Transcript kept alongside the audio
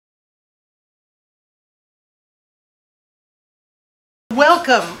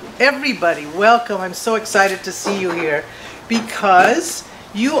welcome, everybody, welcome. I'm so excited to see you here because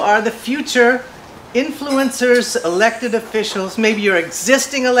you are the future influencers, elected officials. Maybe you're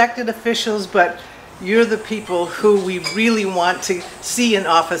existing elected officials, but you're the people who we really want to see in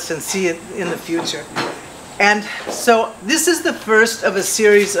office and see it in the future. And so this is the first of a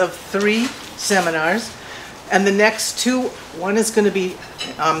series of 3 seminars. And the next 2, one is going to be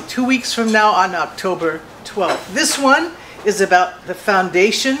 2 weeks from now on October 12th. This one is about the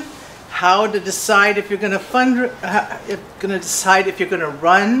foundation, how to decide if you're going to decide if you're going to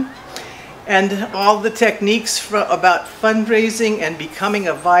run, and all the techniques about fundraising and becoming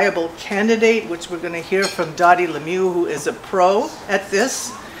a viable candidate, which we're going to hear from Dotty LeMieux, who is a pro at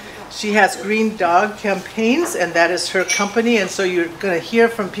this. She has Green Dog Campaigns, and that is her company, and so you're going to hear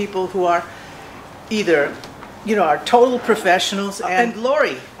from people who are either, you know, are total professionals. And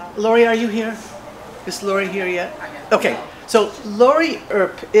Laurie, are you here? Is Laurie here yet? Okay, so Laurie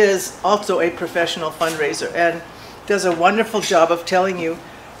Earp is also a professional fundraiser and does a wonderful job of telling you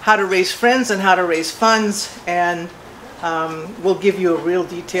how to raise friends and how to raise funds, and we'll give you a real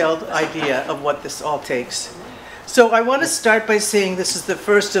detailed idea of what this all takes. So I want to start by saying this is the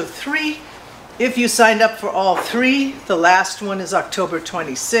first of 3. If you signed up for all 3, the last one is October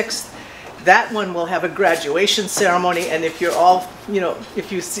 26th. That one will have a graduation ceremony, and if you're all, you know,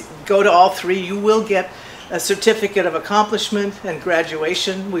 if you go to all 3, you will get a certificate of accomplishment and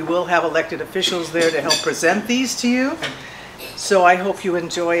graduation. We will have elected officials there to help present these to you. So I hope you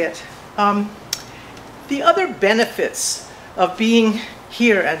enjoy it. The other benefits of being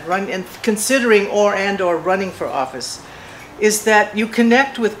here and considering or running for office is that you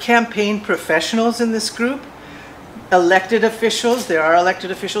connect with campaign professionals in this group, elected officials, there are elected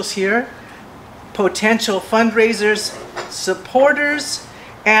officials here, potential fundraisers, supporters,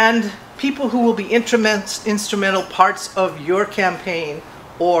 and people who will be instrumental parts of your campaign,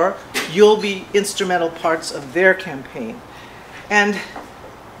 or you'll be instrumental parts of their campaign. And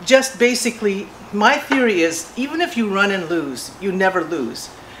just basically, my theory is, even if you run and lose, you never lose,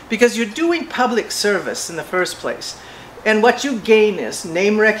 because you're doing public service in the first place. And what you gain is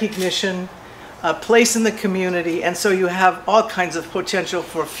name recognition, a place in the community, and so you have all kinds of potential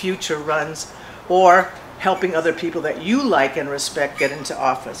for future runs or helping other people that you like and respect get into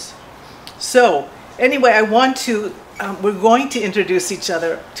office. So anyway, I want to, we're going to introduce each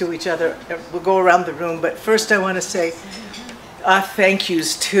other to each other. We'll go around the room, but first I want to say thank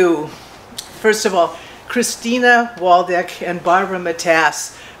yous to, first of all, Christina Waldeck and Barbara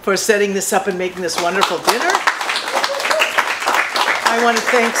Matass for setting this up and making this wonderful dinner. I want to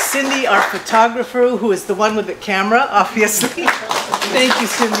thank Cindy, our photographer, who is the one with the camera, obviously. Thank you,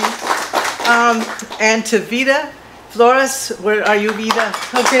 Cindy. And to Veda, Florez, where are you, Veda?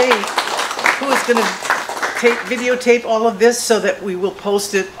 Okay, who is going to videotape all of this so that we will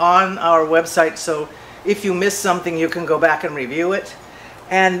post it on our website, so if you miss something, you can go back and review it.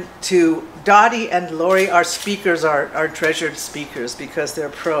 And to Dotty and Laurie, our speakers, our treasured speakers, because they're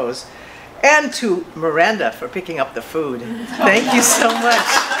pros. And to Miranda for picking up the food. Thank you so much.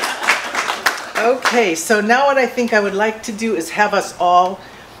 Okay, so now what I think I would like to do is have us all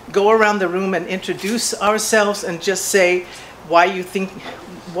go around the room and introduce ourselves and just say why you think,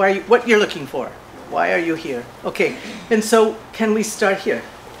 what you're looking for. Why are you here? Okay, and so can we start here?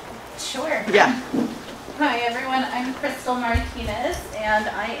 Sure. Yeah. Hi everyone, I'm Crystal Martinez, and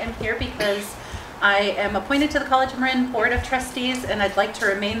I am here because I am appointed to the College of Marin Board of Trustees, and I'd like to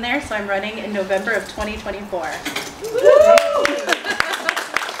remain there, so I'm running in November of 2024.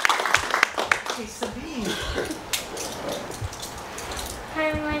 Hey, Sabine.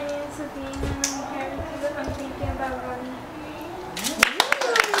 Hi, my name is Sabine, and I'm here because I'm thinking about running.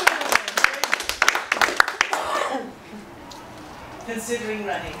 Considering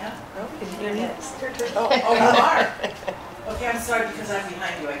running, huh? Oh, you're next. Oh, you are? Okay, I'm sorry because I'm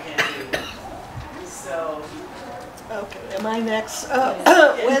behind you. I can't hear you. So. Okay, am I next?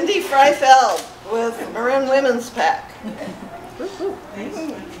 Wendy Freifeld with Marin Women's PAC. Thanks,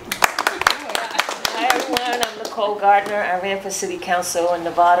 Wendy. Hi everyone, I'm Nicole Gardner. I ran for City Council in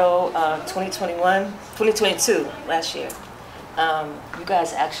Novato 2022, last year. You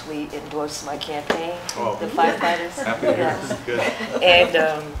guys actually endorsed my campaign, the firefighters. Happy to hear. Good. And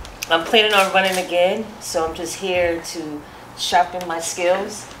I'm planning on running again, so I'm just here to sharpen my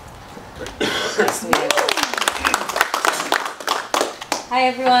skills. Nice to meet you. Hi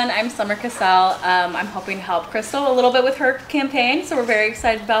everyone, I'm Summer Cassell. I'm hoping to help Crystal a little bit with her campaign, so we're very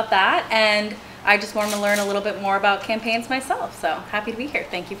excited about that. And I just want to learn a little bit more about campaigns myself, so happy to be here.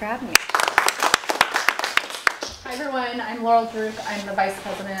 Thank you for having me. Hi, Hi everyone, I'm Laurel Druk. I'm the Vice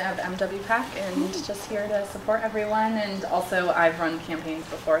President of MWPAC and just here to support everyone, and also I've run campaigns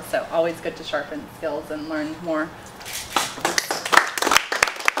before, so always good to sharpen skills and learn more.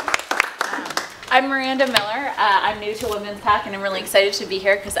 I'm Miranda Miller. I'm new to Women's PAC and I'm really excited to be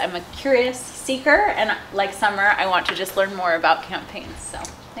here because I'm a curious seeker, and like Summer, I want to just learn more about campaigns. So,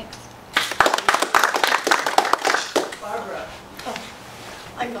 thanks. Barbara.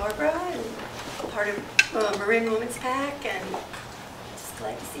 I'm Barbara. I'm a part of Marin Women's PAC, and just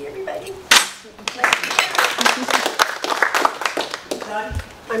glad to see everybody.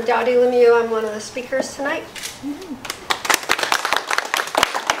 I'm Dotty LeMieux. I'm one of the speakers tonight.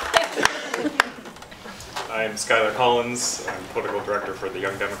 I'm Skylar Collins. I'm political director for the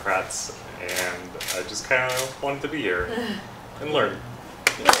Young Democrats, and I just kind of wanted to be here and learn.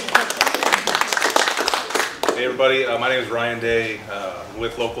 Hey everybody, my name is Ryan Day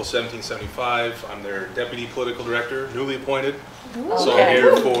with Local 1775. I'm their deputy political director, newly appointed. So I'm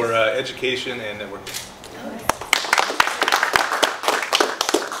here for education and networking.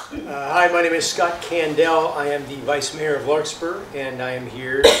 Hi, my name is Scott Candell. I am the Vice Mayor of Larkspur, and I am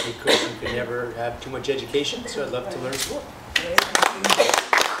here because you can never have too much education, so I'd love to learn some more.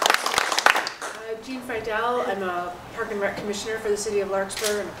 Jean Friedel. I'm a Park and Rec Commissioner for the City of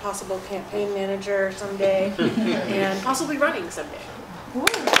Larkspur and a possible campaign manager someday, and possibly running someday.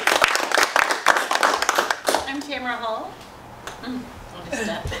 I'm Tamara Hall.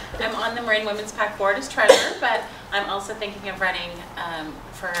 I'm on the Marin Women's PAC board as treasurer, but I'm also thinking of running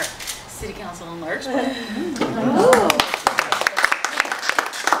for City Council in Larkspur.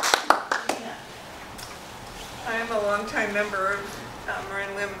 I'm a longtime member of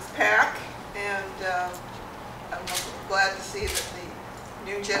Marin Women's PAC, and I'm glad to see that the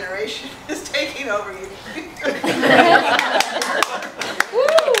new generation is taking over you.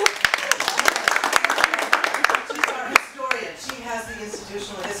 She's our historian. She has the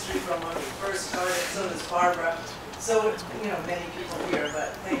institutional history from when we first started, so does Barbara. So, you know, many people here,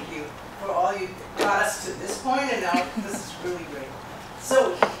 but thank you for all you got us to this point, and now this is really great.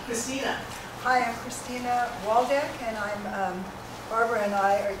 So, Christina. Hi, I'm Christina Waldeck, and Barbara and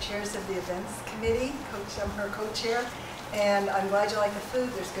I are chairs of the events committee. I'm her co-chair, and I'm glad you like the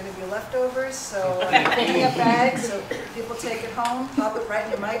food. There's going to be leftovers, so I'm picking up bags so people take it home, pop it right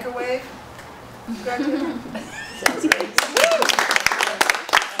in your microwave. Sounds great.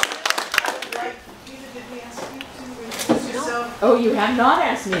 Oh, you have not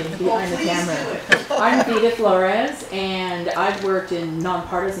asked me behind the camera. I'm Veda Florez, and I've worked in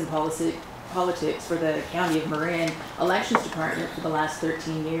nonpartisan politics for the County of Marin Elections Department for the last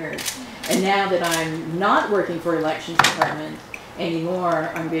 13 years. And now that I'm not working for Elections Department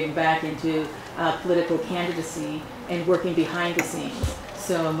anymore, I'm getting back into political candidacy and working behind the scenes.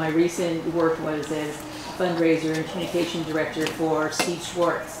 So my recent work was as fundraiser and communication director for Steve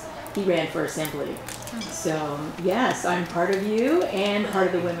Schwartz. He ran for Assembly. So yes, I'm part of you and part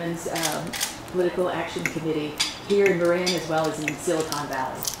of the Women's Political Action Committee here in Marin as well as in Silicon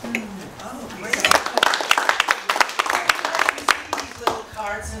Valley. These little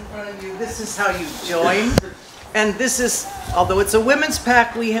cards in front of you. This is how you join. And this is, although it's a women's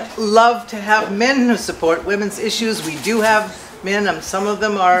PAC, we love to have men who support women's issues. We do have men, some of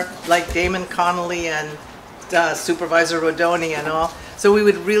them are like Damon Connolly and Supervisor Rodoni and all. So we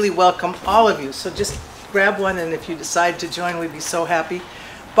would really welcome all of you. So just grab one, and if you decide to join, we'd be so happy.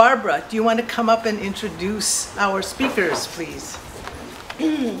 Barbara, do you want to come up and introduce our speakers, please?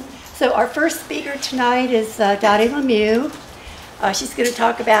 So our first speaker tonight is Dotty LeMieux. She's going to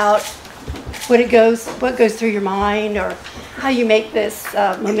talk about what goes through your mind, or how you make this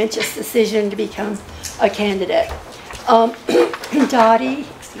momentous decision to become a candidate. Dotty,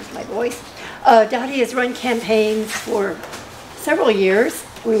 excuse my voice. Dotty has run campaigns for several years.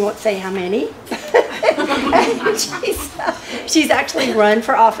 We won't say how many. She's actually run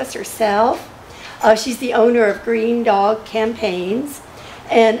for office herself. She's the owner of Green Dog Campaigns,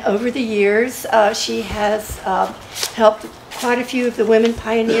 and over the years she has helped quite a few of the women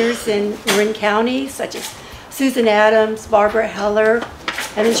pioneers in Marin County, such as Susan Adams, Barbara Heller,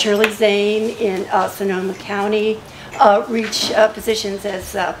 and then Shirley Zane in Sonoma County, reach positions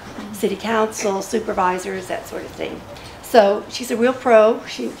as city council, supervisors, that sort of thing. So she's a real pro.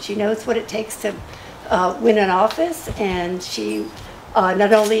 She knows what it takes to win an office, and she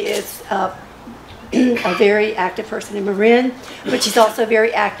not only is a very active person in Marin, but she's also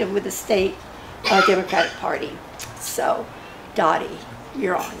very active with the state Democratic Party. So, Dotty,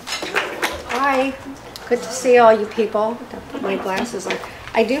 you're on. Hi, good to see all you people. I'll put my glasses on.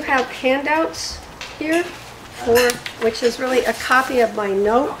 I do have handouts here, which is really a copy of my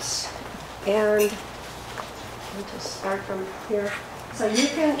notes, and We'll just start from here. So you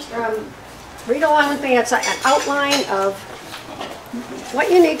can read along with me. It's an outline of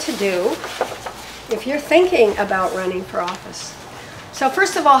what you need to do if you're thinking about running for office. So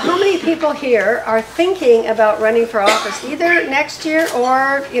first of all, how many people here are thinking about running for office either next year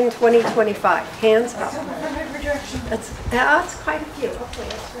or in 2025? Hands up. That's quite a few. Okay,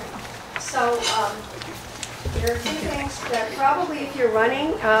 that's great. So there are a few things that probably if you're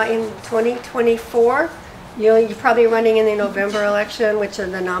running in 2024, you're probably running in the November election, which are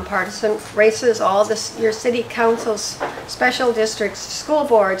the nonpartisan races, all this, your city councils, special districts, school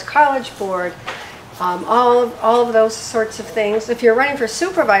boards, college board, all of those sorts of things. If you're running for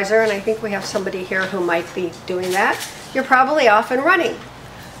supervisor, and I think we have somebody here who might be doing that, you're probably off and running.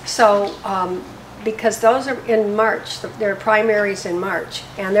 So, because those are in March, there are primaries in March,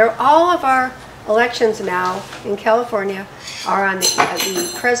 and all of our elections now in California are on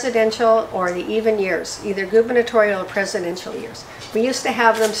the presidential or the even years, either gubernatorial or presidential years. We used to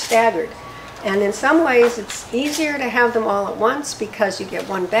have them staggered. And in some ways, it's easier to have them all at once because you get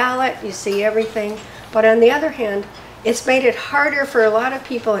one ballot, you see everything. But on the other hand, it's made it harder for a lot of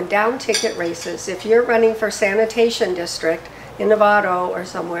people in down ticket races. If you're running for sanitation district in Nevada or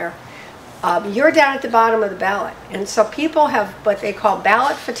somewhere, you're down at the bottom of the ballot. And so people have what they call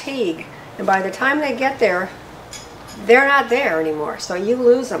ballot fatigue. And by the time they get there, they're not there anymore. So you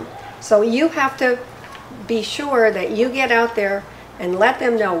lose them. So you have to be sure that you get out there and let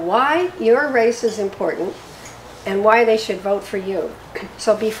them know why your race is important and why they should vote for you.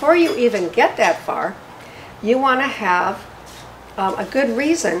 So before you even get that far, you want to have a good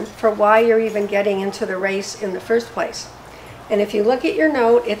reason for why you're even getting into the race in the first place. And if you look at your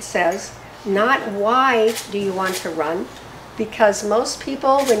note, it says, not why do you want to run, because most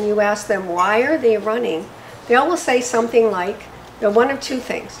people, when you ask them why are they running, they will say something like, one of two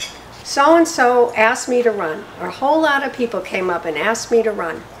things. So-and-so asked me to run, or a whole lot of people came up and asked me to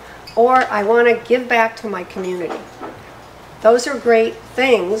run, or I want to give back to my community. Those are great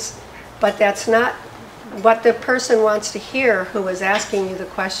things, but that's not what the person wants to hear who is asking you the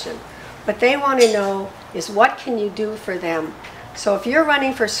question. What they want to know is what can you do for them. So if you're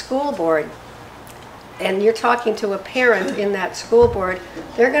running for school board and you're talking to a parent in that school board,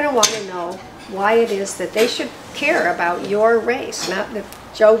 they're going to want to know why it is that they should care about your race. Not that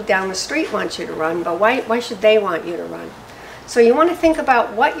Joe down the street wants you to run, but why should they want you to run? So you want to think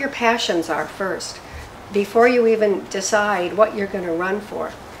about what your passions are first, before you even decide what you're going to run for,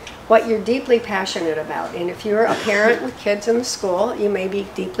 what you're deeply passionate about. And if you're a parent with kids in the school, you may be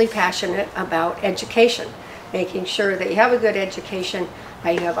deeply passionate about education, making sure that you have a good education,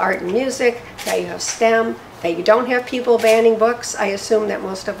 that you have art and music, that you have STEM, that you don't have people banning books. I assume that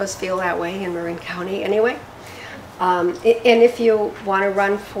most of us feel that way in Marin County anyway. And if you want to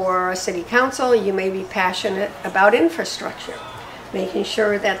run for a city council, you may be passionate about infrastructure, making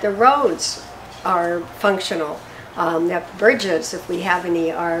sure that the roads are functional, that bridges, if we have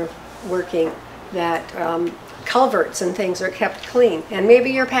any, are working, that culverts and things are kept clean. And maybe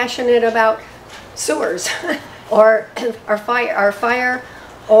you're passionate about sewers or our fire,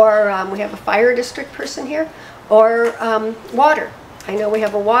 or we have a fire district person here, or water. I know we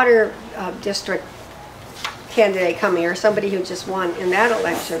have a water district candidate coming, or somebody who just won in that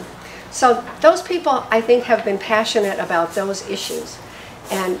election. So those people, I think, have been passionate about those issues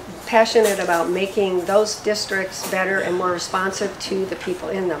and passionate about making those districts better and more responsive to the people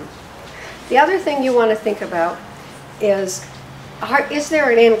in them. The other thing you want to think about is there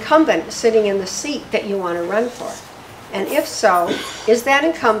an incumbent sitting in the seat that you want to run for? And if so, is that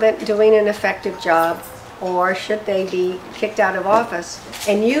incumbent doing an effective job, or should they be kicked out of office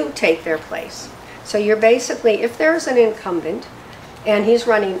and you take their place? So you're basically, if there's an incumbent and he's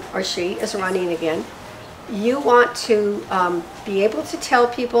running or she is running again, you want to be able to tell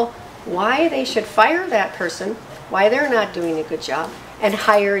people why they should fire that person, why they're not doing a good job, and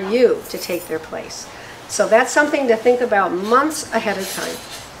hire you to take their place. So that's something to think about months ahead of time.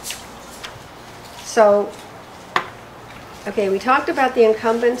 So, okay, we talked about the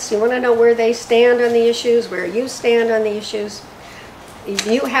incumbents. You want to know where they stand on the issues, where you stand on the issues.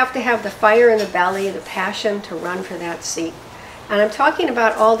 You have to have the fire in the belly, the passion to run for that seat. And I'm talking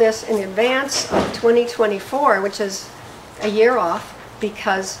about all this in advance of 2024, which is a year off,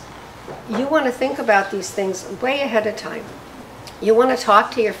 because you want to think about these things way ahead of time. You want to talk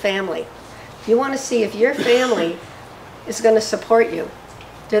to your family. You want to see if your family is going to support you.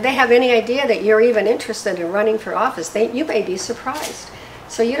 Do they have any idea that you're even interested in running for office? You may be surprised.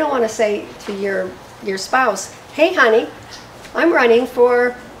 So you don't want to say to your spouse, hey honey, I'm running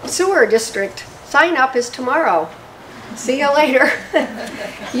for sewer district. Sign up is tomorrow. See you later.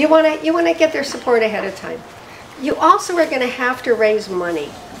 You want to get their support ahead of time. You also are going to have to raise money,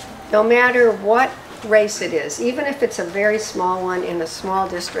 no matter what race it is. Even if it's a very small one in a small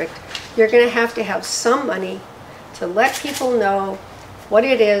district, you're going to have some money to let people know what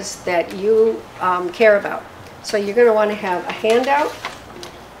it is that you care about. So you're going to want to have a handout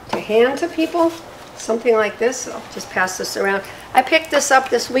to hand to people, something like this. I'll just pass this around. I picked this up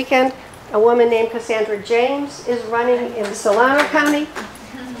this weekend. A woman named Cassandra James is running in Solano County.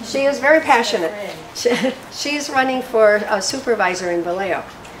 She is very passionate. She's running for a supervisor in Vallejo.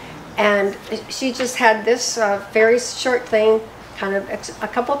 And she just had this very short thing, kind of a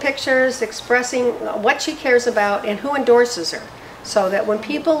couple pictures expressing what she cares about and who endorses her. So that when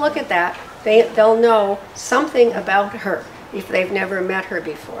people look at that, they'll know something about her if they've never met her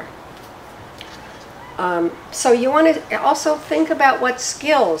before. So you want to also think about what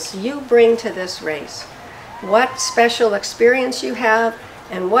skills you bring to this race, what special experience you have,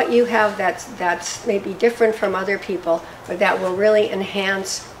 and what you have that's maybe different from other people, but that will really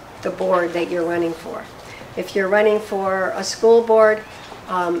enhance the board that you're running for. If you're running for a school board,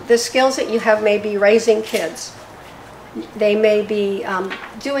 the skills that you have may be raising kids. They may be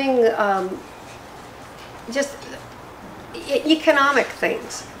doing just economic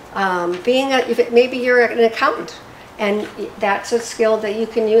things. Maybe you're an accountant, and that's a skill that you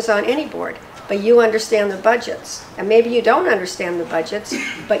can use on any board, but you understand the budgets. And maybe you don't understand the budgets,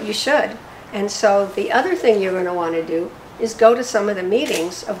 but you should. And so the other thing you're going to want to do is go to some of the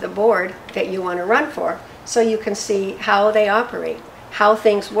meetings of the board that you want to run for, so you can see how they operate, how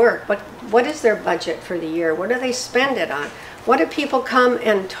things work, what is their budget for the year, what do they spend it on, what do people come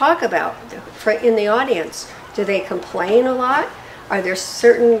and talk about in the audience? Do they complain a lot? Are there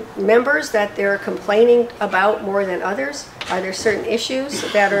certain members that they're complaining about more than others? Are there certain issues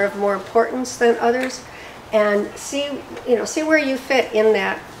that are of more importance than others? And see where you fit in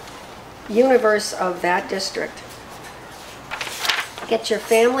that universe of that district. Get your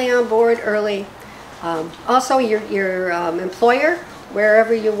family on board early. Also, your employer,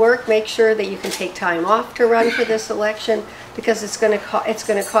 wherever you work, make sure that you can take time off to run for this election, because it's going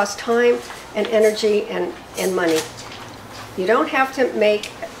to cost time and energy and money. You don't have to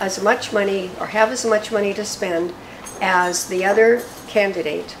make as much money or have as much money to spend as the other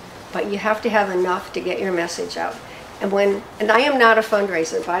candidate, but you have to have enough to get your message out. And I am not a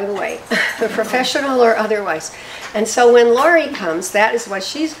fundraiser, by the way, professional or otherwise. And so when Laurie comes, that is what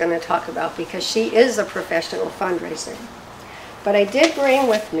she's going to talk about, because she is a professional fundraiser. But I did bring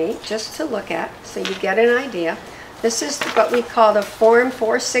with me, just to look at, so you get an idea. This is what we call the Form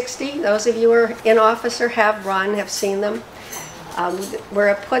 460. Those of you who are in office or have run have seen them, where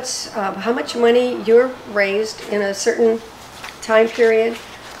it puts how much money you're raised in a certain time period,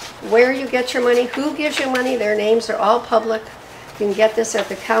 where you get your money, who gives you money. Their names are all public. You can get this at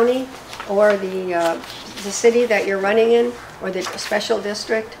the county or the city that you're running in, or the special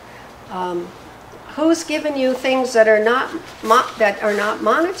district. Who's given you things that are not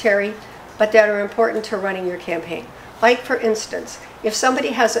monetary, but that are important to running your campaign. Like, for instance, if somebody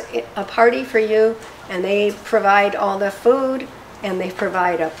has a party for you and they provide all the food and they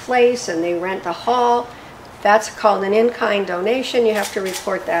provide a place and they rent a hall, that's called an in-kind donation. You have to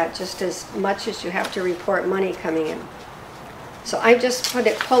report that just as much as you have to report money coming in. So I just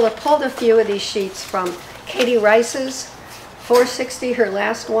pulled a few of these sheets from Katie Rice's 460,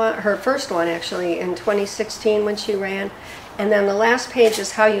 her first one actually, in 2016 when she ran. And then the last page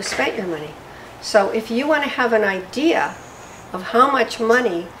is how you spent your money. So if you want to have an idea of how much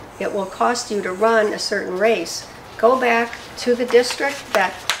money it will cost you to run a certain race, go back to the district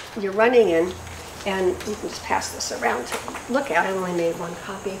that you're running in, and you can just pass this around to look at. I only made one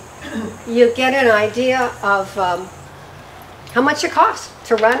copy. You get an idea of how much it costs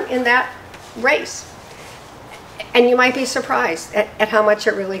to run in that race. And you might be surprised at how much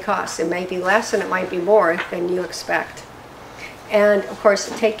it really costs. It may be less and it might be more than you expect. And of course,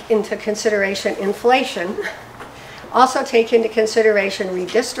 take into consideration inflation. Also take into consideration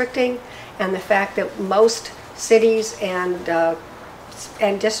redistricting and the fact that most cities and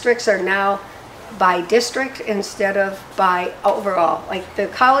districts are now by district instead of by overall. Like the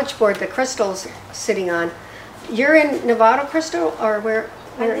college board that Crystal's sitting on, you're in Nevada, Crystal, or where?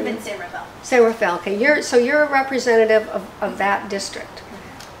 I live in San Rafael. San Rafael, okay. So you're a representative of that district.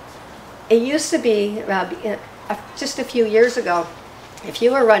 It used to be, just a few years ago, if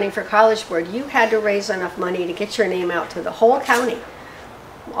you were running for college board, you had to raise enough money to get your name out to the whole county,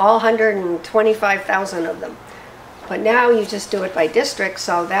 all 125,000 of them. But now you just do it by district,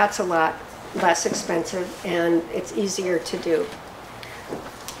 so that's a lot less expensive and it's easier to do.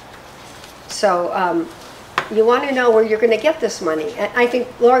 So you want to know where you're going to get this money. And I think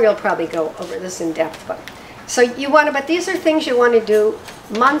Laurie will probably go over this in depth, but So you want to, but these are things you want to do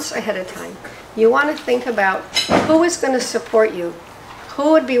months ahead of time. You want to think about who is going to support you,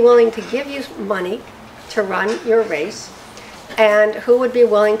 who would be willing to give you money to run your race, and who would be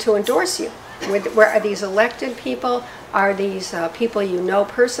willing to endorse you. Where are these elected people? Are these people you know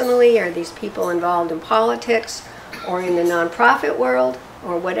personally? Are these people involved in politics or in the nonprofit world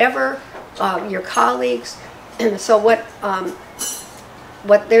or whatever? Your colleagues. So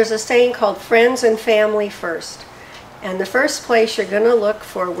there's a saying called friends and family first. And the first place you're going to look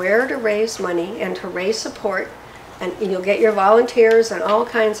for where to raise money and to raise support, and you'll get your volunteers and all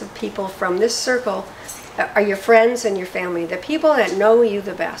kinds of people from this circle are your friends and your family. The people that know you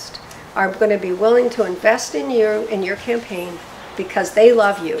the best are going to be willing to invest in you, in your campaign, because they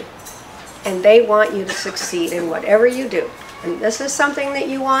love you and they want you to succeed in whatever you do. And this is something that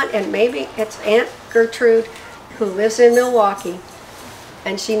you want, and maybe it's Aunt Gertrude who lives in Milwaukee,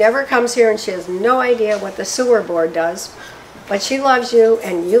 and she never comes here and she has no idea what the sewer board does, but she loves you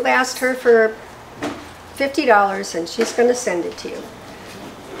and you've asked her for $50 and she's going to send it to you.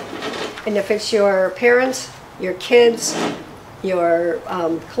 And if it's your parents, your kids, your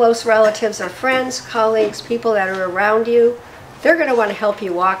close relatives or friends, colleagues, people that are around you, they're going to want to help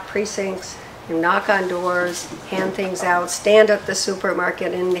you walk precincts, and knock on doors, hand things out, stand at the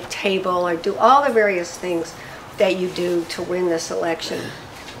supermarket in the table, or do all the various things that you do to win this election.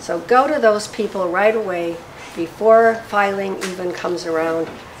 So go to those people right away before filing even comes around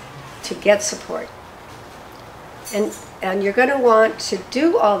to get support. And you're going to want to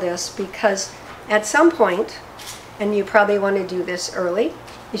do all this because at some point, and you probably want to do this early,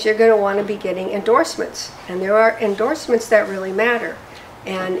 is you're going to want to be getting endorsements. And there are endorsements that really matter.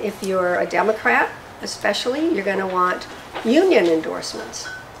 And if you're a Democrat, especially, you're going to want union endorsements.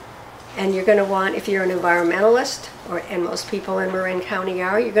 And you're going to want, if you're an environmentalist, and most people in Marin County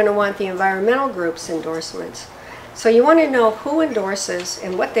are, you're going to want the environmental groups endorsements. So you want to know who endorses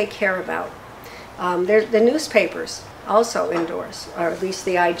and what they care about. The newspapers also endorse, or at least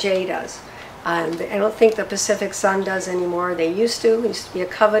the IJ does. I don't think the Pacific Sun does anymore. They used to. It used to be a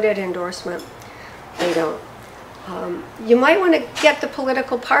coveted endorsement. They don't. You might want to get the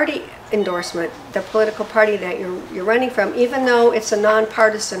political party endorsement, the political party that you're running from, even though it's a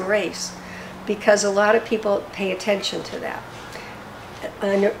nonpartisan race, because a lot of people pay attention to that.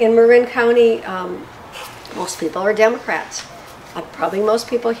 In Marin County, most people are Democrats. Probably most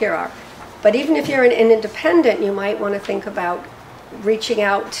people here are. But even if you're an independent, you might want to think about reaching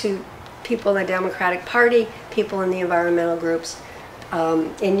out to people in the Democratic Party, people in the environmental groups,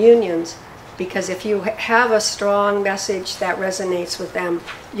 in unions, because if you have a strong message that resonates with them,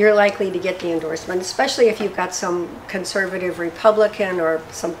 you're likely to get the endorsement, especially if you've got some conservative Republican or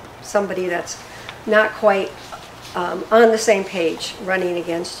somebody that's not quite on the same page running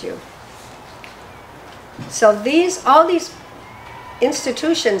against you. So all these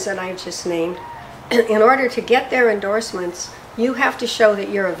institutions that I just named, in order to get their endorsements, you have to show that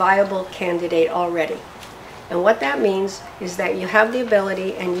you're a viable candidate already. And what that means is that you have the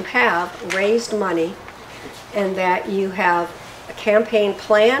ability and you have raised money, and that you have a campaign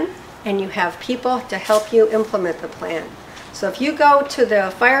plan and you have people to help you implement the plan. So if you go to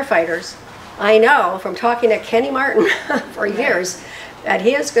the firefighters, I know from talking to Kenny Martin for years that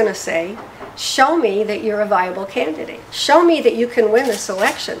he is going to say, show me that you're a viable candidate. Show me that you can win this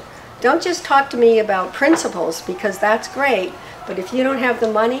election. Don't just talk to me about principles, because that's great, but if you don't have the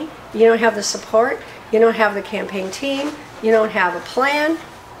money, you don't have the support, you don't have the campaign team, you don't have a plan,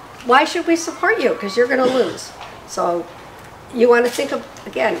 why should we support you? Because you're going to lose. So you want to think of,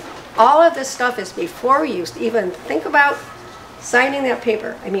 again, all of this stuff is before you even think about signing that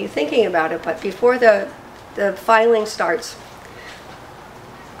paper. I mean, thinking about it, but before the filing starts.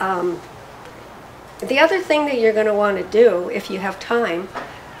 The other thing that you're going to want to do, if you have time,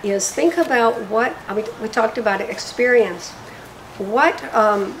 is think about what, we talked about experience. What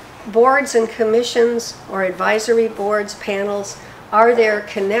boards and commissions or advisory boards, panels, are there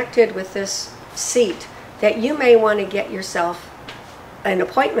connected with this seat that you may want to get yourself an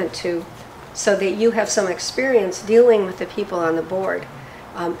appointment to, so that you have some experience dealing with the people on the board.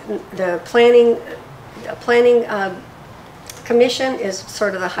 The planning commission is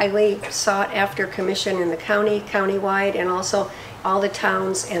sort of the highly sought after commission in the countywide, and also all the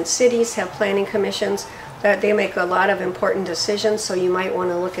towns and cities have planning commissions that they make a lot of important decisions, so you might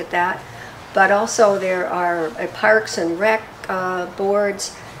want to look at that. But also there are Parks and Rec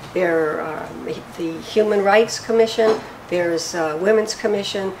boards, there are the Human Rights Commission, there's Women's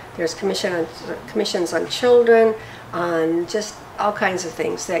Commission, there's commissions on children, on just all kinds of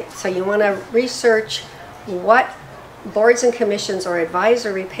things. So you want to research what boards and commissions or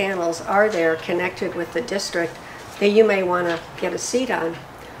advisory panels are there connected with the district that you may want to get a seat on.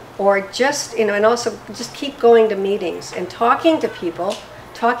 Or just, and also just keep going to meetings and talking to people,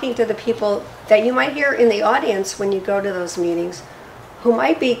 talking to the people that you might hear in the audience when you go to those meetings, who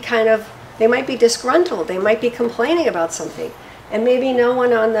might be they might be disgruntled, they might be complaining about something. And maybe no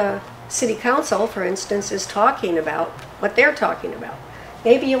one on the city council, for instance, is talking about what they're talking about.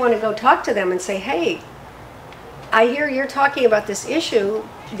 Maybe you want to go talk to them and say, hey, I hear you're talking about this issue,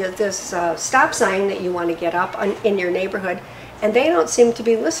 this stop sign that you want to get up in your neighborhood, and they don't seem to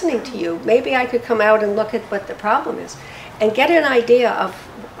be listening to you. Maybe I could come out and look at what the problem is and get an idea of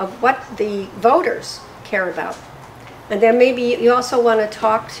what the voters care about. And then maybe you also want to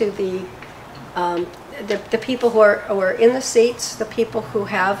talk to the people who are in the seats, the people who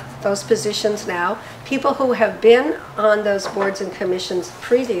have those positions now, people who have been on those boards and commissions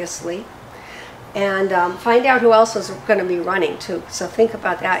previously, and find out who else is going to be running too. So think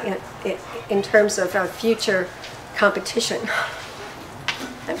about that in terms of future competition.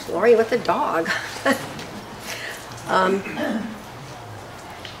 There's Laurie with the dog.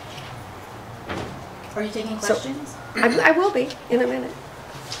 Are you taking questions? I will be in a minute.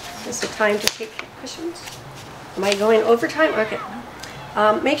 Is it time to take questions? Am I going overtime? Okay.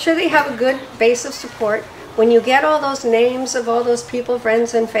 Make sure that you have a good base of support. When you get all those names of all those people,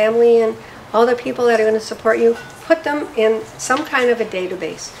 friends and family, and all the people that are going to support you, put them in some kind of a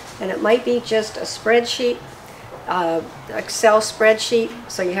database. And it might be just a spreadsheet, Excel spreadsheet,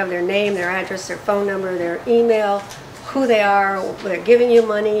 so you have their name, their address, their phone number, their email, who they are, whether they're giving you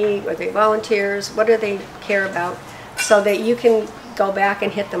money, are they volunteers, what do they care about, so that you can go back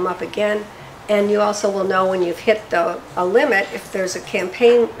and hit them up again. And you also will know when you've hit a limit, if there's a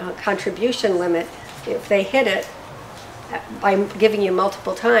campaign contribution limit, if they hit it by giving you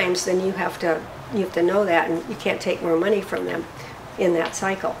multiple times, then you have to know that, and you can't take more money from them in that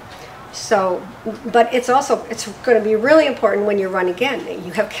cycle. So, but it's going to be really important when you run again that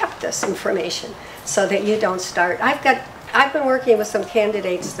you have kept this information so that you don't start. I've been working with some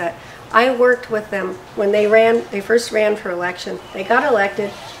candidates that I worked with them when they first ran for election. They got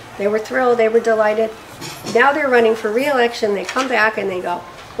elected. They were thrilled. They were delighted. Now they're running for re-election. They come back and they go,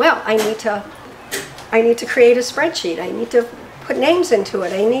 well, I need to create a spreadsheet. I need to put names into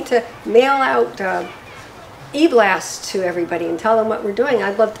it. I need to mail out e-blasts to everybody and tell them what we're doing.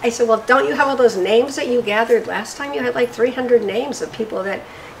 I said, well, don't you have all those names that you gathered last time? You had like 300 names of people that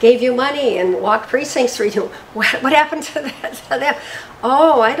gave you money and walked precincts for you. What happened to that?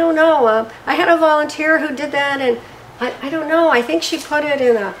 Oh, I don't know. I had a volunteer who did that, and I don't know. I think she put it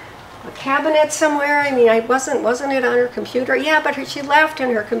in a cabinet somewhere. I mean, wasn't it on her computer? Yeah, but she left,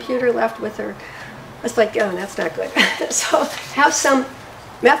 and her computer left with her. It's like, oh, that's not good. So have some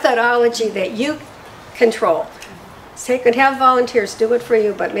methodology that you control. So you could have volunteers do it for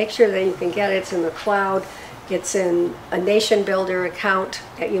you, but make sure that you can get it. It's in the cloud. It's in a Nation Builder account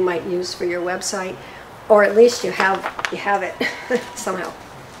that you might use for your website, or at least you have it somehow.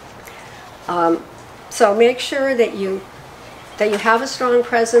 So make sure that you have a strong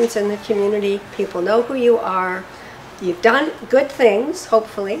presence in the community. People know who you are. You've done good things,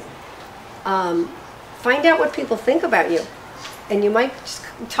 hopefully. Find out what people think about you, and you might just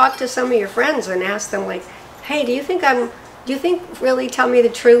talk to some of your friends and ask them, like, hey, do you think really, tell me the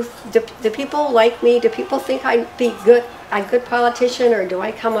truth, do people like me? Do people think I'd be a good politician, or do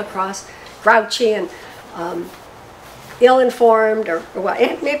I come across grouchy and ill-informed, or what?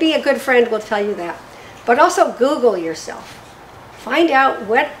 And maybe a good friend will tell you that. But also Google yourself. Find out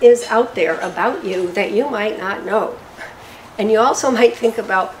what is out there about you that you might not know. And you also might think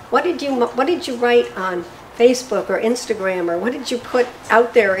about, what did you write on Facebook or Instagram, or what did you put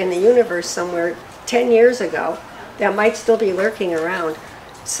out there in the universe somewhere 10 years ago that might still be lurking around.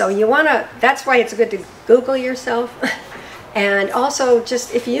 So that's why it's good to Google yourself. And also,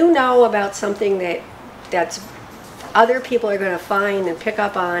 just if you know about something that's other people are going to find and pick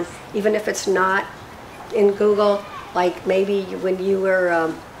up on, even if it's not in Google, like maybe when you were,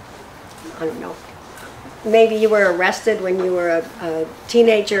 I don't know, maybe you were arrested when you were a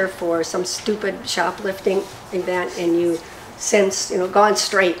teenager for some stupid shoplifting event, and you since gone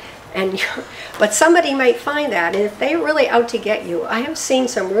straight. But somebody might find that, and if they're really out to get you, I have seen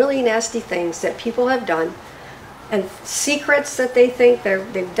some really nasty things that people have done, and secrets that they think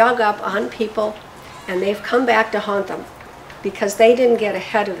they've dug up on people, and they've come back to haunt them because they didn't get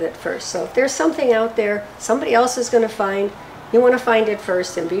ahead of it first. So if there's something out there somebody else is going to find, you want to find it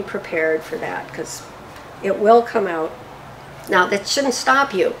first and be prepared for that, because it will come out. Now, that shouldn't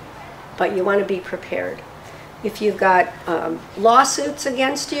stop you, but you want to be prepared. If you've got lawsuits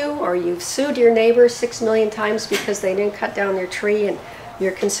against you, or you've sued your neighbor 6 million times because they didn't cut down their tree and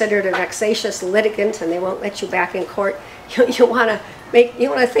you're considered a vexatious litigant and they won't let you back in court, you want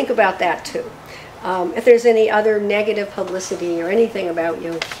to think about that too. If there's any other negative publicity or anything about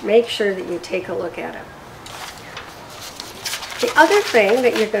you, make sure that you take a look at it. The other thing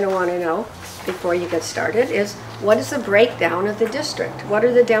that you're going to want to know before you get started is, what is the breakdown of the district? What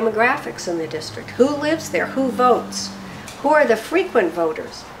are the demographics in the district? Who lives there? Who votes? Who are the frequent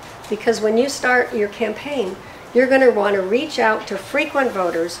voters? Because when you start your campaign, you're going to want to reach out to frequent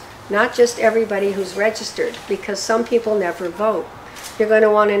voters, not just everybody who's registered, because some people never vote. You're going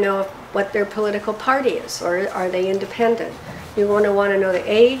to want to know what their political party is, or are they independent? You want to know the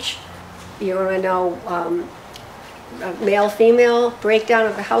age. You want to know male-female breakdown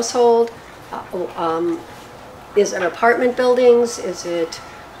of the household. Is it apartment buildings? Is it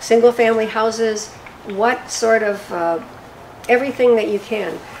single-family houses? What sort of everything that you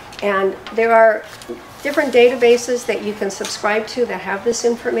can. And there are different databases that you can subscribe to that have this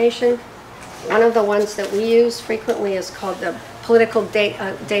information. One of the ones that we use frequently is called the Political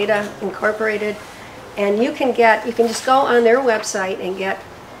Data Incorporated. And you can just go on their website and get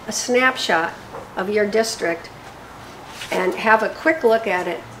a snapshot of your district and have a quick look at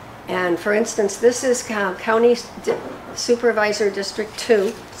it. And for instance, this is County Supervisor District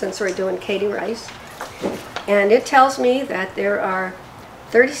 2, since we're doing Katie Rice. And it tells me that there are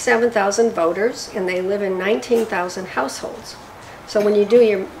 37,000 voters and they live in 19,000 households. So when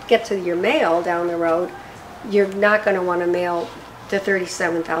you get to your mail down the road, you're not going to want to mail to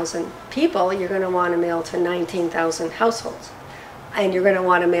 37,000 people. You're going to want to mail to 19,000 households. And you're going to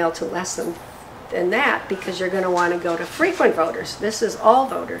want to mail to less than that, because you're going to want to go to frequent voters. This is all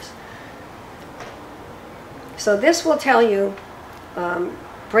voters. So this will tell you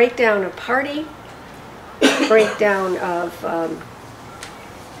breakdown of party, breakdown of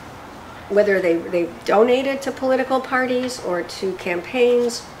whether they've donated to political parties or to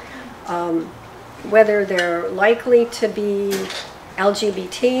campaigns, whether they're likely to be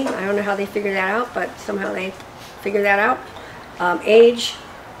LGBT. I don't know how they figure that out, but somehow they figure that out. Age,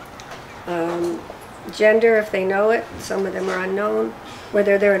 gender, if they know it, some of them are unknown,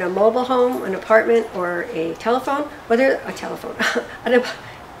 whether they're in a mobile home, an apartment, or a telephone,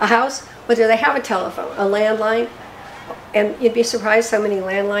 a house, whether they have a telephone, a landline, and you'd be surprised how many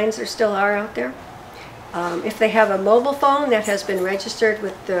landlines there still are out there. If they have a mobile phone that has been registered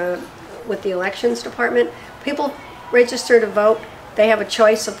with the elections department, people register to vote, they have a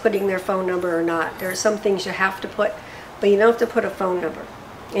choice of putting their phone number or not. There are some things you have to put, but you don't have to put a phone number.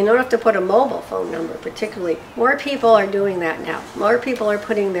 You don't have to put a mobile phone number particularly. More people are doing that now. More people are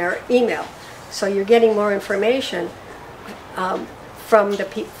putting their email. So you're getting more information from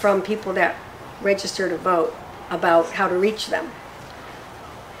people that register to vote about how to reach them.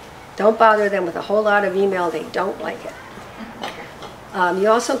 Don't bother them with a whole lot of email. They don't like it. You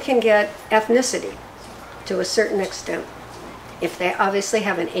also can get ethnicity to a certain extent. If they obviously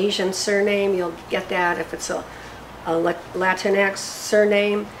have an Asian surname, you'll get that. If it's a Latinx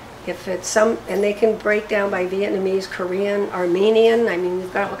surname, if it's and they can break down by Vietnamese, Korean, Armenian. I mean,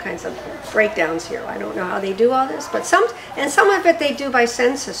 we've got all kinds of breakdowns here. I don't know how they do all this, but some of it they do by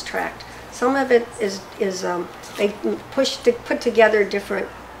census tract. Some of it is they put together different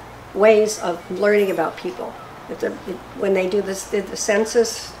ways of learning about people. When they did the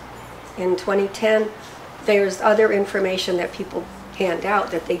census in 2010, there's other information that people hand out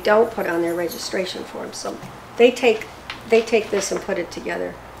that they don't put on their registration forms. So they take this and put it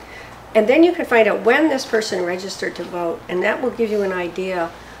together. And then you can find out when this person registered to vote, and that will give you an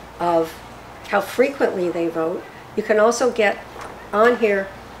idea of how frequently they vote. You can also get on here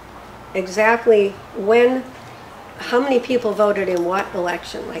exactly how many people voted in what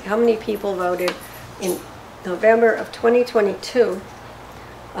election. Like how many people voted in November of 2022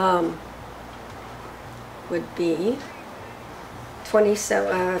 would be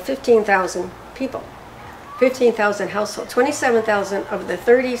 15,000 people. 15,000 households. 27,000 of the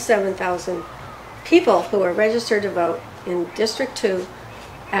 37,000 people who are registered to vote in District 2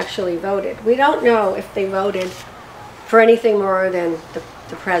 actually voted. We don't know if they voted for anything more than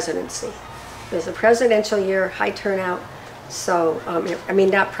the presidency. It was a presidential year, high turnout. So, I mean,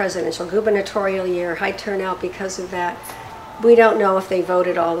 not presidential, gubernatorial year, high turnout because of that. We don't know if they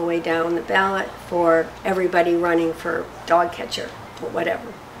voted all the way down the ballot for everybody running for dog catcher or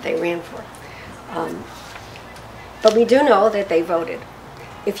whatever they ran for. But we do know that they voted.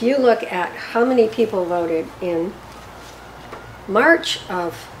 If you look at how many people voted in March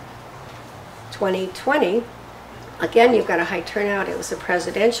of 2020, again, you've got a high turnout. It was a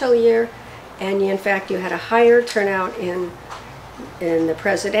presidential year, And in fact, you had a higher turnout in the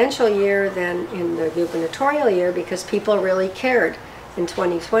presidential year than in the gubernatorial year because people really cared in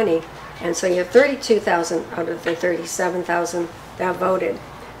 2020. And so you have 32,000 out of the 37,000 that voted.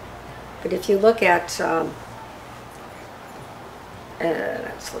 But if you look at,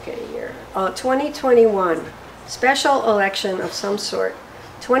 let's look at a year, 2021, special election of some sort,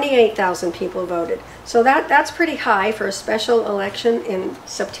 28,000 people voted. So that's pretty high for a special election in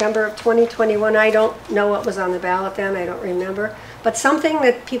September of 2021. I don't know what was on the ballot then, I don't remember. But something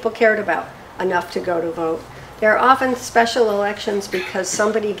that people cared about enough to go to vote. There are often special elections because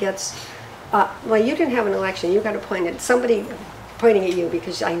somebody gets, well, you didn't have an election, you got appointed. Somebody pointing at you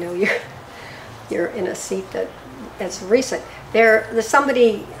because I know you're in a seat that's recent.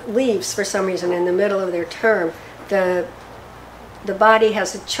 Somebody leaves for some reason in the middle of their term. The body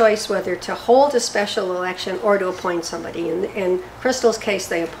has a choice whether to hold a special election or to appoint somebody. In Crystal's case,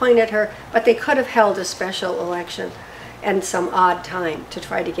 they appointed her, but they could have held a special election and some odd time to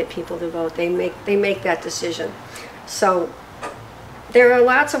try to get people to vote. They make that decision. So there are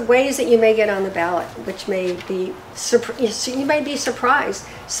lots of ways that you may get on the ballot, which may be, you may be surprised.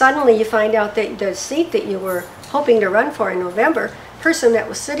 Suddenly you find out that the seat that you were hoping to run for in November, person that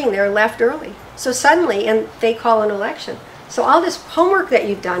was sitting there left early. So suddenly, and they call an election. So all this homework that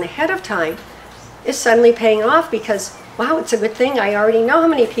you've done ahead of time is suddenly paying off because, wow, it's a good thing. I already know how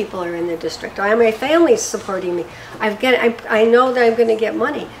many people are in the district. My family's supporting me. I know that I'm going to get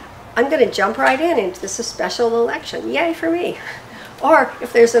money. I'm going to jump right in into this special election. Yay for me. Or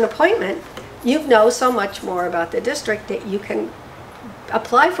if there's an appointment, you know so much more about the district that you can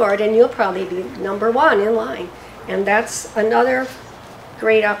apply for it and you'll probably be #1 in line. And that's another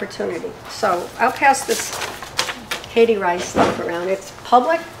great opportunity. So I'll pass this Katie Rice stuff around. It's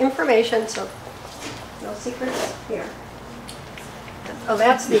public information, so no secrets here. Oh,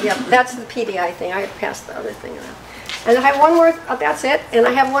 that's the PDI thing. I passed the other thing around. And I have one more, that's it. And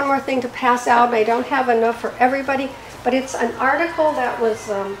I have one more thing to pass out. I don't have enough for everybody, but it's an article that was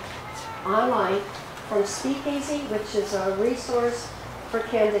online from Speakeasy, which is a resource for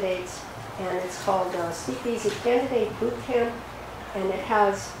candidates. And it's called Speakeasy Candidate Bootcamp. And it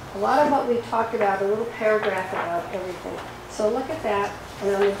has a lot of what we talked about, a little paragraph about everything. So look at that.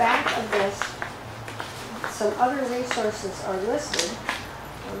 And on the back of this, some other resources are listed.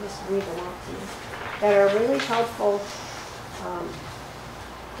 I'll just read them off to you. That are really helpful.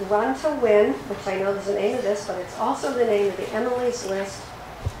 Run to Win, which I know is the name of this, but it's also the name of the Emily's List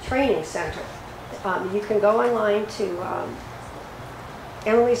Training Center. You can go online to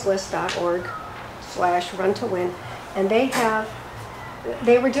emilyslist.org/run-to-win, and they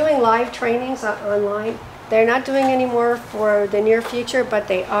were doing live trainings online. They're not doing any more for the near future, but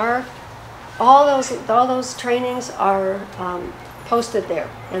they are. All those trainings are posted there,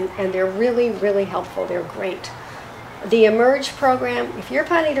 and they're really, really helpful. They're great. The Emerge program, if you're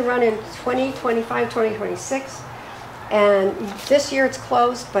planning to run in 2025, 2026, and this year it's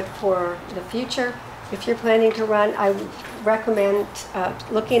closed, but for the future, if you're planning to run, I would recommend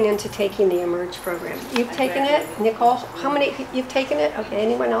looking into taking the Emerge program. You've taken it? Nicole, how many, you've taken it? Okay,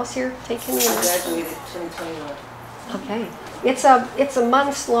 anyone else here taking the Emerge? I graduated 2021. Okay. It's a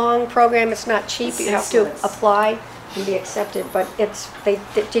months-long program. It's not cheap. You have to apply and be accepted, but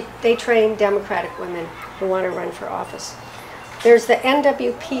they train Democratic women who want to run for office. There's the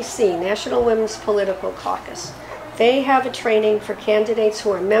NWPC, National Women's Political Caucus. They have a training for candidates who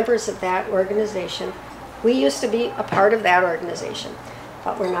are members of that organization. We used to be a part of that organization,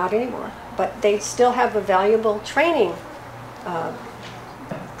 but we're not anymore. But they still have a valuable training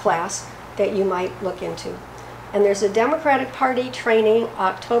class that you might look into. And there's a Democratic Party training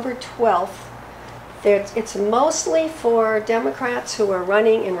October 12th. It's mostly for Democrats who are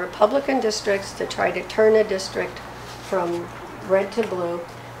running in Republican districts to try to turn a district from red to blue.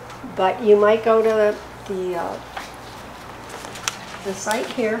 But you might go to the site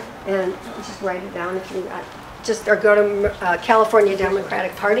here and just write it down if you or go to California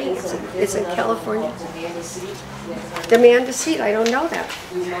Democratic Party. It's in California. Demand a seat. I don't know that.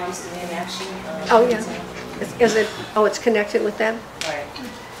 Oh yeah. Is it? Oh, it's connected with them? Right.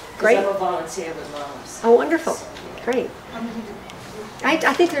 Great. I'm a volunteer with moms. Oh, wonderful. Great.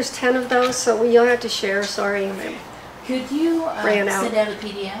 I think there's 10 of those, so you'll have to share. Sorry. Could you Ran out. send out a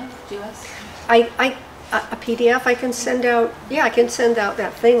PDF to us? A PDF I can send out. Yeah, I can send out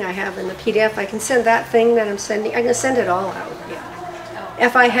that thing I have in the PDF. I can send that thing that I'm sending. I can send it all out. Yeah.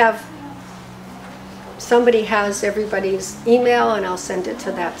 If I have somebody has everybody's email, and I'll send it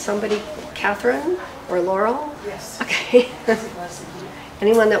to that somebody. Catherine or Laurel? Yes. Okay.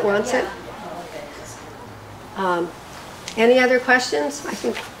 Anyone that wants it? Any other questions? I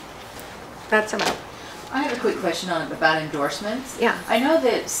think That's about. I have a quick question about endorsements. Yeah. I know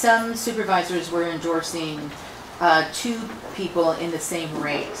that some supervisors were endorsing 2 people in the same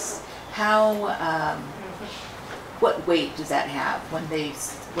race. How, what weight does that have when they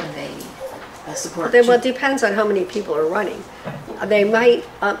support? Well, it depends on how many people are running. They might,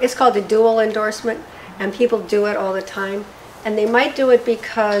 it's called a dual endorsement, and people do it all the time. And they might do it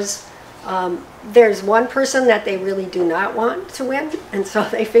because there's one person that they really do not want to win, and so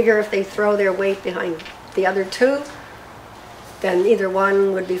they figure if they throw their weight behind the other 2, then either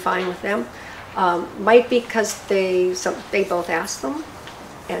one would be fine with them. Might be because they both asked them,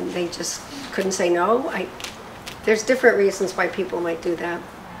 and they just couldn't say no. There's different reasons why people might do that.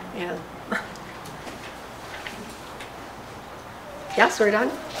 Yeah. Yes, we're done.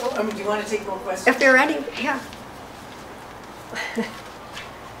 Do you want to take more questions? If there are any, yeah.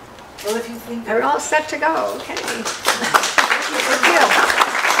 Well, if you think We're all set to go. Okay. Thank you.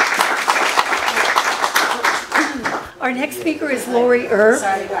 Our next speaker is Laurie Earp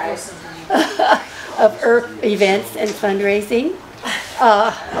of Earp Events and Fundraising.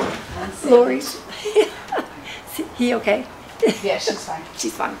 Laurie's, he okay? Yeah, she's fine.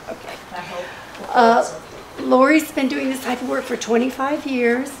 She's fine, okay. I hope. Laurie's been doing this type of work for 25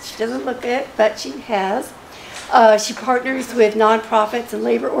 years. She doesn't look it, but she has. She partners with nonprofits and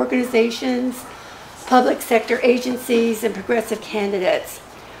labor organizations, public sector agencies, and progressive candidates.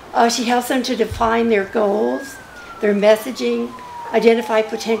 She helps them to define their goals, their messaging, identify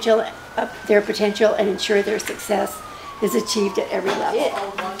their potential, and ensure their success is achieved at every level.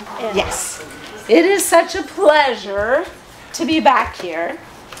 Yes, it is such a pleasure to be back here.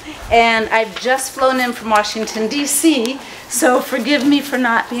 And I've just flown in from Washington, D.C., so forgive me for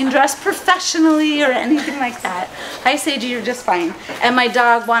not being dressed professionally or anything like that. Hi, Seiji, you're just fine. And my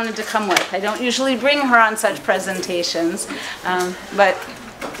dog wanted to come with. I don't usually bring her on such presentations, but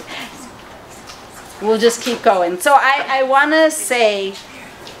we'll just keep going. So I want to say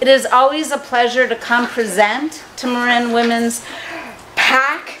it is always a pleasure to come present to Marin Women's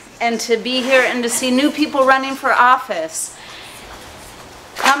PAC and to be here and to see new people running for office.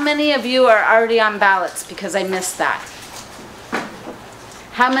 How many of you are already on ballots? Because I missed that.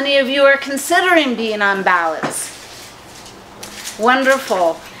 How many of you are considering being on ballots?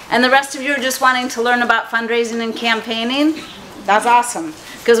 Wonderful. And the rest of you are just wanting to learn about fundraising and campaigning? That's awesome,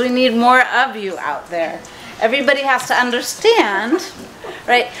 because we need more of you out there. Everybody has to understand,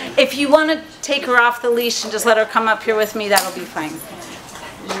 right? If you want to take her off the leash and just let her come up here with me, that'll be fine.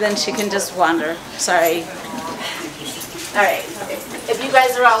 Then she can just wander. Sorry. All right. If you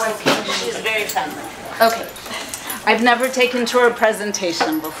guys are all okay, she's very friendly. Okay. I've never taken to her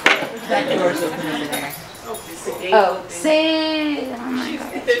presentation before. That door's open over there. Oh, say, oh my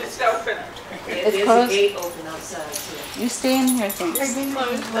God. It's open. It's closed. There's a gate open outside too. You stay in here, thanks.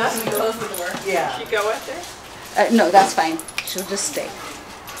 Close the door. Yeah. She go out there? No, that's fine. She'll just stay.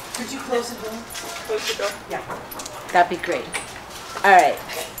 Could you close the door? Close the door? Yeah. That'd be great. All right.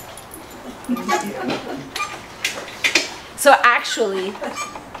 So actually,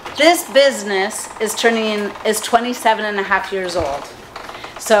 this business is 27 and a half years old.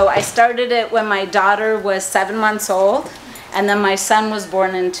 So I started it when my daughter was 7 months old, and then my son was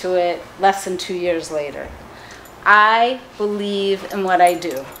born into it less than 2 years later. I believe in what I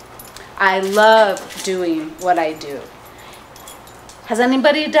do. I love doing what I do. Has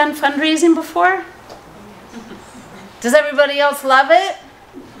anybody done fundraising before? Does everybody else love it?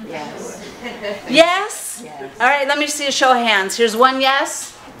 Yes. Yes? Yes. All right, let me see a show of hands. Here's 1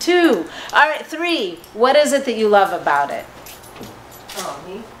 yes, 2. All right, 3. What is it that you love about it? Oh,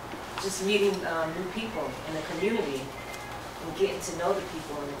 me? Just meeting new people in the community and getting to know the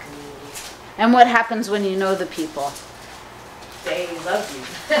people in the community. And what happens when you know the people? They love you.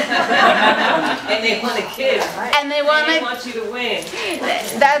 And they want to give. And they want you to win.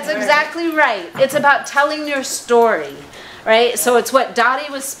 That's exactly right. It's about telling your story, right? So it's what Dottie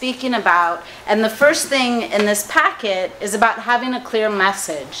was speaking about. And the first thing in this packet is about having a clear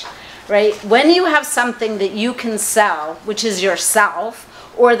message, right? When you have something that you can sell, which is yourself,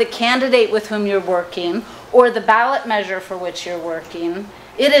 or the candidate with whom you're working, or the ballot measure for which you're working,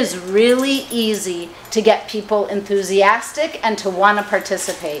 it is really easy to get people enthusiastic and to want to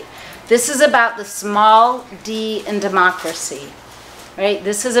participate. This is about the small d in democracy, right?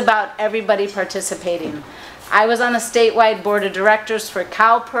 This is about everybody participating. I was on a statewide board of directors for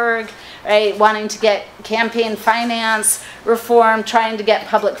CalPERG, right, wanting to get campaign finance reform, trying to get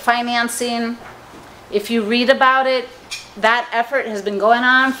public financing. If you read about it, that effort has been going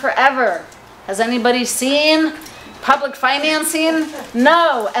on forever. Has anybody seen public financing?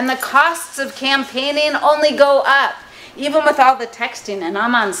 No, and the costs of campaigning only go up. even with all the texting, and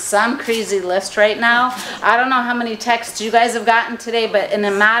I'm on some crazy list right now. I don't know how many texts you guys have gotten today, but in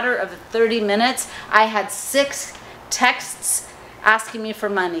a matter of 30 minutes, I had 6 texts asking me for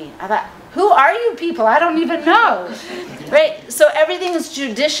money. I thought, who are you people? I don't even know. Right? So everything is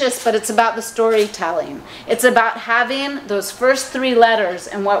judicious, but it's about the storytelling. It's about having those first 3 letters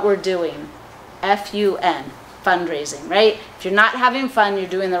in what we're doing. F-U-N, fundraising, right? If you're not having fun, you're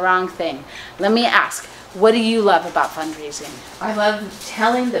doing the wrong thing. Let me ask, what do you love about fundraising? I love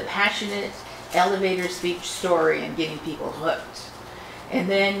telling the passionate elevator speech story and getting people hooked. And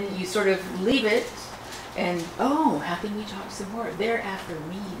then you sort of leave it and, oh, how can we talk some more? They're after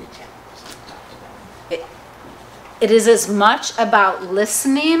me to talk to them. It is as much about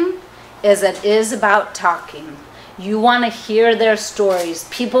listening as it is about talking. You want to hear their stories.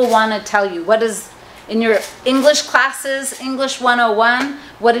 People want to tell you. What is, in your English classes, English 101,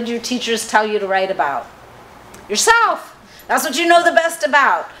 what did your teachers tell you to write about? Yourself. That's what you know the best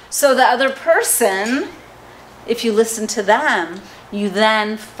about. So the other person, if you listen to them, you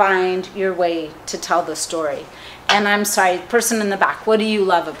then find your way to tell the story. And I'm sorry, person in the back, what do you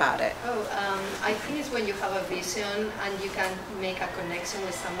love about it? I think it's when you have a vision and you can make a connection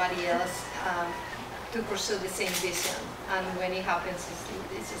with somebody else to pursue the same vision. And when it happens,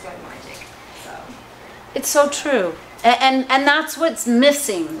 it's just like magic. So. It's so true. And that's what's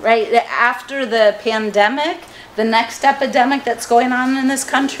missing, right? After the pandemic, the next epidemic that's going on in this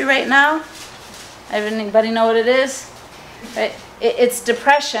country right now, anybody know what it is? It's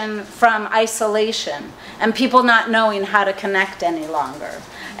depression from isolation and people not knowing how to connect any longer.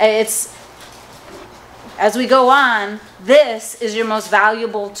 It's, as we go on, this is your most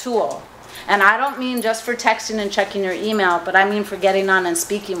valuable tool. And I don't mean just for texting and checking your email, but I mean for getting on and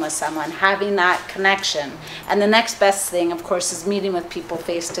speaking with someone, having that connection. And the next best thing, of course, is meeting with people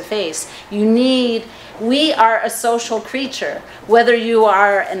face to face. We are a social creature. Whether you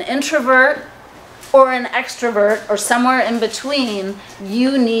are an introvert or an extrovert or somewhere in between,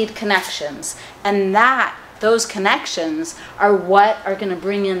 you need connections. And those connections are what are going to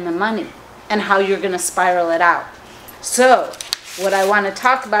bring in the money and how you're going to spiral it out. So what I want to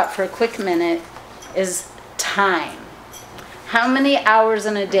talk about for a quick minute is time. How many hours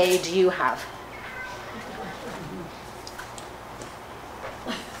in a day do you have?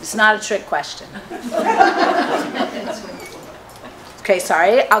 It's not a trick question. Okay,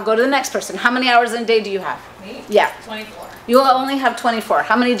 sorry. I'll go to the next person. How many hours in a day do you have? Me? Yeah. 24. You will only have 24.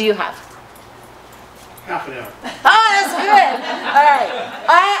 How many do you have? Half an hour. Oh, that's good. All right.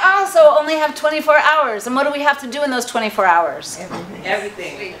 I also only have 24 hours. And what do we have to do in those 24 hours?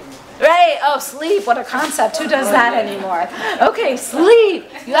 Everything. Right. Oh, sleep. What a concept. Who does that anymore? Okay, sleep.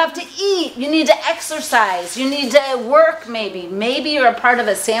 You have to eat. You need to exercise. You need to work maybe. Maybe you're a part of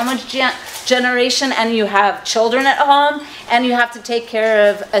a sandwich generation and you have children at home and you have to take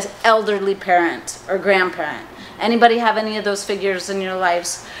care of an elderly parent or grandparent. Anybody have any of those figures in your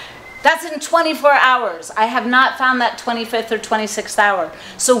lives? That's in 24 hours. I have not found that 25th or 26th hour.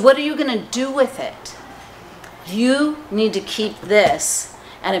 So what are you going to do with it? You need to keep this.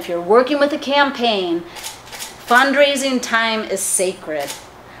 And if you're working with a campaign, fundraising time is sacred.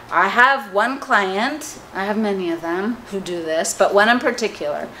 I have one client, I have many of them who do this, but one in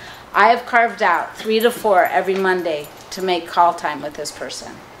particular. I have carved out 3 to 4 every Monday to make call time with this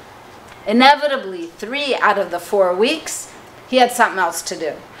person. Inevitably, 3 out of the 4 weeks, he had something else to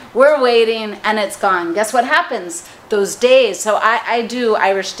do. We're waiting and it's gone. Guess what happens those days? So I do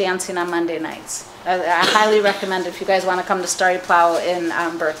Irish dancing on Monday nights. I highly recommend if you guys want to come to Starry Plow in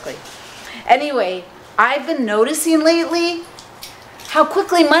Berkeley. Anyway, I've been noticing lately how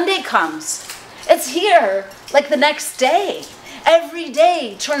quickly Monday comes. It's here like the next day. Every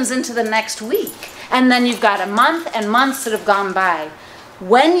day turns into the next week. And then you've got a month and months that have gone by.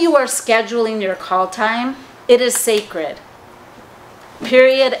 When you are scheduling your call time, it is sacred.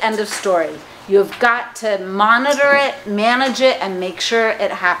 Period, end of story. You've got to monitor it, manage it, and make sure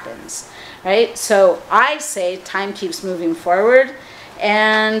it happens. Right? So I say time keeps moving forward.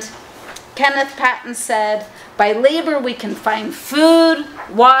 And Kenneth Patton said, by labor we can find food,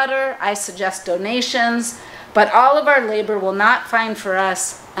 water, I suggest donations, but all of our labor will not find for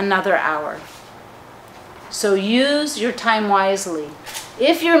us another hour. So use your time wisely.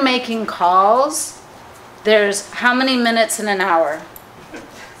 If you're making calls, there's how many minutes in an hour?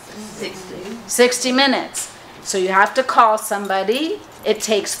 60 minutes. So you have to call somebody. It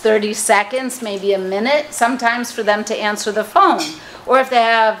takes 30 seconds, maybe a minute, sometimes for them to answer the phone. Or if they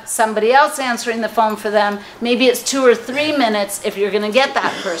have somebody else answering the phone for them, maybe it's 2 or 3 minutes if you're going to get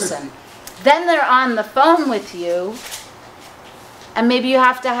that person. Then they're on the phone with you. and maybe you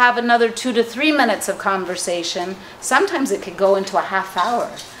have to have another 2 to 3 minutes of conversation. Sometimes it could go into a half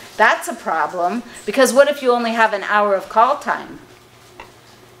hour. That's a problem, because what if you only have an hour of call time?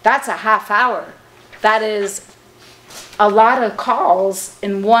 That's a half hour. That is a lot of calls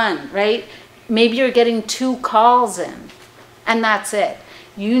in one, right? Maybe you're getting 2 calls in, and that's it.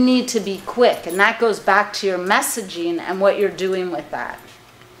 You need to be quick, and that goes back to your messaging and what you're doing with that.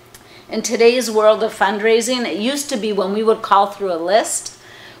 In today's world of fundraising, it used to be when we would call through a list,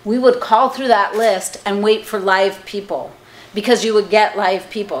 we would call through that list and wait for live people, because you would get live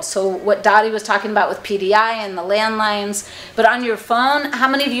people. So what Dottie was talking about with PDI and the landlines, but on your phone, how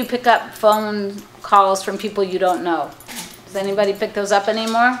many of you pick up phone calls from people you don't know? Does anybody pick those up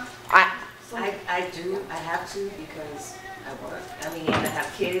anymore? I do. I have to, because I work. I mean, and I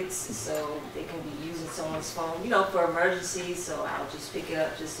have kids, so they can be using someone's phone, you know, for emergencies, so I'll just pick it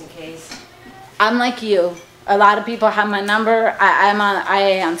up just in case. I'm like you. A lot of people have my number. I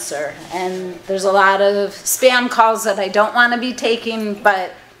answer, and there's a lot of spam calls that I don't want to be taking,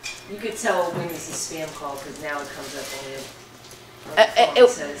 but you could tell when it's a spam call, because now it comes up on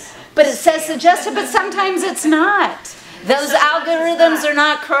but it says suggested, but sometimes it's not. Those algorithms are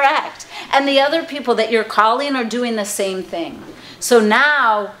not correct. And the other people that you're calling are doing the same thing. So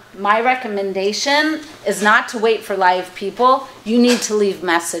now my recommendation is not to wait for live people. You need to leave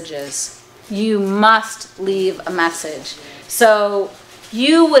messages. You must leave a message. So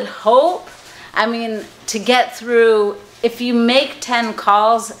you would hope, I mean, to get through, if you make 10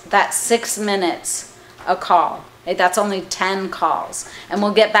 calls, that's 6 minutes a call. Right? That's only 10 calls. And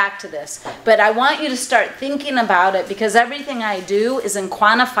we'll get back to this. But I want you to start thinking about it, because everything I do is in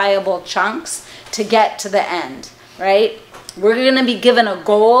quantifiable chunks to get to the end, right? We're going to be given a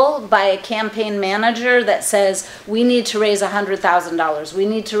goal by a campaign manager that says we need to raise $100,000, we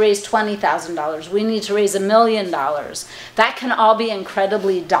need to raise $20,000, we need to raise $1 million. That can all be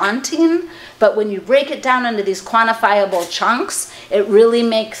incredibly daunting, but when you break it down into these quantifiable chunks, it really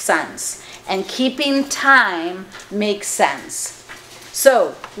makes sense. And keeping time makes sense.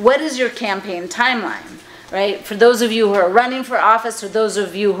 So, what is your campaign timeline? Right? For those of you who are running for office, or those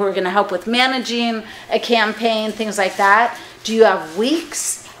of you who are going to help with managing a campaign, things like that, do you have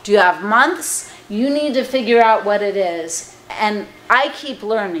weeks? Do you have months? You need to figure out what it is. And I keep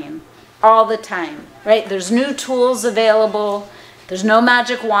learning all the time, right? There's new tools available. There's no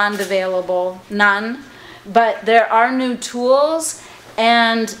magic wand available, none. But there are new tools,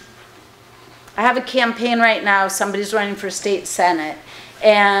 and I have a campaign right now. Somebody's running for state senate,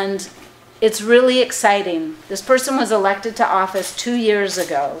 and it's really exciting. This person was elected to office 2 years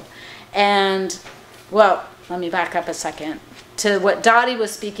ago. And, well, let me back up a second to what Dottie was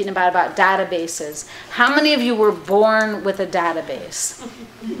speaking about databases. How many of you were born with a database?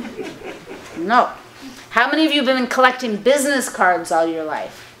 No. How many of you have been collecting business cards all your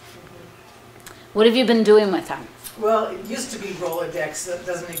life? What have you been doing with them? Well, it used to be Rolodex. That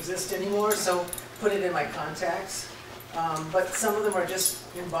doesn't exist anymore, so put it in my contacts. But some of them are just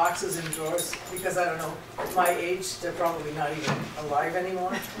in boxes and drawers, because I don't know, at my age, they're probably not even alive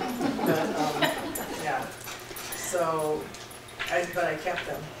anymore. But, yeah. So, but I kept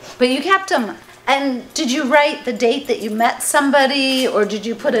them. But you kept them. And did you write the date that you met somebody, or did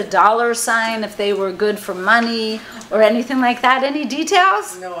you put a dollar sign if they were good for money, or anything like that? Any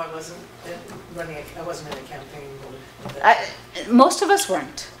details? No, I wasn't I wasn't in a campaign. Most of us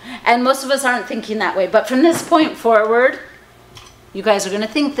weren't. And most of us aren't thinking that way. But from this point forward, you guys are going to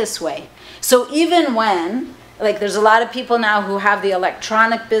think this way. So even when, like, there's a lot of people now who have the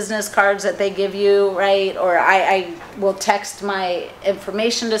electronic business cards that they give you, right? Or I will text my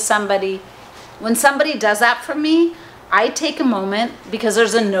information to somebody. When somebody does that for me, I take a moment, because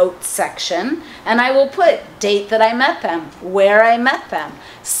there's a notes section, and I will put date that I met them, where I met them,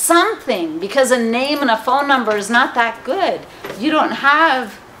 something, because a name and a phone number is not that good. You don't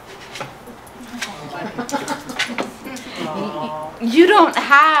have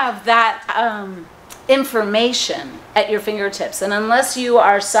that information at your fingertips. And unless you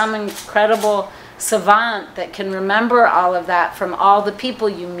are some incredible savant that can remember all of that from all the people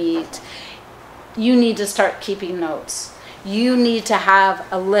you meet, you need to start keeping notes. You need to have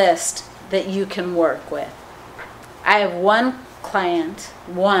a list that you can work with. I have one client,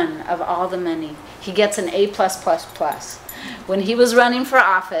 one of all the many. He gets an A+++. When he was running for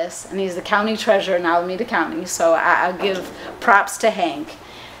office, and he's the county treasurer in Alameda County, so I'll give props to Hank.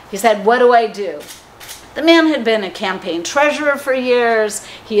 He said, "What do I do?" The man had been a campaign treasurer for years.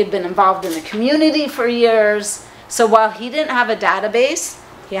 He had been involved in the community for years. So while he didn't have a database,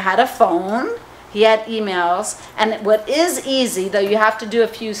 he had a phone, he had emails, and what is easy, though you have to do a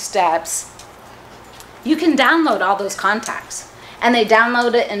few steps, you can download all those contacts. and they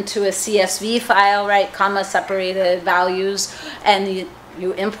download it into a CSV file, right, comma separated values, and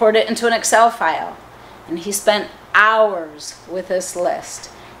you import it into an Excel file. And he spent hours with this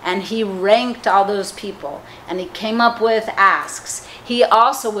list, and he ranked all those people, and he came up with asks. He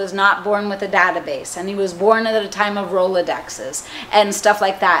also was not born with a database, and he was born at a time of Rolodexes and stuff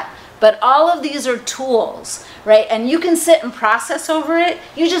like that. But all of these are tools, right? And you can sit and process over it.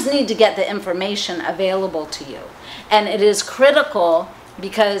 You just need to get the information available to you. And it is critical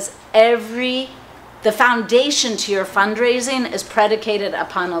because the foundation to your fundraising is predicated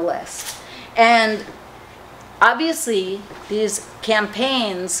upon a list. And obviously, these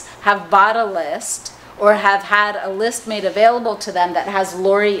campaigns have bought a list or have had a list made available to them that has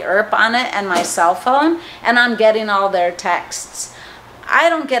Laurie Earp on it and my cell phone, and I'm getting all their texts. I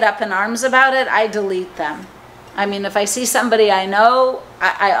don't get up in arms about it. I delete them. I mean, if I see somebody I know,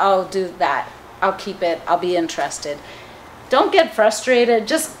 I'll do that. I'll keep it. I'll be interested. Don't get frustrated.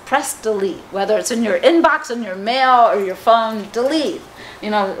 Just press delete. Whether it's in your inbox, in your mail, or your phone, delete. You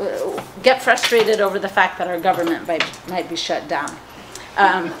know, get frustrated over the fact that our government might be shut down.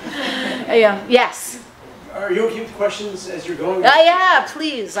 Yeah, yes? Are you okay with questions as you're going? Yeah,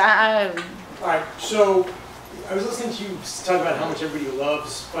 please. All right, so I was listening to you talk about how much everybody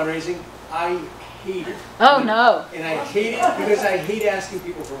loves fundraising. I hate it. Oh, no. And I hate it because I hate asking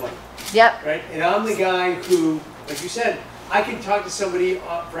people for money. Yep. Right? And I'm the guy who, like you said, I can talk to somebody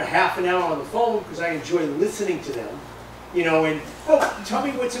for half an hour on the phone because I enjoy listening to them. You know, and, oh, tell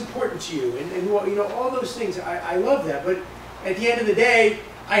me what's important to you. And you know, all those things. I love that. But at the end of the day,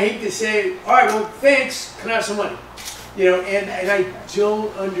 I hate to say, all right, well, thanks. Can I have some money? You know, and I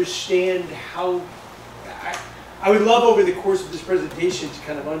don't understand how... I would love over the course of this presentation to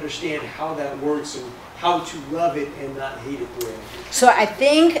kind of understand how that works and how to love it and not hate it the way I do. So I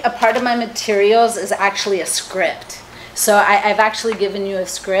think a part of my materials is actually a script. So I've actually given you a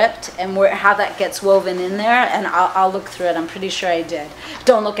script and how that gets woven in there, and I'll look through it. I'm pretty sure I did.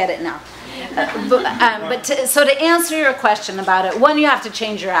 Don't look at it now. So to answer your question about it, one, you have to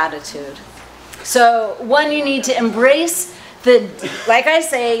change your attitude. So one, you need to embrace like I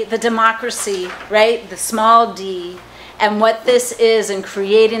say, the democracy, right? The small d, and what this is in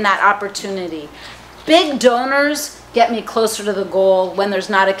creating that opportunity. Big donors get me closer to the goal when there's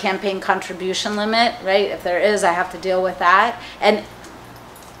not a campaign contribution limit, right? If there is, I have to deal with that. And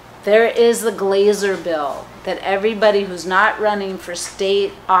there is the Glazer bill that everybody who's not running for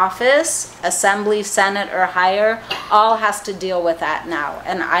state office, assembly, senate, or higher, all has to deal with that now.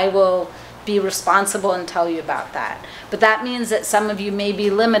 And I will be responsible and tell you about that. But that means that some of you may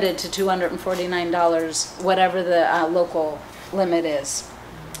be limited to $249, whatever the local limit is.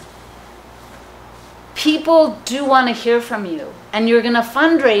 People do want to hear from you, and you're going to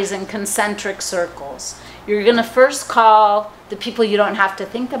fundraise in concentric circles. You're going to first call the people you don't have to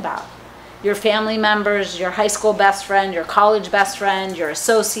think about. Your family members, your high school best friend, your college best friend, your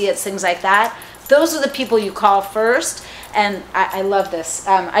associates, things like that. Those are the people you call first, and I love this.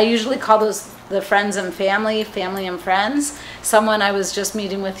 I usually call those the friends and family and friends. Someone I was just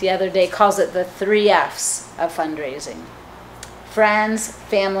meeting with the other day calls it the 3 F's of fundraising. Friends,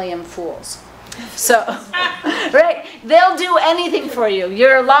 family, and fools. So, right, they'll do anything for you.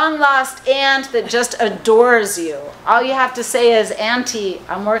 Your long-lost aunt that just adores you. All you have to say is, Auntie,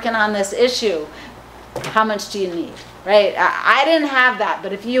 I'm working on this issue. How much do you need? Right? I didn't have that,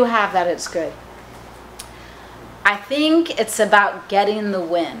 but if you have that, it's good. I think it's about getting the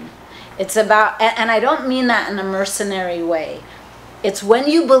win. It's about, and I don't mean that in a mercenary way. It's when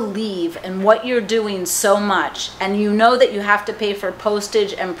you believe in what you're doing so much, and you know that you have to pay for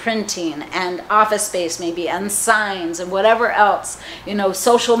postage and printing and office space maybe and signs and whatever else, you know,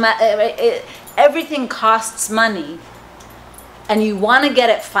 everything costs money, and you want to get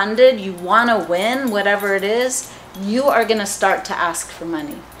it funded, you want to win, whatever it is, you are going to start to ask for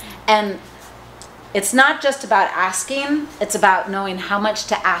money. And it's not just about asking, it's about knowing how much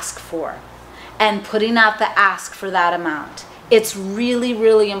to ask for and putting out the ask for that amount. It's really,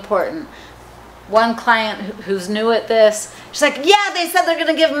 really important. One client who's new at this, she's like, yeah, they said they're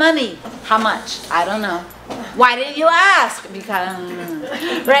going to give money. How much? I don't know. Why didn't you ask?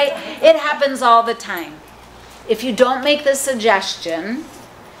 Because, right? It happens all the time. If you don't make the suggestion,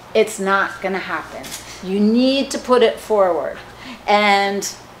 it's not going to happen. You need to put it forward. And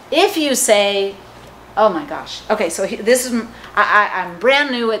if you say, oh my gosh. Okay, so this is, I'm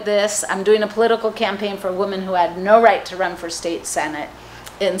brand new at this. I'm doing a political campaign for a woman who had no right to run for state senate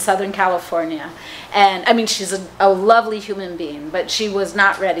in Southern California. And I mean, she's a lovely human being, but she was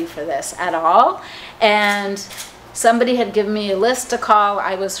not ready for this at all. And somebody had given me a list to call.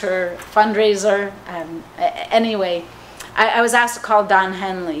 I was her fundraiser. Anyway, I was asked to call Don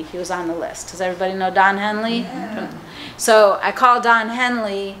Henley. He was on the list. Does everybody know Don Henley? Yeah. So I called Don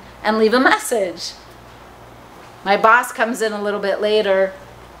Henley and leave a message. My boss comes in a little bit later.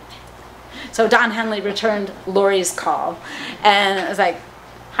 So Don Henley returned Laurie's call. And I was like,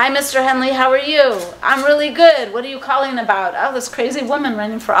 "Hi, Mr. Henley, how are you?" "I'm really good. What are you calling about?" "Oh, this crazy woman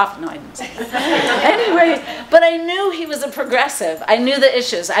running for office." No, I didn't say that. Anyway, but I knew he was a progressive. I knew the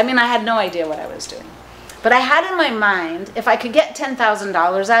issues. I mean, I had no idea what I was doing. But I had in my mind, if I could get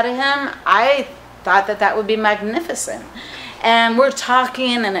 $10,000 out of him, I thought that that would be magnificent. And we're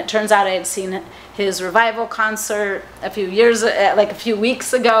talking, and it turns out I had seen his revival concert a few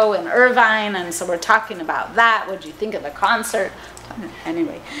weeks ago in Irvine, and so we're talking about that. What did you think of the concert?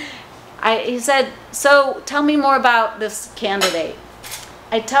 Anyway, he said, "So tell me more about this candidate."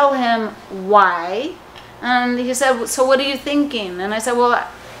 I tell him why, and he said, "So what are you thinking?" And I said, "Well,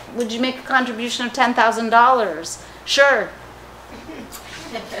 would you make a contribution of $10,000? "Sure."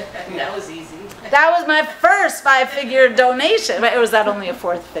 That was easy. That was my first 5-figure donation. Or was that only a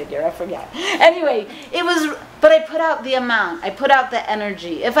 4th figure? I forget. Anyway, but I put out the amount. I put out the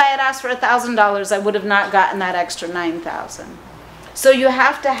energy. If I had asked for $1,000, I would have not gotten that extra $9,000. So you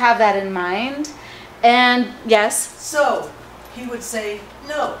have to have that in mind. And yes. So he would say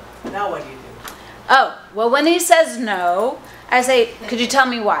no. Now what do you do? Oh, well, when he says no, I say, "Could you tell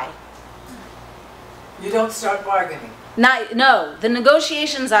me why?" You don't start bargaining. No, the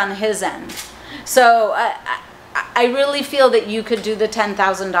negotiation's on his end. So I really feel that you could do the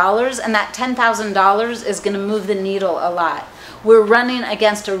 $10,000, and that $10,000 is going to move the needle a lot. We're running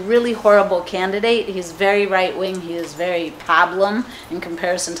against a really horrible candidate. He's very right-wing. He is very pablum in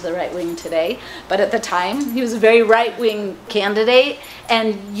comparison to the right-wing today. But at the time, he was a very right-wing candidate,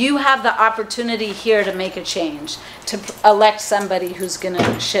 and you have the opportunity here to make a change, to elect somebody who's going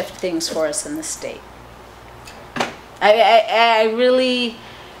to shift things for us in the state. I really,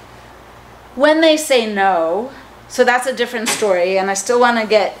 when they say no, so that's a different story, and I still want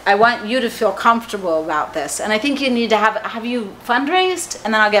I want you to feel comfortable about this. And I think you need to have you fundraised?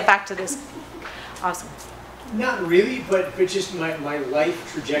 And then I'll get back to this. Awesome. Not really, but just my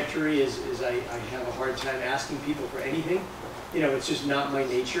life trajectory is I have a hard time asking people for anything. You know, it's just not my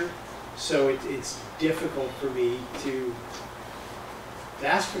nature. So it's difficult for me to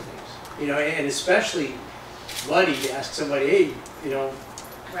ask for things. You know, and especially money, to ask somebody, "Hey, you know,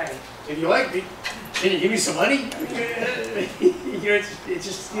 right, if you like me, can you give me some money?" You know, it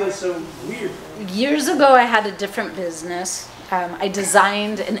just feels so weird. Years ago, I had a different business. I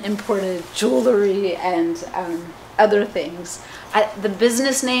designed and imported jewelry and other things. The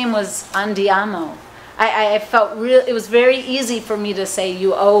business name was Andiamo. I felt it was very easy for me to say,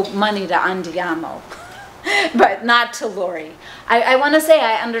 "You owe money to Andiamo," but not to Laurie. I want to say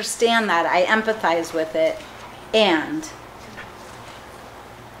I understand that. I empathize with it. And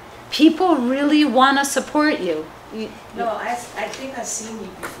people really want to support you. No, I think I've seen you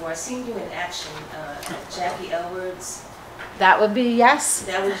before. I've seen you in action at Jackie Elwood's. That would be, yes.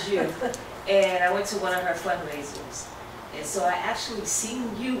 That was you. And I went to one of her fundraisers. And so I actually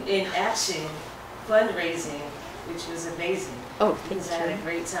seen you in action fundraising, which was amazing. Oh, thank you. I had a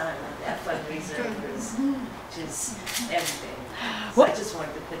great time at that fundraiser. It was just everything. So Well, I just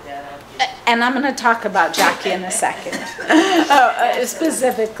wanted to put that out there. And I'm going to talk about Jackie in a second.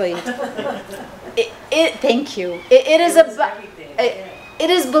 Specifically. Thank you. It is about... It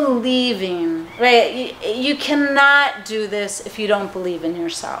is believing, right? You cannot do this if you don't believe in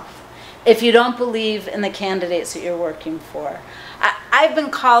yourself. If you don't believe in the candidates that you're working for. I've been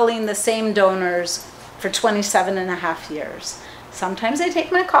calling the same donors for 27 and a half years. Sometimes they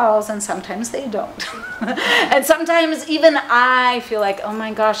take my calls and sometimes they don't. And sometimes even I feel like, oh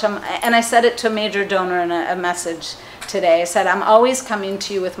my gosh, and I said it to a major donor in a message today. I said, "I'm always coming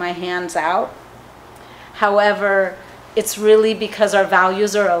to you with my hands out. However, it's really because our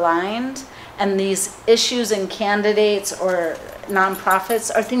values are aligned, and these issues and candidates or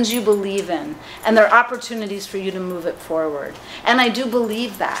nonprofits are things you believe in, and they're opportunities for you to move it forward." And I do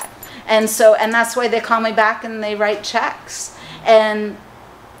believe that. And that's why they call me back and they write checks. And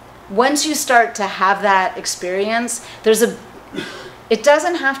once you start to have that experience, it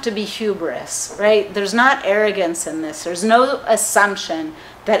doesn't have to be hubris, right? There's not arrogance in this. There's no assumption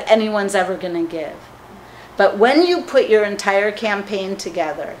that anyone's ever going to give. But when you put your entire campaign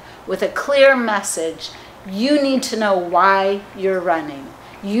together with a clear message, you need to know why you're running.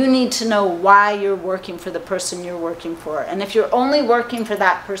 You need to know why you're working for the person you're working for. And if you're only working for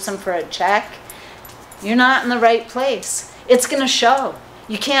that person for a check, you're not in the right place. It's going to show.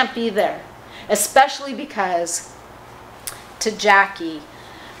 You can't be there. Especially because, to Jackie,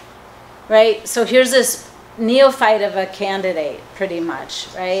 right? So here's this neophyte of a candidate, pretty much,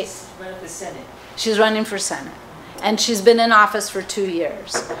 right? She's running for Senate. She's running for Senate. And she's been in office for 2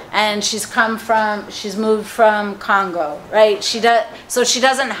 years. And she's moved from Congo, right? So she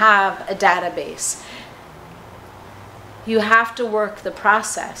doesn't have a database. You have to work the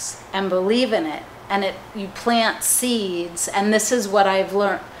process and believe in it. And you plant seeds, and this is what I've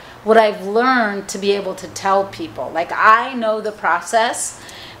learned to be able to tell people. Like, I know the process,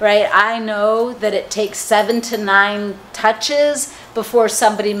 right? I know that it takes 7 to 9 touches before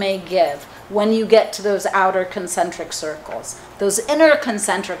somebody may give. When you get to those outer concentric circles. Those inner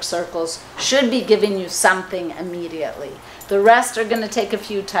concentric circles should be giving you something immediately. The rest are going to take a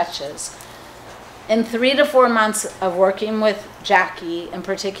few touches. In 3 to 4 months of working with Jackie in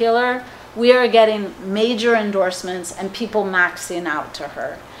particular, we are getting major endorsements and people maxing out to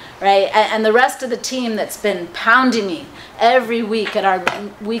her, right? And the rest of the team that's been pounding me every week at our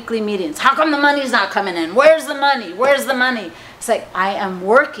weekly meetings. How come the money's not coming in? Where's the money? Where's the money? It's like, I am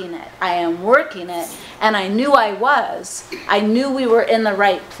working it. I am working it. And I knew I was. I knew we were in the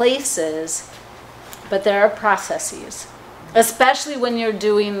right places, but there are processes. Especially when you're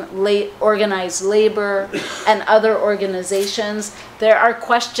doing organized labor and other organizations, there are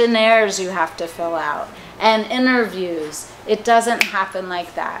questionnaires you have to fill out and interviews. It doesn't happen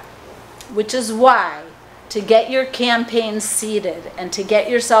like that, which is why to get your campaign seated and to get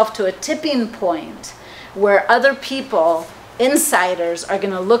yourself to a tipping point where other people, insiders, are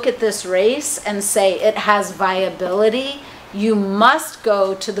going to look at this race and say it has viability, you must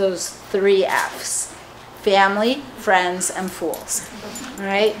go to those 3 F's. Family, friends, and fools,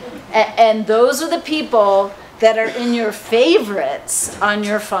 right? And those are the people that are in your favorites on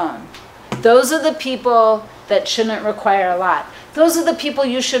your phone. Those are the people that shouldn't require a lot. Those are the people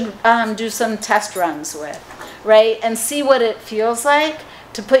you should do some test runs with, right? And see what it feels like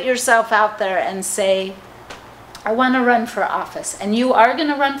to put yourself out there and say, I want to run for office. And you are going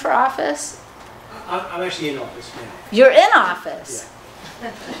to run for office? I'm actually in office now. You're in office. Yeah.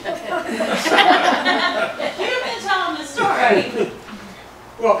 You've been telling the story.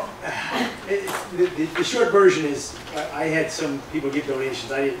 Well, the short version is I had some people give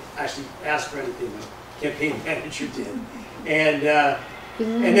donations. I didn't actually ask for anything. My campaign manager did. And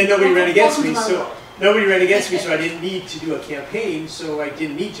then nobody ran against me. So I didn't need to do a campaign, so I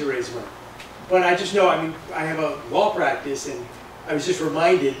didn't need to raise money. But I just know, I mean, I have a law practice, and I was just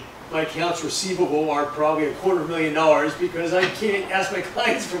reminded my accounts receivable are probably $250,000 because I can't ask my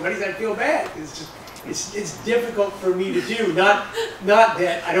clients for money. I feel bad. It's just, it's difficult for me to do. Not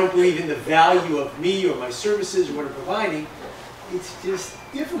that I don't believe in the value of me or my services or what I'm providing. It's just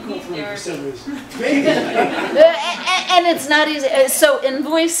difficult for me for some reason. Maybe. And it's not easy. So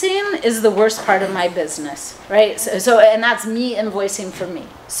invoicing is the worst part of my business, right? And that's me invoicing for me.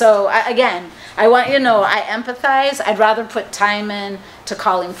 So again, I want you to know I empathize. I'd rather put time in to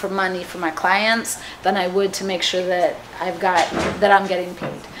calling for money for my clients than I would to make sure that I'm getting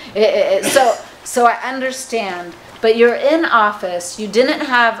paid. So I understand. But you're in office. You didn't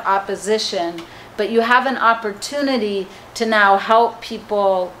have opposition, but you have an opportunity to now help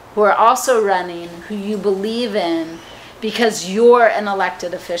people who are also running, who you believe in, because you're an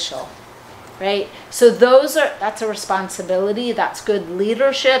elected official, right? So that's a responsibility, that's good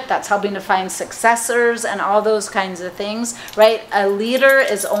leadership, that's helping to find successors and all those kinds of things, right? A leader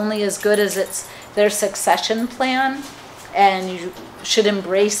is only as good as their succession plan, and you should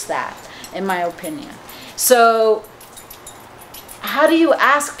embrace that, in my opinion. So how do you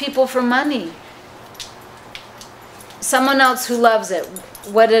ask people for money? Someone else who loves it,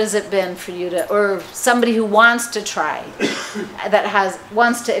 what has it been for you to, or somebody who wants to try,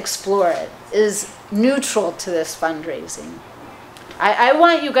 wants to explore it, is neutral to this fundraising. I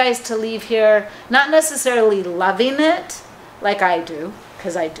want you guys to leave here not necessarily loving it, like I do,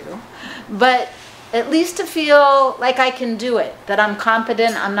 because I do, but at least to feel like I can do it, that I'm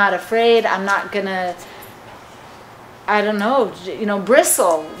competent, I'm not afraid, I'm not gonna, I don't know,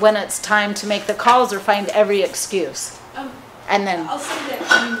 bristle when it's time to make the calls or find every excuse. And then I'll say that,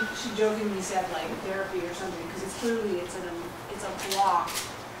 I mean, she jokingly said like therapy or something, because it's clearly it's a block,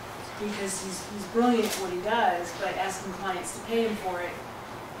 because he's brilliant at what he does, but asking clients to pay him for it,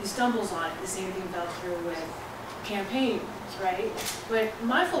 he stumbles on it. The same thing fell through with campaigns, right? But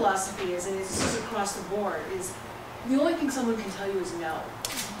my philosophy is, and it's just across the board, is the only thing someone can tell you is no,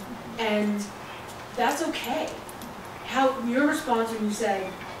 and that's okay. How your response when you say,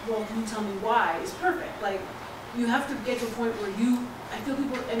 well, can you tell me why, is perfect. Like, you have to get to a point where I feel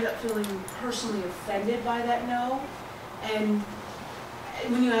people end up feeling personally offended by that no. And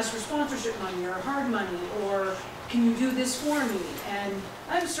when you ask for sponsorship money or hard money or can you do this for me? And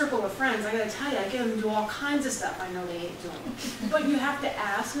I have a circle of friends, I gotta tell you, I get them to do all kinds of stuff I know they hate doing. But you have to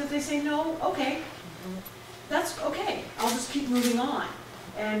ask, and if they say no, okay, that's okay. I'll just keep moving on.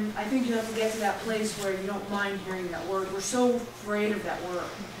 And I think you have to get to that place where you don't mind hearing that word. We're so afraid of that word.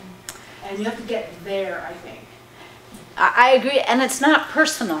 And you have to get there, I think. I agree, and it's not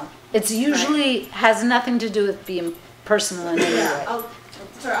personal. It's usually has nothing to do with being personal in any way. I'll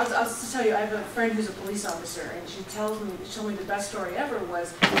just tell you, I have a friend who's a police officer, and she told me the best story ever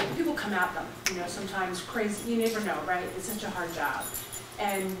was people come at them, you know, sometimes crazy, you never know, right? It's such a hard job.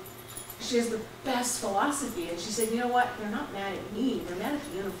 And she has the best philosophy, and she said, you know what, they're not mad at me, they're mad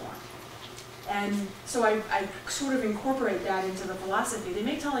at the uniform. And so I sort of incorporate that into the philosophy. They're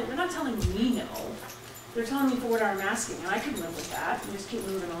not telling me no, they're telling me for what I'm asking, and I can live with that, and just keep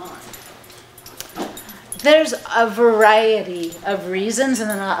moving on. There's a variety of reasons, and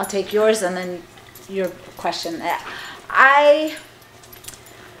then I'll take yours and then your question.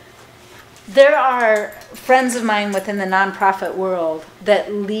 There are friends of mine within the nonprofit world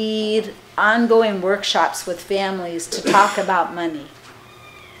that lead ongoing workshops with families to talk about money.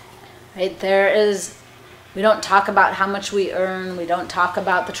 Right? We don't talk about how much we earn, we don't talk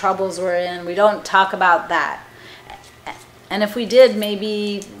about the troubles we're in, we don't talk about that. And if we did,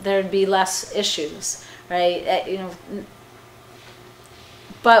 maybe there'd be less issues. Right, you know,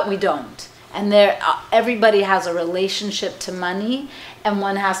 but we don't, and everybody has a relationship to money, and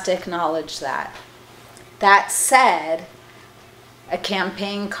one has to acknowledge that. That said, a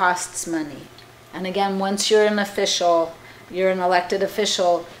campaign costs money, and again, once you're an official, you're an elected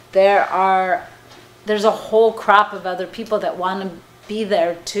official, there's a whole crop of other people that want to be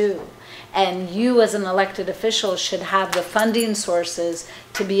there too. And you as an elected official should have the funding sources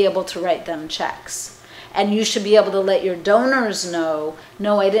to be able to write them checks. And you should be able to let your donors know,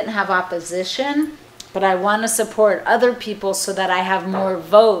 no, I didn't have opposition, but I want to support other people so that I have more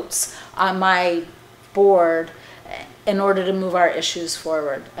votes on my board in order to move our issues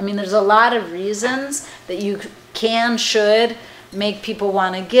forward. I mean, there's a lot of reasons that you should make people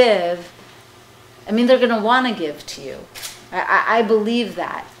want to give. I mean, they're going to want to give to you. I believe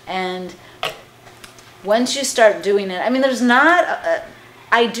that. And once you start doing it, I mean,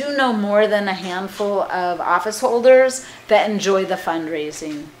 I do know more than a handful of office holders that enjoy the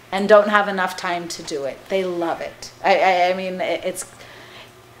fundraising and don't have enough time to do it. They love it. I mean,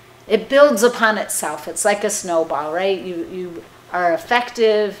 it builds upon itself. It's like a snowball, right? You are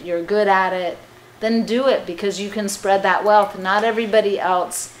effective, you're good at it, then do it because you can spread that wealth. Not everybody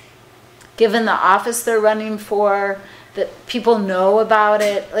else, given the office they're running for, that people know about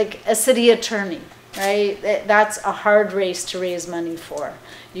it, like a city attorney. Right? That's a hard race to raise money for.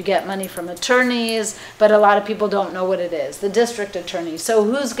 You get money from attorneys, but a lot of people don't know what it is. The district attorney. So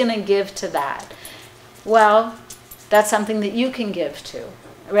who's going to give to that? Well, that's something that you can give to,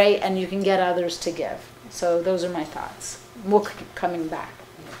 right? And you can get others to give. So those are my thoughts. We'll keep coming back.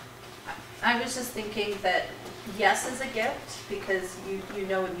 I was just thinking that yes is a gift because you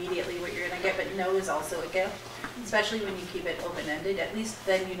know immediately what you're going to get, but no is also a gift, especially when you keep it open-ended. At least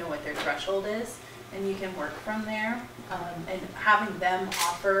then you know what their threshold is. And you can work from there, and having them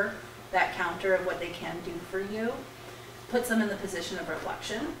offer that counter of what they can do for you puts them in the position of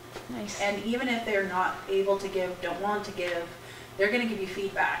reflection. Nice. And even if they're not able to give, don't want to give, they're going to give you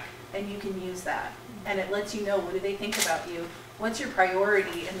feedback, and you can use that. And it lets you know, what do they think about you? What's your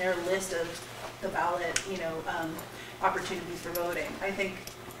priority in their list of the ballot, opportunities for voting? I think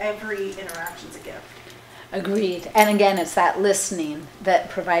every interaction's a gift. Agreed. And again, it's that listening that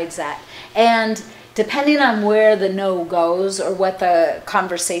provides that. And depending on where the no goes or what the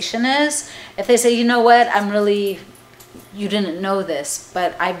conversation is, if they say, you know what, you didn't know this,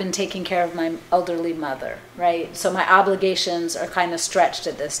 but I've been taking care of my elderly mother, right? So my obligations are kind of stretched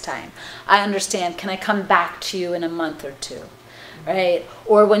at this time. I understand, can I come back to you in a month or two, right?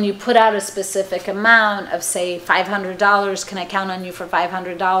 Or when you put out a specific amount of, say, $500, can I count on you for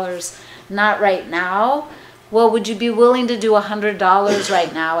 $500? Not right now. Well, would you be willing to do $100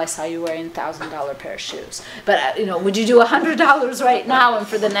 right now? I saw you wearing $1,000 pair of shoes. But, would you do $100 right now and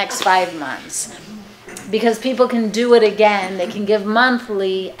for the next 5 months? Because people can do it again. They can give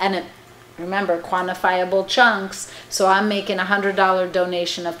monthly, and remember, quantifiable chunks. So I'm making a $100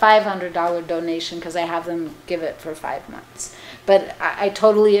 donation, a $500 donation, because I have them give it for 5 months. But I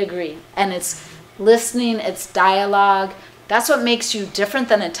totally agree. And it's listening, it's dialogue. That's what makes you different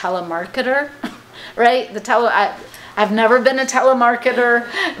than a telemarketer. Right? I've never been a telemarketer,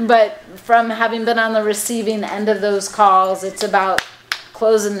 but from having been on the receiving end of those calls, it's about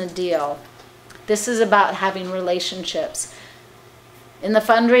closing the deal. This is about having relationships. In the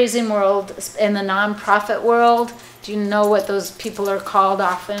fundraising world, in the nonprofit world, do you know what those people are called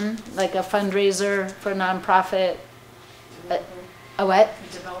often? Like a fundraiser for a nonprofit? A what?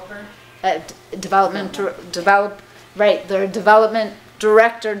 A developer. Right, they're a development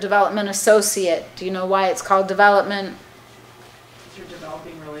director, development associate. Do you know why it's called development? You're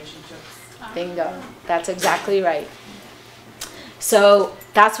developing relationships. Bingo, that's exactly right. So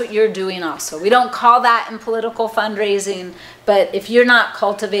that's what you're doing also. We don't call that in political fundraising, but if you're not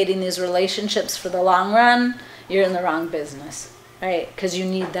cultivating these relationships for the long run, you're in the wrong business, right? Because you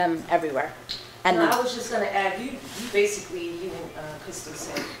need them everywhere. And no, I was just going to add, you basically, you and Crystal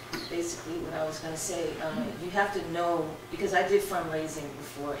said basically what I was going to say. You have to know, because I did fundraising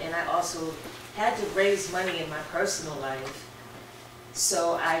before, and I also had to raise money in my personal life.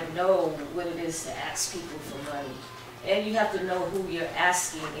 So I know what it is to ask people for money. And you have to know who you're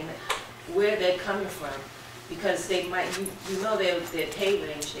asking and where they're coming from. Because they might, you know their pay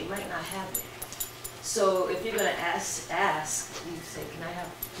range, they might not have it. So if you're going to ask, you say, can I have,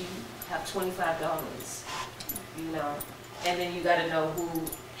 do you have $25? You know, and then you got to know who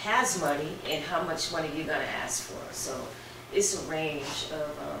has money and how much money you're going to ask for. So it's a range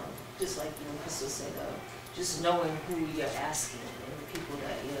of, just like you and Crystal said, just knowing who you're asking and the people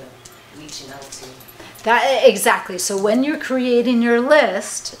that you're reaching out to. That exactly. So when you're creating your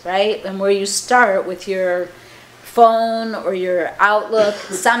list, right, and where you start with your phone or your Outlook,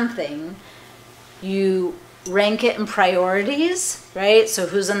 something, you rank it in priorities, right? So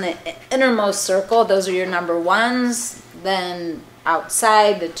who's in the innermost circle? Those are your number ones. Then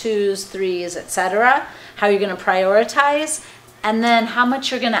outside, the 2s, 3s, etc. How you're going to prioritize, and then how much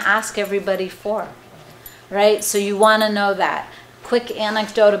you're going to ask everybody for, right? So you want to know that. Quick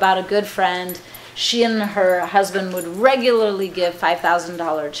anecdote about a good friend. She and her husband would regularly give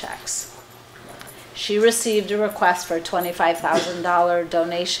 $5,000 checks. She received a request for a $25,000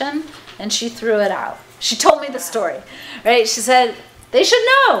 donation, and she threw it out. She told me the story, right? She said, they should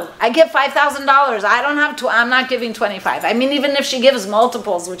know. I give $5,000. I don't have I'm not giving 25. I mean, even if she gives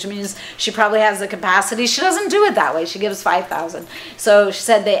multiples, which means she probably has the capacity, she doesn't do it that way. She gives 5,000. So she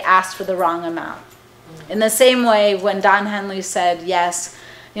said they asked for the wrong amount. In the same way, when Don Henley said yes,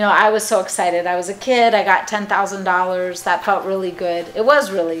 you know, I was so excited. I was a kid. I got $10,000. That felt really good. It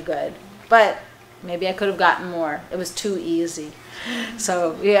was really good, but maybe I could have gotten more. It was too easy.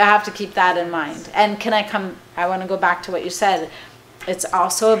 So you have to keep that in mind. And I want to go back to what you said. It's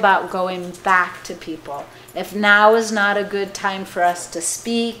also about going back to people. If now is not a good time for us to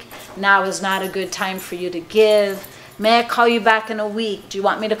speak, now is not a good time for you to give, may I call you back in a week? Do you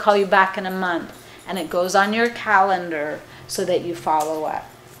want me to call you back in a month? And it goes on your calendar so that you follow up.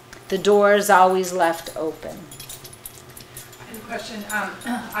 The door is always left open. I have a question.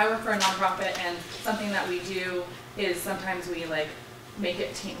 I work for a nonprofit, and something that we do is sometimes we like make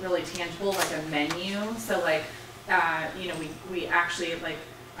it really tangible, like a menu. So like, you know, we actually like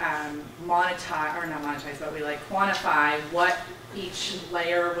monetize, or not monetize, but we like quantify what each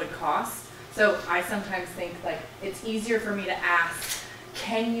layer would cost. So I sometimes think like it's easier for me to ask,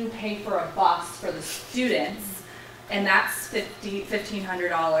 can you pay for a bus for the students? And that's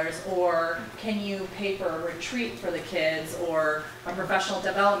 $1,500, or can you pay for a retreat for the kids, or a professional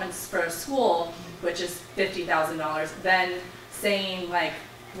development for a school, which is $50,000, then saying like,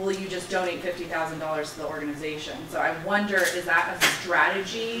 will you just donate $50,000 to the organization? So I wonder, is that a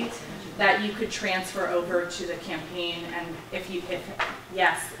strategy that you could transfer over to the campaign? And if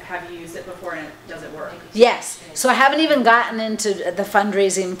yes, have you used it before, and does it work? Yes. So I haven't even gotten into the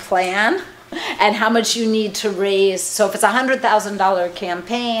fundraising plan and how much you need to raise. So if it's a $100,000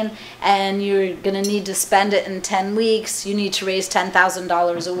 campaign and you're going to need to spend it in 10 weeks, you need to raise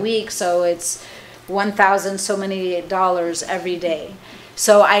 $10,000 a week. So it's $1,000 so many dollars every day.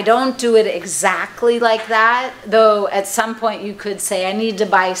 So I don't do it exactly like that, though at some point you could say, I need to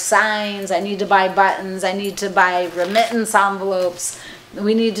buy signs, I need to buy buttons, I need to buy remittance envelopes.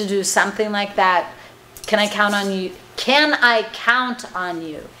 We need to do something like that. Can I count on you? Can I count on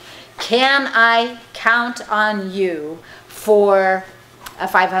you? Can I count on you for a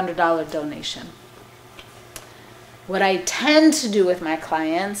 $500 donation? What I tend to do with my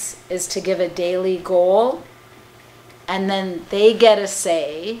clients is to give a daily goal, and then they get a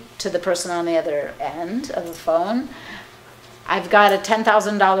say to the person on the other end of the phone. I've got a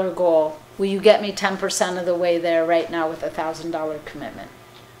 $10,000 goal. Will you get me 10% of the way there right now with a $1,000 commitment?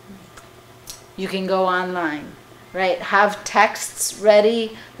 You can go online, right? Have texts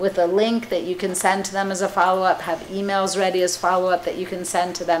ready with a link that you can send to them as a follow-up. Have emails ready as follow-up that you can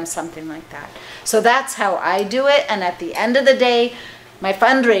send to them, something like that. So that's how I do it. And at the end of the day, my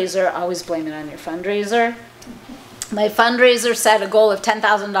fundraiser, always blame it on your fundraiser. My fundraiser set a goal of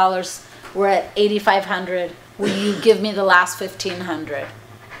 $10,000. We're at $8,500. Will you give me the last $1,500?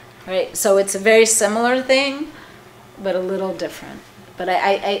 Right? So it's a very similar thing, but a little different.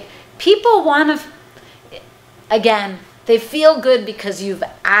 But people want to, again, they feel good because you've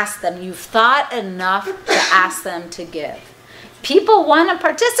asked them. You've thought enough to ask them to give. People want to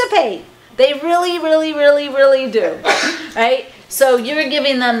participate. They really, really, really, really do. Right? So you're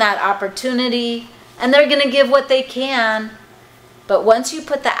giving them that opportunity, and they're going to give what they can. But once you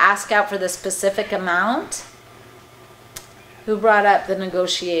put the ask out for the specific amount, who brought up the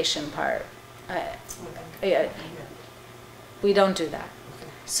negotiation part? We don't do that.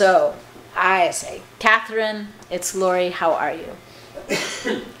 So I say, Catherine, it's Laurie, how are you?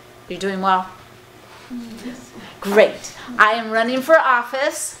 You're doing well? Great. I am running for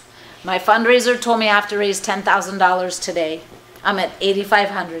office. My fundraiser told me I have to raise $10,000 today. I'm at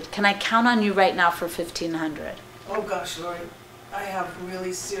 $8,500. Can I count on you right now for $1,500? Oh gosh, Laurie, I have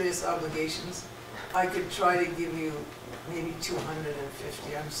really serious obligations. I could try to give you maybe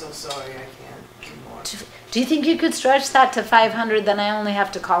 250. I'm so sorry, I can't do more. Do you think you could stretch that to 500? Then I only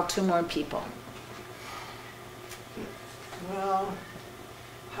have to call 2 more people. Well,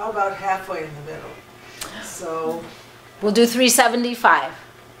 how about halfway in the middle? So we'll do 375.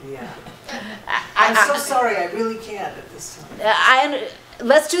 Yeah. I'm so sorry, I really can't at this time.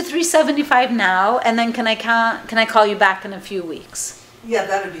 Let's do 375 now, and then can I call you back in a few weeks? Yeah,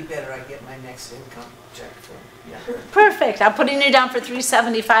 that'd be better. I get my next income check from. Yeah. Perfect. I'm putting you down for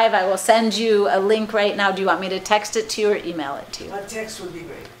 375. I will send you a link right now. Do you want me to text it to you or email it to you? A text would be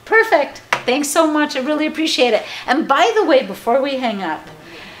great. Perfect. Thanks so much. I really appreciate it. And by the way, before we hang up,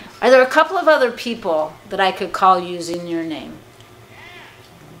 are there a couple of other people that I could call using your name?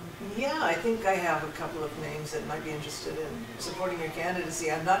 Yeah, I think I have a couple of names that might be interested in supporting your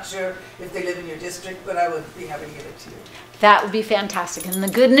candidacy. I'm not sure if they live in your district, but I would be happy to give it to you. That would be fantastic. And the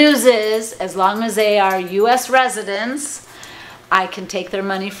good news is, as long as they are U.S. residents, I can take their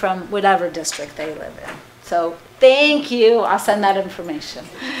money from whatever district they live in. So thank you. I'll send that information.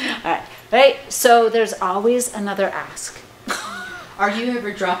 All right. Right? So there's always another ask. Are you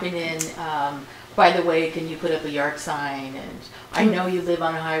ever dropping in, by the way, can you put up a yard sign? And I know you live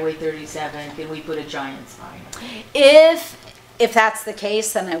on Highway 37. Can we put a giant sign? If that's the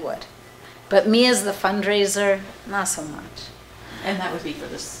case, then I would. But me as the fundraiser, not so much. And that would be for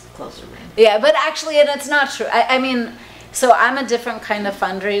this closer ring. Yeah, but actually, and it's not true. I mean, so I'm a different kind of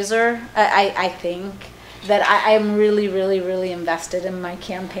fundraiser. I think that I'm really, really, really invested in my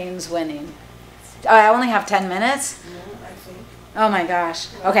campaigns winning. I only have 10 minutes? No, I think. Oh my gosh.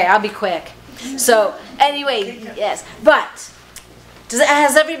 Okay, I'll be quick. So anyway, yes. But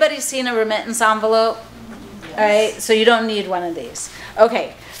has everybody seen a remittance envelope? Yes. All right, so you don't need one of these.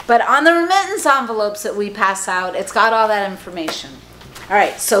 Okay, but on the remittance envelopes that we pass out, it's got all that information. All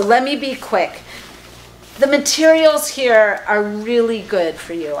right, so let me be quick. The materials here are really good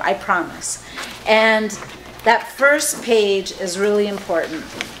for you, I promise. And that first page is really important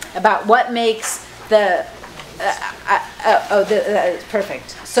about what makes the,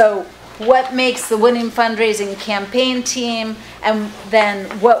 perfect. So what makes the winning fundraising campaign team, and then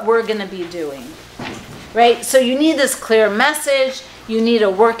what we're going to be doing, right? So you need this clear message. You need a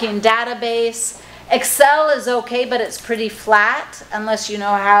working database. Excel is okay, but it's pretty flat unless you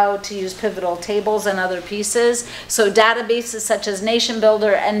know how to use pivotal tables and other pieces. So databases such as Nation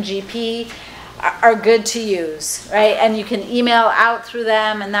Builder, NGP are good to use, right? And you can email out through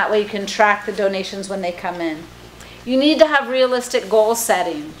them, and that way you can track the donations when they come in. You need to have realistic goal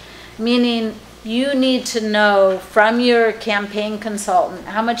setting, meaning you need to know from your campaign consultant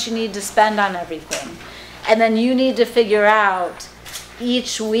how much you need to spend on everything. And then you need to figure out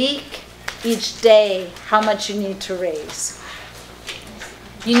each week, each day, how much you need to raise.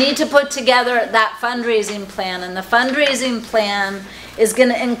 You need to put together that fundraising plan, and the fundraising plan is going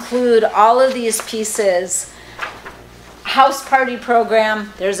to include all of these pieces. House party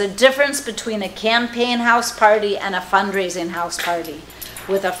program, there's a difference between a campaign house party and a fundraising house party.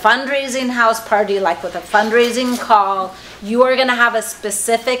 With a fundraising house party, like with a fundraising call, you are going to have a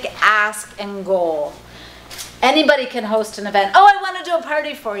specific ask and goal. Anybody can host an event. Oh, I want to do a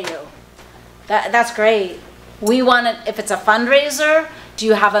party for you. That's great. We want it, if it's a fundraiser, do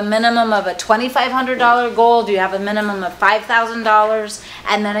you have a minimum of a $2,500 goal? Do you have a minimum of $5,000?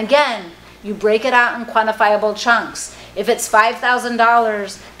 And then again, you break it out in quantifiable chunks. If it's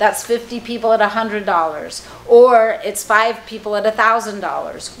 $5,000, that's 50 people at $100. Or it's 5 people at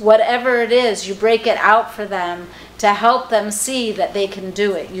 $1,000. Whatever it is, you break it out for them to help them see that they can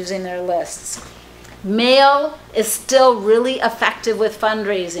do it using their lists. Mail is still really effective with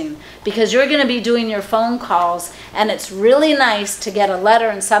fundraising because you're going to be doing your phone calls, and it's really nice to get a letter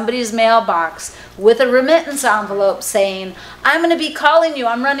in somebody's mailbox with a remittance envelope saying, I'm going to be calling you,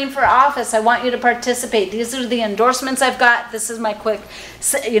 I'm running for office, I want you to participate, these are the endorsements I've got, this is my quick,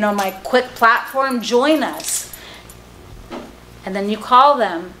 my quick platform, join us. And then you call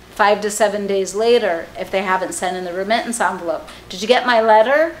them 5 to 7 days later if they haven't sent in the remittance envelope. Did you get my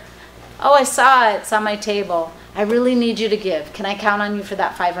letter? Oh, I saw it. It's on my table. I really need you to give. Can I count on you for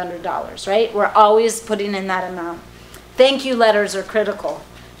that $500, right? We're always putting in that amount. Thank you letters are critical.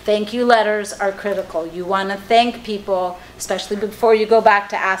 Thank you letters are critical. You want to thank people, especially before you go back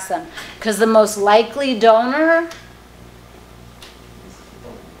to ask them. Because the most likely donor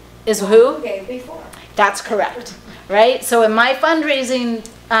is who? Who gave before. That's correct, right? So in my fundraising,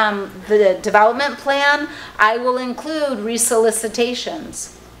 the development plan, I will include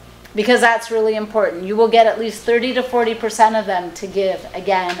resolicitations. Because that's really important. You will get at least 30 to 40% of them to give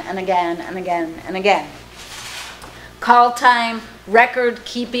again and again and again and again. Call time, record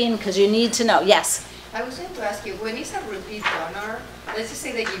keeping, because you need to know. Yes? I was going to ask you, when it's a repeat donor, let's just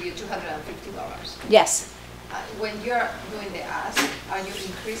say they give you $250. Yes. When you're doing the ask, are you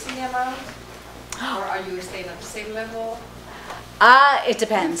increasing the amount? Or are you staying at the same level? It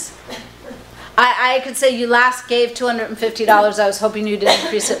depends. I could say you last gave $250. I was hoping you'd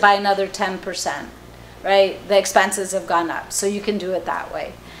increase it by another 10%, right? The expenses have gone up, so you can do it that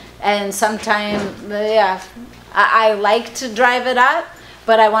way. And sometimes, yeah, I like to drive it up,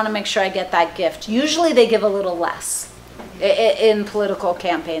 but I want to make sure I get that gift. Usually they give a little less in political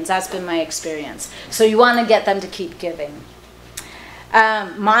campaigns. That's been my experience. So you want to get them to keep giving.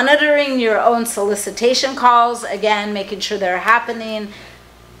 Monitoring your own solicitation calls, again, making sure they're happening.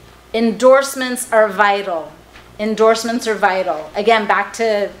 Endorsements are vital. Endorsements are vital. Again, back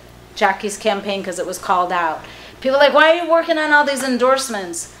to Jackie's campaign because it was called out. People are like, why are you working on all these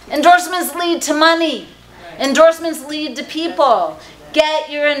endorsements? Endorsements lead to money. Right. Endorsements lead to people.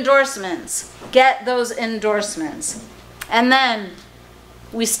 Get your endorsements. Get those endorsements. And then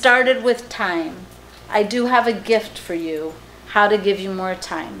we started with time. I do have a gift for you, how to give you more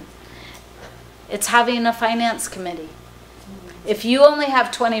time. It's having a finance committee. If you only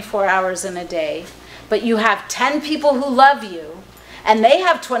have 24 hours in a day, but you have 10 people who love you, and they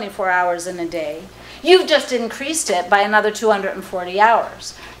have 24 hours in a day, you've just increased it by another 240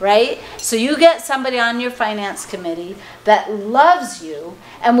 hours, right? So you get somebody on your finance committee that loves you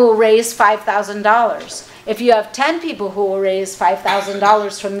and will raise $5,000. If you have 10 people who will raise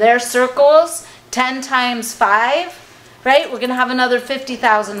 $5,000 from their circles, 10 times 5, right? We're going to have another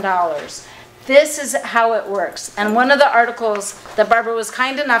 $50,000. This is how it works. And one of the articles that Barbara was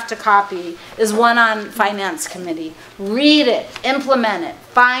kind enough to copy is one on finance committee. Read it, implement it,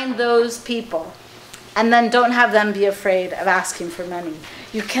 find those people, and then don't have them be afraid of asking for money.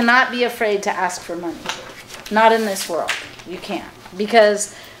 You cannot be afraid to ask for money. Not in this world. You can't.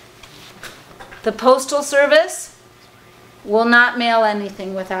 Because the Postal Service will not mail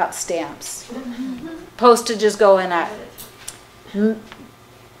anything without stamps. Postage is going up.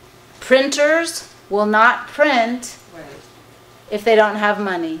 Printers will not print if they don't have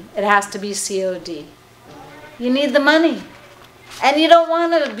money. It has to be COD. You need the money. And you don't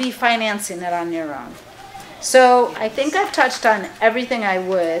want to be financing it on your own. So I think I've touched on everything I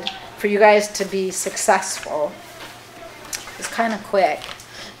would for you guys to be successful. It's kind of quick.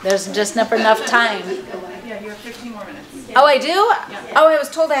 There's just never enough time. Yeah, you have 15 more minutes. Oh, I do? Yeah. Oh, I was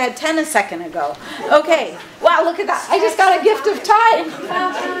told I had 10 a second ago. Okay. Wow, look at that. I just got a gift of time.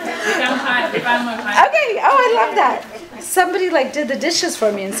 Okay. Oh, I love that. Somebody did the dishes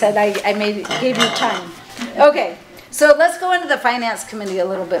for me and said I gave you time. Okay. So let's go into the finance committee a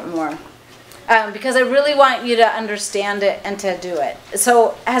little bit more. Because I really want you to understand it and to do it.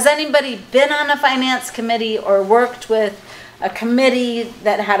 So has anybody been on a finance committee or worked with a committee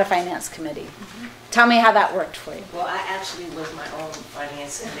that had a finance committee? Tell me how that worked for you. Well, I actually was my own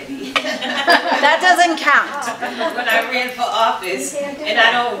finance committee. That doesn't count. When I ran for office, and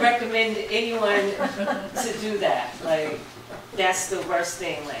I don't recommend anyone to do that. That's the worst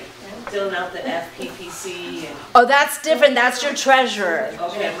thing, filling out the FPPC. Oh, that's different. That's your treasurer.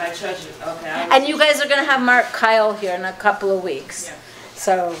 Okay, my treasurer. Okay. And you guys are going to have Mark Kyle here in a couple of weeks. Yeah.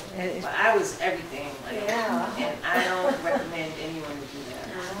 So. But I was everything. And I don't recommend anyone to do that.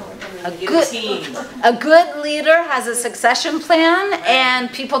 A good leader has a succession plan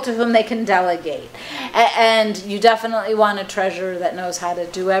and people to whom they can delegate. And you definitely want a treasurer that knows how to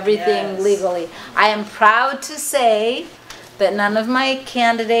do everything legally. I am proud to say that none of my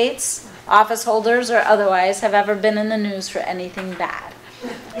candidates, office holders or otherwise, have ever been in the news for anything bad.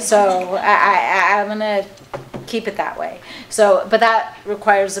 So I'm gonna keep it that way. So, but that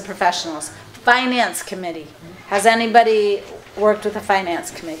requires the professionals. Finance committee. Has anybody worked with a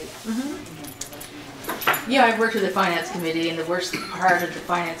finance committee? Yeah, I've worked with the finance committee, and the worst part of the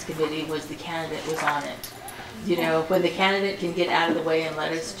finance committee was the candidate was on it. You know, when the candidate can get out of the way and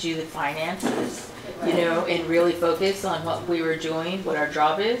let us do the finances, you know, and really focus on what we were doing, what our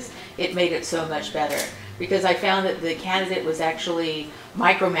job is, it made it so much better. Because I found that the candidate was actually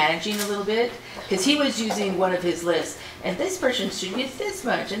micromanaging a little bit, because he was using one of his lists, and this person should give this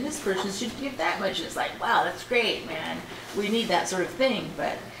much, and this person should give that much. And it's like, wow, that's great, man. We need that sort of thing.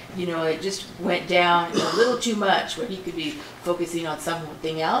 But, you know, it just went down a little too much, where he could be focusing on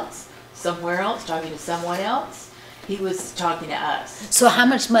something else, somewhere else, talking to someone else. He was talking to us. So how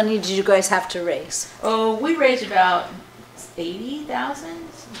much money did you guys have to raise? Oh, we raised about 80,000.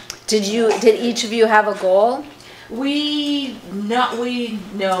 Did each of you have a goal? We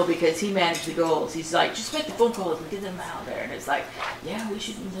know, because he managed the goals. He's like, just make the phone calls and get them out there. And it's like, yeah, we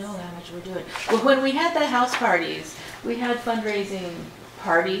should know how much we're doing. Well, when we had the house parties, we had fundraising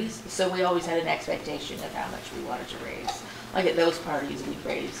parties, so we always had an expectation of how much we wanted to raise. Like at those parties, we'd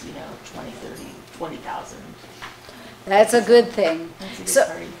raise, you know, 20, 30, 20,000. That's a good thing. So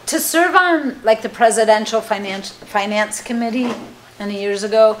to serve on like the presidential finance committee many years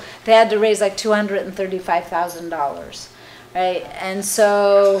ago, they had to raise like $235,000, right? And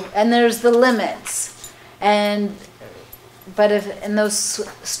so, and there's the limits, but if in those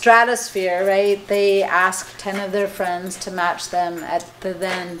stratosphere, right, they asked 10 of their friends to match them at the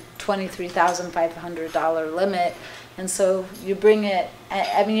then $23,500 limit. And so you bring it,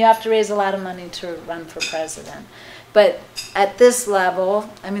 I mean, you have to raise a lot of money to run for president. But at this level,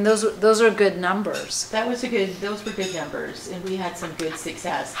 I mean, those are good numbers. Those were good numbers, and we had some good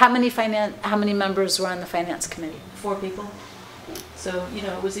success. How many members were on the finance committee? 4 people. So, you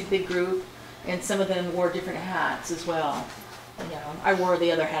know, it was a big group, and some of them wore different hats as well. You know, I wore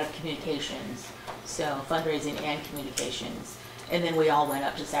the other hat of communications, so fundraising and communications. And then we all went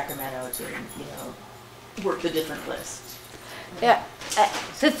up to Sacramento to, you know, work the different lists. Yeah.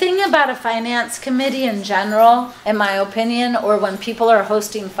 The thing about a finance committee in general, in my opinion, or when people are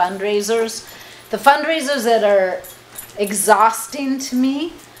hosting fundraisers, the fundraisers that are exhausting to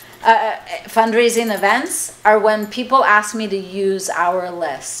me, fundraising events, are when people ask me to use our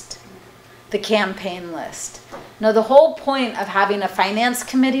list, the campaign list. No, the whole point of having a finance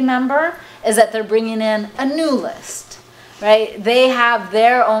committee member is that they're bringing in a new list. Right? They have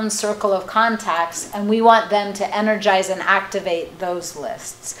their own circle of contacts, and we want them to energize and activate those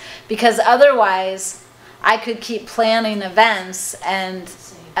lists. Because otherwise, I could keep planning events and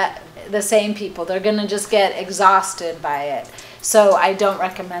the same people. They're going to just get exhausted by it. So I don't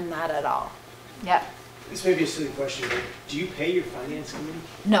recommend that at all. Yeah. This may be a silly question, but do you pay your finance committee?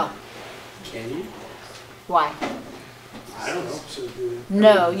 No. Can you? Why? I don't know. So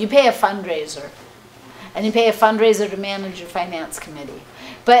no, you pay a fundraiser. And you pay a fundraiser to manage your finance committee.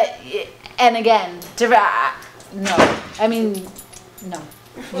 But, and again, no. I mean, no,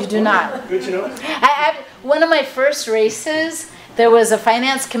 you do not. Good to know. One of my first races, there was a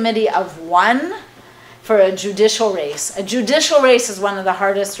finance committee of 1 for a judicial race. A judicial race is one of the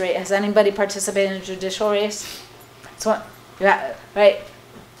hardest races. Has anybody participated in a judicial race? It's one, yeah, right?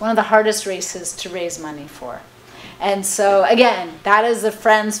 One of the hardest races to raise money for. And so, again, that is the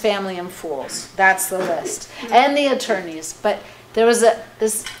friends, family, and fools. That's the list. And the attorneys. But there was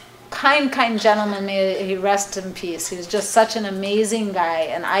this kind gentleman, may he rest in peace. He was just such an amazing guy,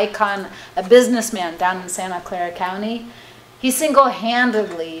 an icon, a businessman down in Santa Clara County. He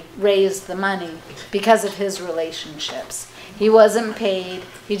single-handedly raised the money because of his relationships. He wasn't paid.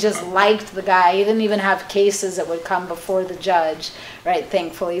 He just liked the guy. He didn't even have cases that would come before the judge, right?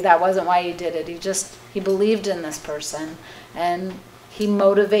 Thankfully, that wasn't why he did it. He believed in this person, and he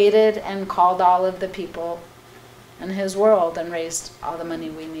motivated and called all of the people in his world and raised all the money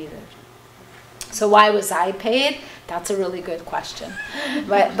we needed. So why was I paid? That's a really good question.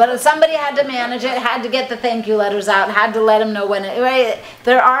 But somebody had to manage it, had to get the thank you letters out, had to let them know when right?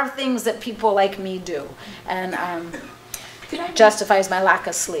 There are things that people like me do, and justifies my lack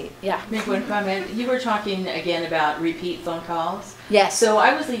of sleep. Yeah. Make one comment. You were talking again about repeat phone calls. Yes. So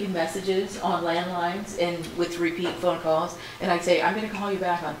I was leaving messages on landlines and with repeat phone calls, and I'd say, I'm going to call you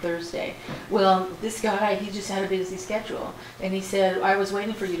back on Thursday. Well, this guy, he just had a busy schedule, and he said, I was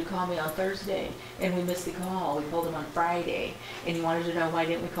waiting for you to call me on Thursday, and we missed the call. We called him on Friday, and he wanted to know why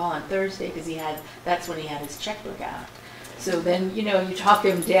didn't we call on Thursday, because that's when he had his checkbook out. So then, you know, you talk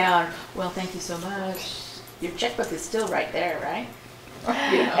him down, well, thank you so much. Your checkbook is still right there, right?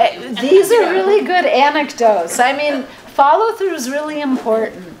 You know. These are really good anecdotes. I mean, follow through is really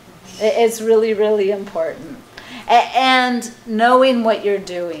important. It's really, really important. And knowing what you're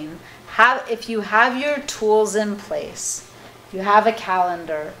doing. If you have your tools in place, you have a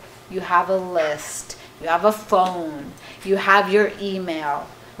calendar, you have a list, you have a phone, you have your email,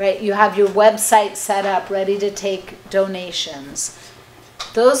 right? You have your website set up, ready to take donations.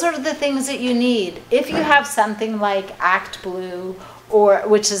 Those are the things that you need. If you have something like ActBlue,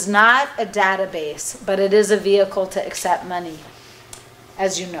 which is not a database, but it is a vehicle to accept money,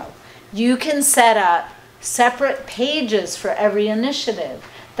 as you know, you can set up separate pages for every initiative.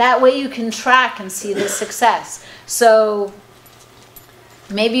 That way you can track and see the success. So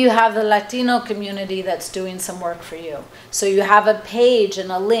maybe you have the Latino community that's doing some work for you. So you have a page and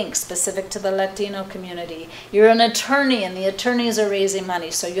a link specific to the Latino community. You're an attorney and the attorneys are raising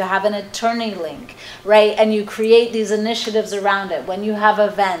money. So you have an attorney link, right? And you create these initiatives around it. When you have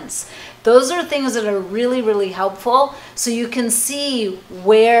events, those are things that are really, really helpful so you can see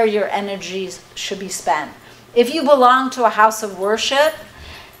where your energies should be spent. If you belong to a house of worship,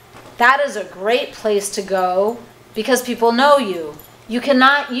 that is a great place to go because people know you. You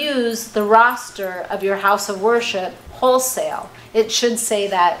cannot use the roster of your house of worship wholesale. It should say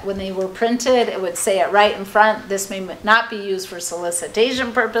that when they were printed, it would say it right in front. This may not be used for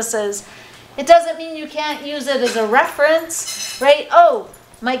solicitation purposes. It doesn't mean you can't use it as a reference, right? Oh,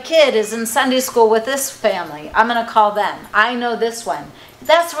 my kid is in Sunday school with this family. I'm going to call them. I know this one.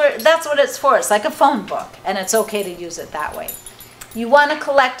 That's what it's for. It's like a phone book, and it's okay to use it that way. You want to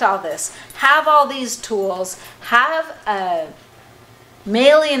collect all this. Have all these tools. Have a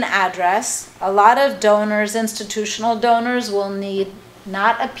mailing address. A lot of donors, institutional donors, will need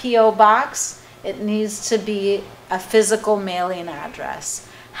not a P.O. box. It needs to be a physical mailing address.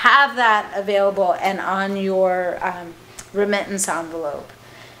 Have that available and on your remittance envelope.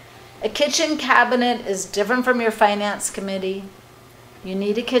 A kitchen cabinet is different from your finance committee. You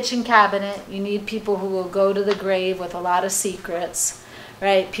need a kitchen cabinet. You need people who will go to the grave with a lot of secrets,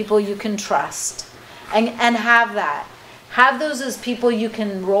 right? People you can trust. And have that. Have those as people you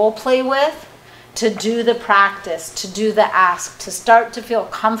can role play with to do the practice, to do the ask, to start to feel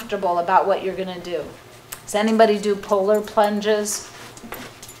comfortable about what you're going to do. Does anybody do polar plunges?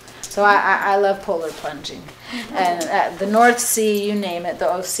 So I love polar plunging. And the North Sea, you name it,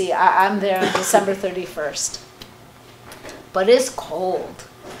 the OC, I'm there on December 31st. But it's cold.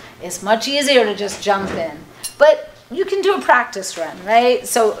 It's much easier to just jump in. But you can do a practice run, right?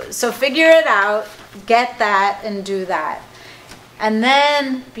 So figure it out, get that, and do that. And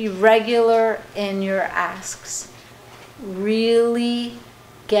then be regular in your asks. Really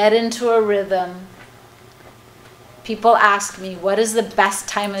get into a rhythm. People ask me, what is the best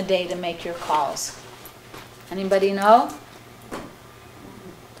time of day to make your calls? Anybody know?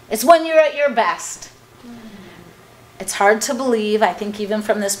 It's when you're at your best. It's hard to believe, I think even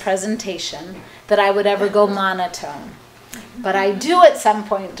from this presentation, that I would ever go monotone. But I do at some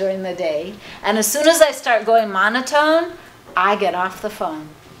point during the day. And as soon as I start going monotone, I get off the phone.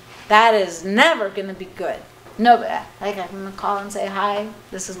 That is never going to be good. No, like I'm going to call and say, hi,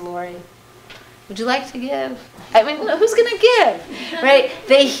 this is Laurie. Would you like to give? I mean, who's going to give? Right?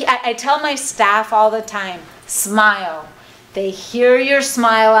 I tell my staff all the time, smile. They hear your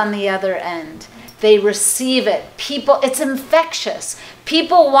smile on the other end. They receive it. It's infectious.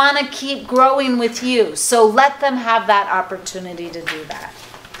 People want to keep growing with you. So let them have that opportunity to do that.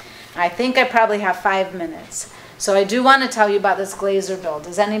 I think I probably have 5 minutes. So I do want to tell you about this Glazer bill.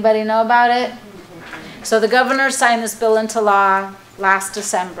 Does anybody know about it? So the governor signed this bill into law last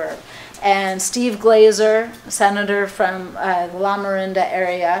December. And Steve Glazer, senator from the La Miranda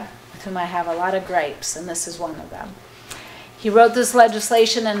area, with whom I have a lot of gripes, and this is one of them. He wrote this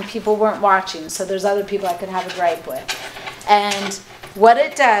legislation and people weren't watching, so there's other people I could have a gripe with. And what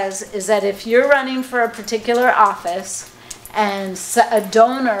it does is that if you're running for a particular office and a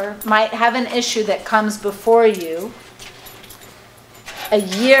donor might have an issue that comes before you, a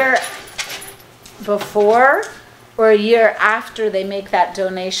year before or a year after they make that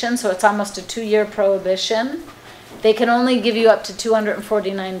donation, so it's almost a 2-year prohibition, they can only give you up to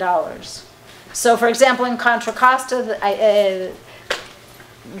 $249. So for example, in Contra Costa,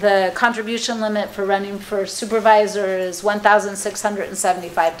 the contribution limit for running for supervisor is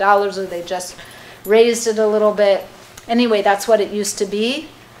 $1,675, or they just raised it a little bit. Anyway, that's what it used to be.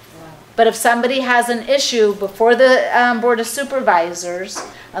 But if somebody has an issue before the Board of Supervisors,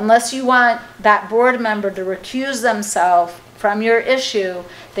 unless you want that board member to recuse themselves from your issue,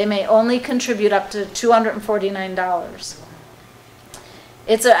 they may only contribute up to $249.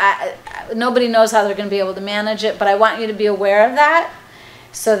 Nobody knows how they're going to be able to manage it, but I want you to be aware of that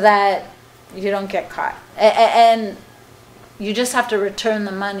so that you don't get caught. And you just have to return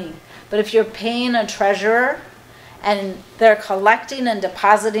the money. But if you're paying a treasurer and they're collecting and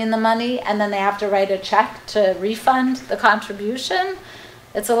depositing the money and then they have to write a check to refund the contribution,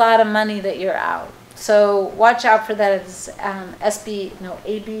 it's a lot of money that you're out. So watch out for that. It's SB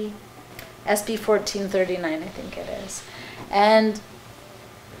 1439, I think it is. And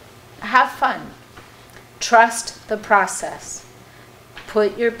have fun. Trust the process.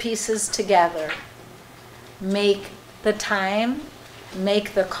 Put your pieces together. Make the time.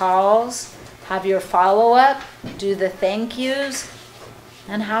 Make the calls. Have your follow-up. Do the thank yous.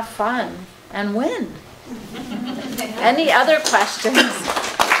 And have fun. And win. Any other questions?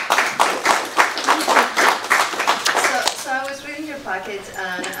 So I was reading your package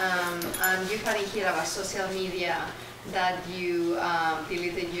and you had in here about social media that you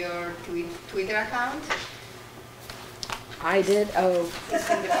deleted your Twitter account. I did. Oh. It's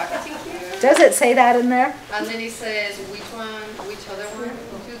in the packaging here. Does it say that in there? And then it says which other one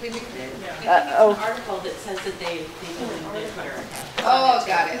you deleted? Oh. An article that says that they deleted their Twitter account. Oh,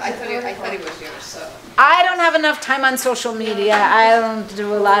 got it. I thought it was yours. So. I don't have enough time on social media. I don't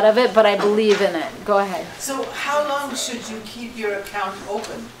do a lot of it, but I believe in it. Go ahead. So how long should you keep your account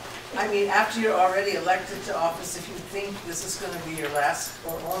open? I mean, after you're already elected to office, if you think this is going to be your last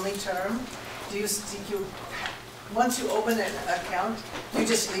or only term, do you once you open an account, you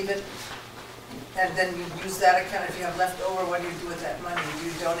just leave it and then you use that account? If you have left over, what do you do with that money? Do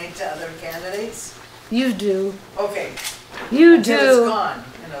you donate to other candidates? You do. Okay. You Until do. it's gone,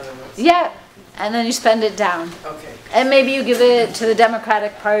 in other words. Yeah. And then you spend it down. Okay. And maybe you give it to the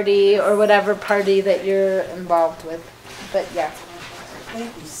Democratic Party or whatever party that you're involved with. But yeah.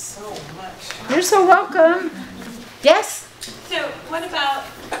 Thank you so much. You're so welcome. Yes? So what about,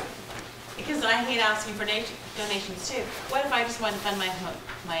 because I hate asking for donations too, what if I just want to fund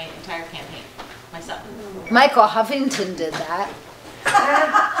my entire campaign myself? Michael Huffington did that.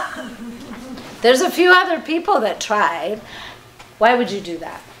 There's a few other people that tried. Why would you do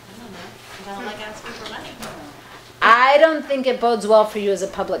that? I don't know, because I don't like asking for money. I don't think it bodes well for you as a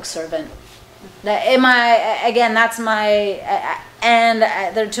public servant. Again, that's my, and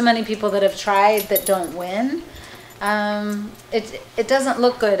there are too many people that have tried that don't win. It doesn't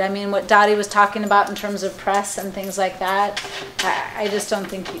look good. I mean, what Dottie was talking about in terms of press and things like that, I just don't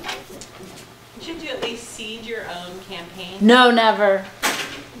think you... Shouldn't you at least seed your own campaign? No, never.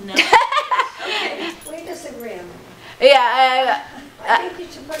 No? Okay. We disagree on that. Yeah, I think you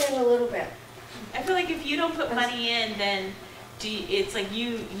should put in a little bit. I feel like if you don't put money in, then it's like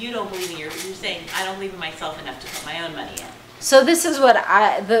you don't believe in you're saying, I don't believe in myself enough to put my own money in. So this is what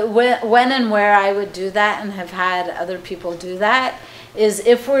when and where I would do that and have had other people do that is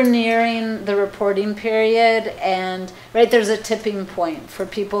if we're nearing the reporting period and, right, there's a tipping point for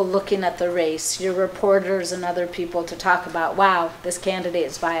people looking at the race, your reporters and other people to talk about, wow, this candidate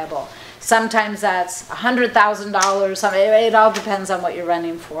is viable. Sometimes that's $100,000, it all depends on what you're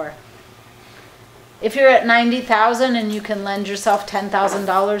running for. If you're at 90,000 and you can lend yourself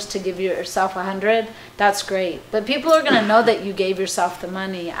 $10,000 to give yourself 100, that's great. But people are going to know that you gave yourself the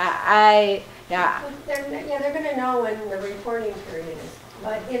money. Yeah. They're going to know when the reporting period is.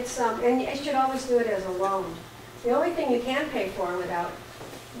 But it's and you should always do it as a loan. The only thing you can pay for without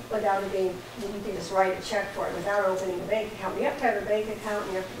it being, you can just write a check for it without opening a bank account. You have to have a bank account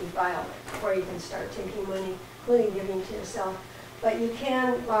and you have to be filed before you can start taking money, including giving to yourself. But you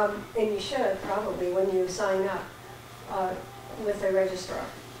can, and you should probably, when you sign up with the registrar,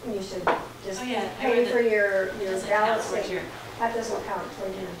 you should just pay for your ballot statement. That doesn't count for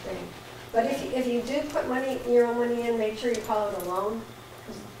your thing. But if you do put your own money in, make sure you call it a loan,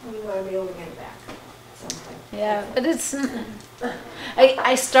 because you want to be able to get it back. Yeah, but it's,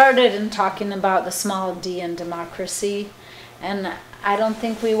 I started in talking about the small d in democracy, and I don't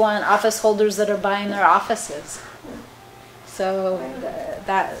think we want office holders that are buying their offices. So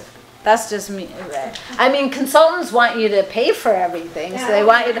that's just me. I mean, consultants want you to pay for everything, so they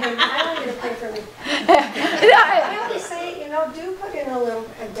want you to. I want you to pay for me. I always say, do put in a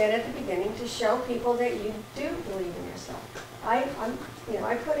bit at the beginning to show people that you do believe in yourself. I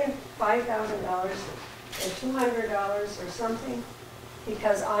put in $5,000 or $200 or something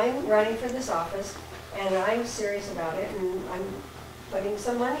because I'm running for this office and I'm serious about it and I'm putting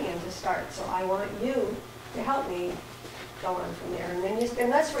some money in to start. So I want you to help me go on from there.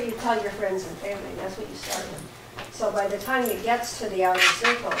 And that's where you tell your friends and family. That's what you start with. So by the time it gets to the outer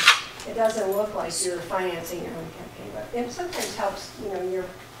circle, it doesn't look like you're financing your own campaign. But it sometimes helps,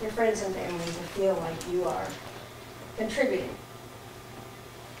 your friends and family to feel like you are contributing.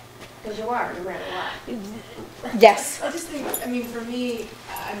 Because you are, no matter what. Yes. I just think, for me,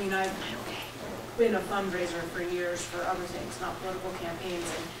 been a fundraiser for years for other things, not political campaigns.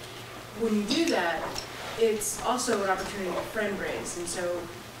 And when you do that, it's also an opportunity to friend raise. And so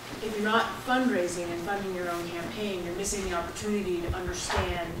if you're not fundraising and funding your own campaign, you're missing the opportunity to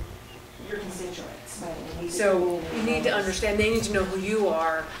understand your constituents. So you need to understand, they need to know who you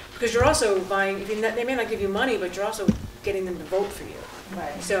are, because you're also buying, they may not give you money, but you're also getting them to vote for you.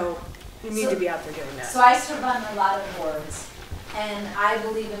 Right. So you need to be out there doing that. So I serve on a lot of boards, and I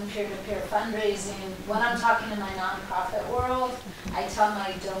believe in peer-to-peer fundraising. When I'm talking in my nonprofit world, I tell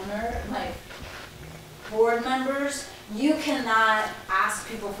my board members, you cannot ask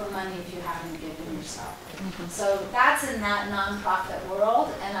people for money if you haven't given yourself. So that's in that nonprofit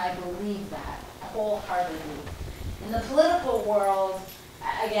world, and I believe that wholeheartedly. In the political world,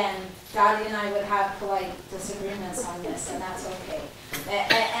 again, Dotty and I would have polite disagreements on this, and that's okay.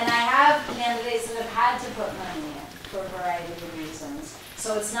 And I have candidates that have had to put money in for a variety of reasons.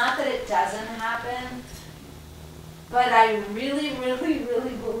 So it's not that it doesn't happen, but I really, really,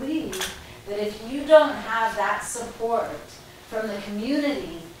 really believe that if you don't have that support from the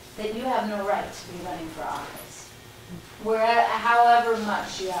community, that you have no right to be running for office. However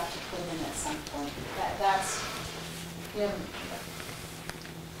much you have to put in at some point. That's, you know,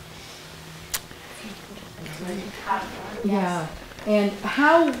 yeah. And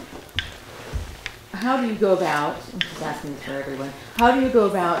how do you go about, I'm just asking this for everyone, how do you go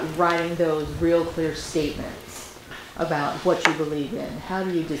about writing those real clear statements about what you believe in? How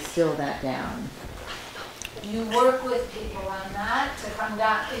do you distill that down? You work with people on that to come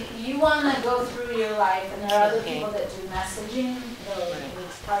down. If you want to go through your life, and there are other people that do messaging,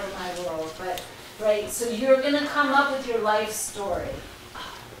 it's part of my world, but right, so you're going to come up with your life story.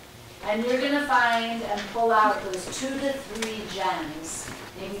 And you're going to find and pull out those 2 to 3 gems,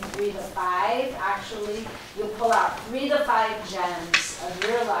 maybe 3 to 5 actually. You'll pull out 3 to 5 gems of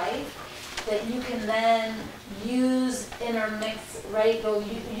your life that you can then use, intermix, right?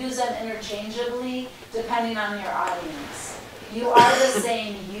 Use them interchangeably depending on your audience. You are the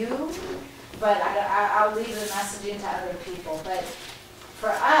same you, but I'll leave the messaging to other people. But for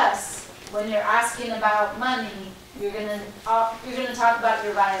us, when you're asking about money, you're gonna talk about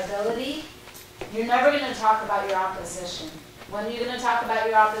your viability. You're never gonna talk about your opposition. When are you gonna talk about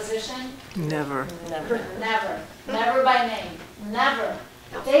your opposition? Never. Never. Never. Never by name. Never.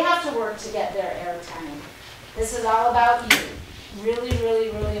 They have to work to get their airtime. This is all about you. Really, really,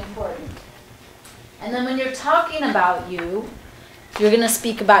 really important. And then when you're talking about you, you're going to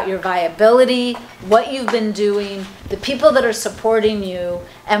speak about your viability, what you've been doing, the people that are supporting you,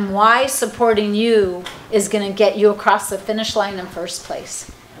 and why supporting you is going to get you across the finish line in first place.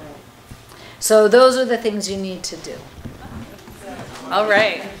 So those are the things you need to do. All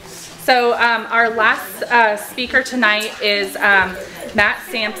right. So our last speaker tonight is Matt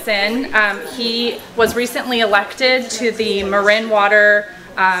Sansom. He was recently elected to the Marin Water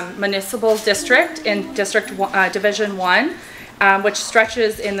Municipal District in Division 1. Which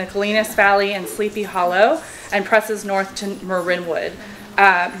stretches in the Galenas Valley and Sleepy Hollow and presses north to Marinwood.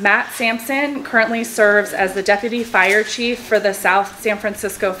 Matt Sansom currently serves as the Deputy Fire Chief for the South San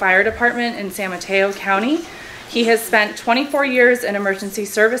Francisco Fire Department in San Mateo County. He has spent 24 years in emergency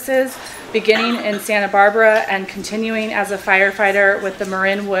services, beginning in Santa Barbara and continuing as a firefighter with the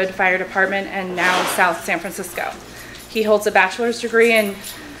Marinwood Fire Department and now South San Francisco. He holds a bachelor's degree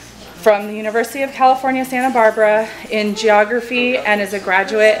from the University of California, Santa Barbara in geography and is a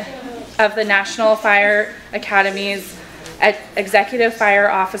graduate of the National Fire Academy's Executive Fire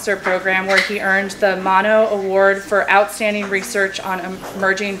Officer Program, where he earned the Mono Award for Outstanding Research on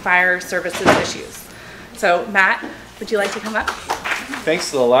Emerging Fire Services Issues. So Matt, would you like to come up? Thanks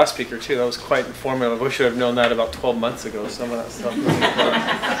to the last speaker too, that was quite informative. I wish I would have known that about 12 months ago, some of that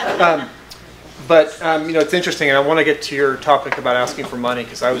stuff. But you know, it's interesting, and I want to get to your topic about asking for money,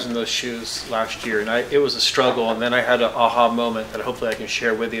 because I was in those shoes last year, and it was a struggle, and then I had an aha moment that hopefully I can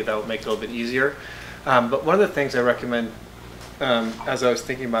share with you that will make it a little bit easier. But one of the things I recommend, as I was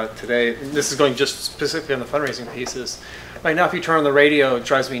thinking about it today, and this is going just specifically on the fundraising piece, is right now if you turn on the radio, it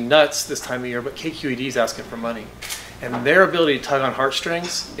drives me nuts this time of year, but KQED is asking for money. And their ability to tug on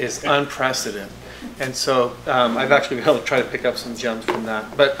heartstrings is unprecedented. And so I've actually been able to try to pick up some gems from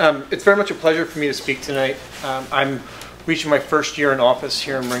that. But it's very much a pleasure for me to speak tonight. I'm reaching my first year in office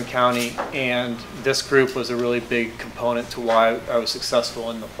here in Marin County, and this group was a really big component to why I was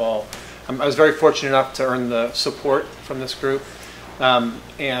successful in the fall. I was very fortunate enough to earn the support from this group.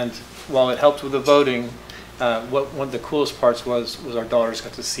 And while it helped with the voting, one of the coolest parts was our daughters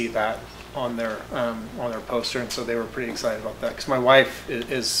got to see that on their poster, and so they were pretty excited about that, because my wife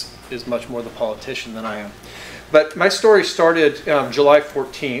is much more the politician than I am. But my story started July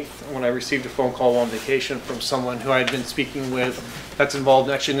 14th when I received a phone call while on vacation from someone who I had been speaking with that's involved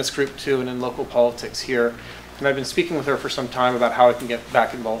actually in this group too and in local politics here. And I've been speaking with her for some time about how I can get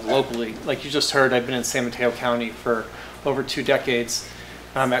back involved locally. Like you just heard, I've been in San Mateo County for over 2 decades.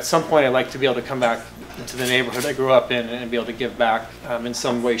 At some point, I'd like to be able to come back into the neighborhood I grew up in and be able to give back in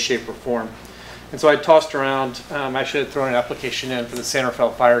some way, shape, or form. And so I tossed around. I should have thrown an application in for the San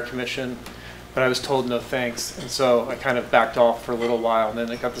Rafael Fire Commission, but I was told no thanks. And so I kind of backed off for a little while. And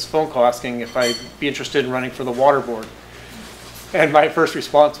then I got this phone call asking if I'd be interested in running for the water board. And my first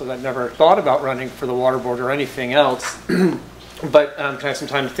response was I'd never thought about running for the water board or anything else. But can I have some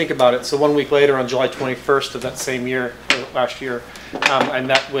time to think about it? So 1 week later, on July 21st of that same year, last year, I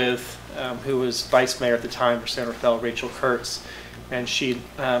met with who was vice mayor at the time for San Rafael, Rachel Kurtz, and she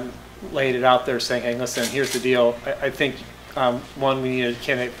laid it out there saying, hey, listen, here's the deal. I think, 1, we need a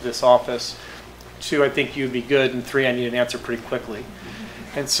candidate for this office. 2, I think you'd be good. And 3, I need an answer pretty quickly.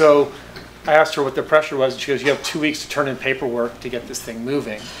 And so I asked her what the pressure was, and she goes, you have 2 weeks to turn in paperwork to get this thing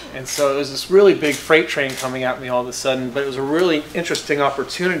moving. And so it was this really big freight train coming at me all of a sudden, but it was a really interesting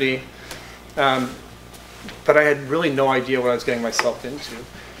opportunity. But I had really no idea what I was getting myself into.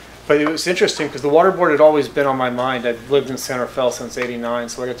 But it was interesting because the water board had always been on my mind. I've lived in San Rafael since '89,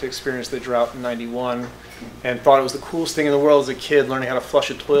 so I got to experience the drought in '91 and thought it was the coolest thing in the world as a kid, learning how to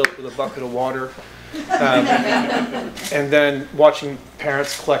flush a toilet with a bucket of water. And then watching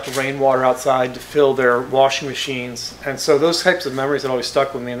parents collect rainwater outside to fill their washing machines. And so those types of memories had always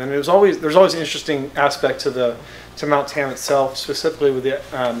stuck with me. And then there's always an interesting aspect to Mount Tam itself, specifically with the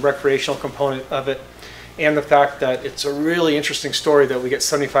recreational component of it, and the fact that it's a really interesting story that we get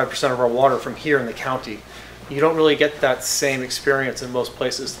 75% of our water from here in the county. You don't really get that same experience in most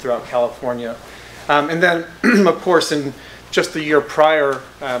places throughout California. And then, of course, in just the year prior,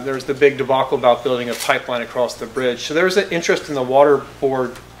 there was the big debacle about building a pipeline across the bridge. So there was an interest in the water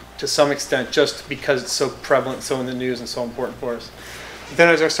board to some extent just because it's so prevalent, so in the news, and so important for us. But then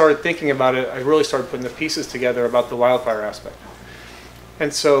as I started thinking about it, I really started putting the pieces together about the wildfire aspect.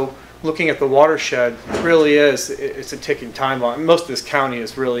 And so looking at the watershed really it's a ticking time bomb. Most of this county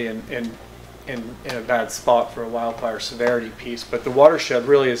is really in a bad spot for a wildfire severity piece, but the watershed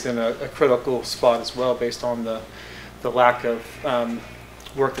really is in a critical spot as well based on the lack of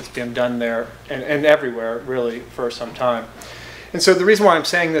work that's been done there and everywhere really for some time. And so the reason why I'm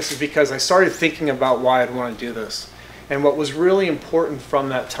saying this is because I started thinking about why I'd want to do this. And what was really important from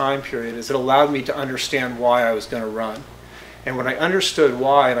that time period is it allowed me to understand why I was going to run. And when I understood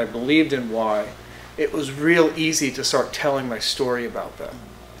why and I believed in why, it was real easy to start telling my story about that.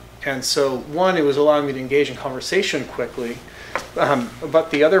 And so one, it was allowing me to engage in conversation quickly.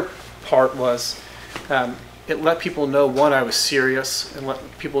 But the other part was it let people know, one, I was serious and let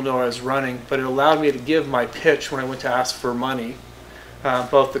people know I was running, but it allowed me to give my pitch when I went to ask for money,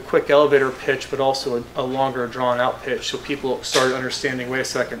 both the quick elevator pitch, but also a longer drawn out pitch. So people started understanding, wait a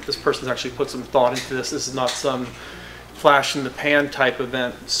second, this person's actually put some thought into this. This is not some flash in the pan type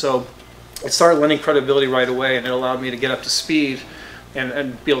event. So it started lending credibility right away, and it allowed me to get up to speed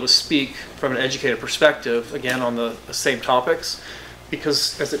and be able to speak from an educated perspective, again, on the same topics.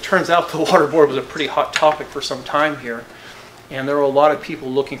 Because as it turns out, the water board was a pretty hot topic for some time here. And there were a lot of people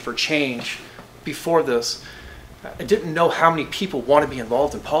looking for change before this. I didn't know how many people want to be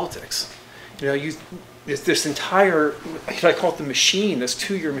involved in politics. You know, it's this entire, I call it the machine, this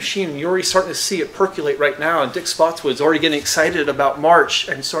 2-year machine, and you're already starting to see it percolate right now. And Dick Spotswood's already getting excited about March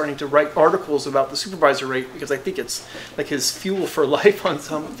and starting to write articles about the supervisor rate because I think it's like his fuel for life on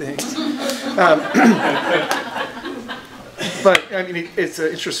some things. But I mean, it's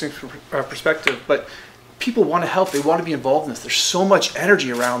an interesting perspective. But people want to help; they want to be involved in this. There's so much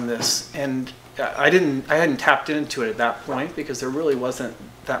energy around this, and I hadn't tapped into it at that point because there really wasn't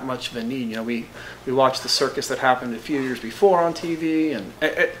that much of a need. You know, we watched the circus that happened a few years before on TV, and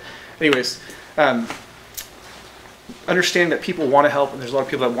anyways, understanding that people want to help, and there's a lot of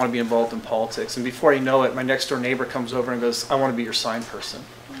people that want to be involved in politics. And before you know it, my next door neighbor comes over and goes, "I want to be your sign person.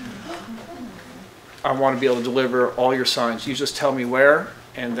 I want to be able to deliver all your signs. You just tell me where,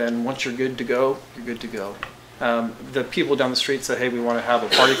 and then once you're good to go, you're good to go." The people down the street say, "Hey, we want to have a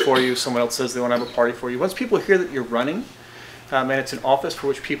party for you." Someone else says they want to have a party for you. Once people hear that you're running, and it's an office for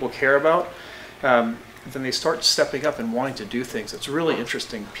which people care about, then they start stepping up and wanting to do things. It's a really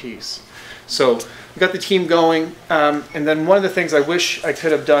interesting piece. So we got the team going, and then one of the things I wish I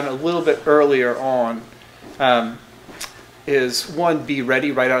could have done a little bit earlier on is, one, be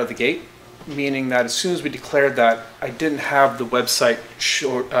ready right out of the gate. Meaning that as soon as we declared that, I didn't have the website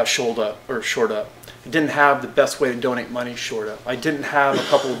shored up. I didn't have the best way to donate money short of. I didn't have a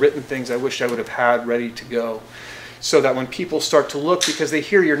couple written things I wish I would have had ready to go. So that when people start to look, because they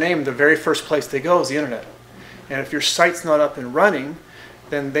hear your name, the very first place they go is the internet. And if your site's not up and running,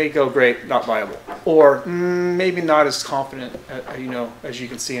 then they go, great, not viable. Or maybe not as confident, as you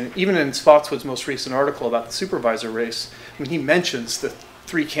can see. And even in Spotswood's most recent article about the supervisor race, when he mentions the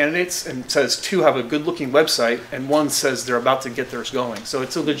 3 candidates and says 2 have a good-looking website and 1 says they're about to get theirs going. So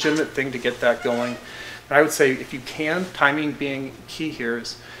it's a legitimate thing to get that going. And I would say if you can, timing being key here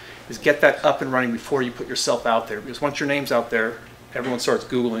is get that up and running before you put yourself out there. Because once your name's out there, everyone starts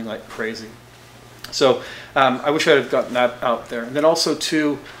Googling like crazy. So I wish I had gotten that out there. And then also,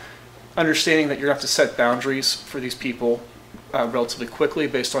 too, understanding that you're going to have to set boundaries for these people relatively quickly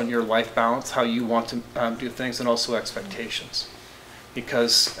based on your life balance, how you want to do things, and also expectations.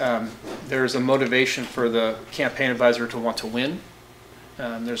 Because there's a motivation for the campaign advisor to want to win.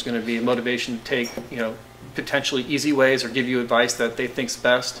 There's going to be a motivation to take, potentially easy ways or give you advice that they think's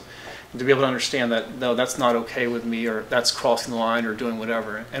best. And to be able to understand that, no, that's not okay with me, or that's crossing the line, or doing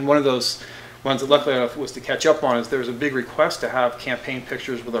whatever. And one of those ones that luckily enough was to catch up on is there was a big request to have campaign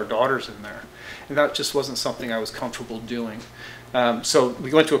pictures with our daughters in there. And that just wasn't something I was comfortable doing. So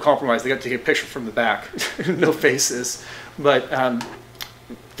we went to a compromise. They got to take a picture from the back, no faces. But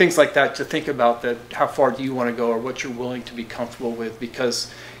things like that to think about, that how far do you want to go or what you're willing to be comfortable with,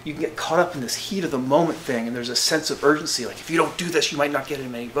 because you can get caught up in this heat of the moment thing, and there's a sense of urgency, like if you don't do this you might not get as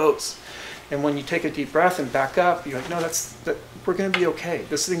many votes. And when you take a deep breath and back up, you're like, no, we're going to be okay.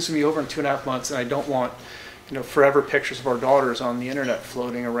 This thing's going to be over in 2.5 months, and I don't want forever pictures of our daughters on the internet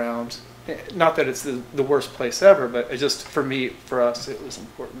floating around. Not that it's the worst place ever, but it just, for us, it was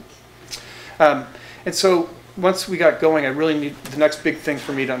important. And so once we got going, the next big thing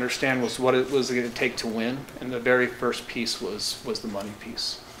for me to understand was what it was going to take to win. And the very first piece was the money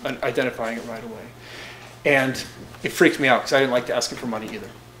piece, and identifying it right away. And it freaked me out because I didn't like to ask for money either.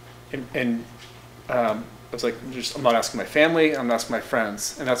 And I was like, I'm not asking my family, I'm not asking my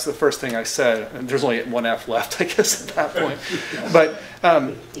friends. And that's the first thing I said. And there's only 1 F left, I guess, at that point. But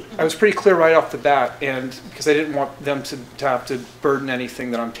I was pretty clear right off the bat, and because I didn't want them to have to burden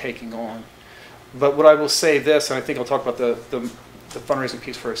anything that I'm taking on. But what I will say this, and I think I'll talk about the fundraising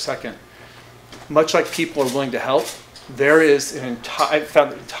piece for a second. Much like people are willing to help, there is I've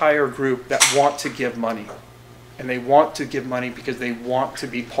found an entire group that want to give money. And they want to give money because they want to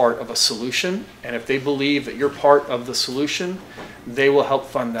be part of a solution. And if they believe that you're part of the solution, they will help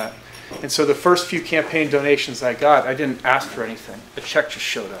fund that. And so the first few campaign donations I got, I didn't ask for anything. A check just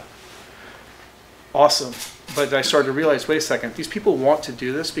showed up. Awesome. But I started to realize, wait a second, these people want to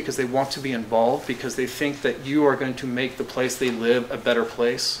do this because they want to be involved, because they think that you are going to make the place they live a better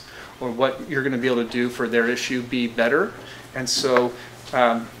place, or what you're going to be able to do for their issue be better. And so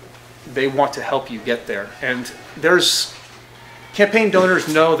they want to help you get there. And campaign donors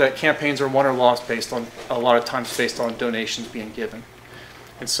know that campaigns are won or lost a lot of times based on donations being given.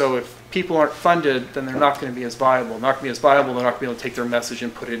 And so if people aren't funded, then they're not going to be as viable. They're not going to be as viable, they're not going to be able to take their message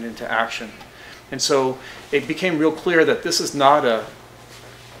and put it into action. And so it became real clear that this is a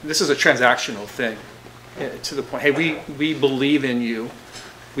transactional thing, to the point, hey, we believe in you.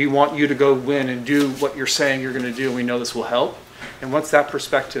 We want you to go win and do what you're saying you're going to do, and we know this will help. And once that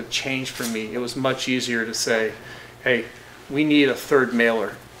perspective changed for me, it was much easier to say, hey, we need a 3rd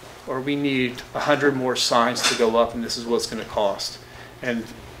mailer, or we need 100 more signs to go up, and this is what it's going to cost. And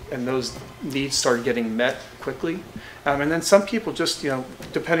those needs started getting met quickly. And then some people just,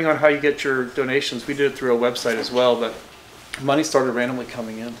 depending on how you get your donations, we did it through a website as well, but money started randomly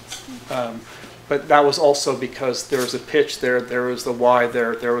coming in. But that was also because there was a pitch there was the why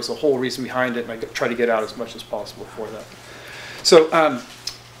there was a whole reason behind it, and I tried to get out as much as possible for that. So,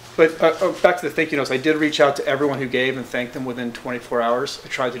 back to the thank you notes, I did reach out to everyone who gave and thank them within 24 hours. I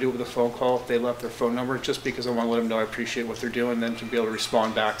tried to do it with a phone call if they left their phone number, just because I want to let them know I appreciate what they're doing, and then to be able to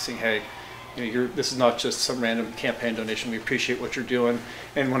respond back saying, hey, this is not just some random campaign donation, we appreciate what you're doing.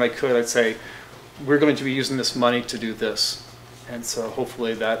 And when I could, I'd say, we're going to be using this money to do this. And so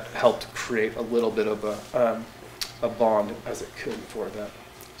hopefully that helped create a little bit of a bond as it could for that.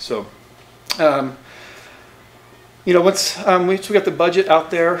 So, once we got the budget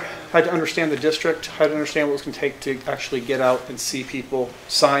out there, I had to understand the district, I had to understand what it was going to take to actually get out and see people,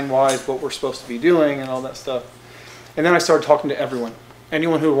 sign-wise, what we're supposed to be doing and all that stuff. And then I started talking to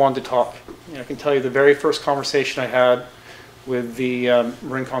anyone who wanted to talk. I can tell you the very first conversation I had with the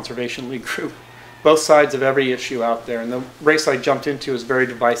Marin Conservation League group, both sides of every issue out there. And the race I jumped into is very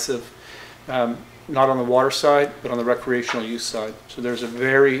divisive, not on the water side, but on the recreational use side. So there's a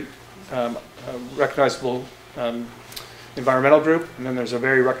very recognizable environmental group, and then there's a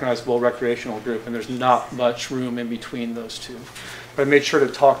very recognizable recreational group, and there's not much room in between those two. But I made sure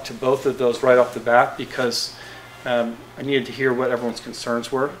to talk to both of those right off the bat because I needed to hear what everyone's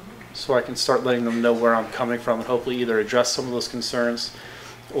concerns were, so I can start letting them know where I'm coming from and hopefully either address some of those concerns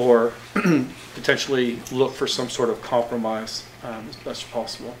or potentially look for some sort of compromise as best as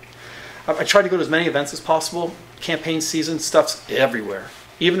possible. I try to go to as many events as possible. Campaign season stuff's everywhere.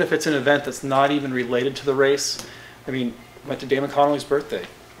 Even if it's an event that's not even related to the race. I mean, went to Damon Connolly's birthday.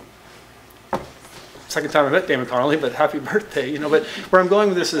 Second time I met Damon Connolly, but happy birthday, you know. But where I'm going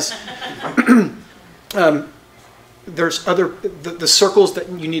with this is there's the circles that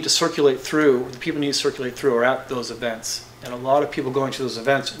you need to circulate through, the people need to circulate through are at those events. And a lot of people going to those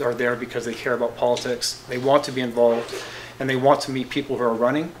events are there because they care about politics, they want to be involved, and they want to meet people who are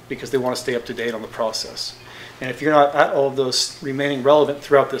running because they want to stay up to date on the process. And if you're not at all of those remaining relevant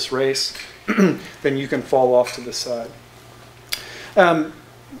throughout this race, then you can fall off to the side.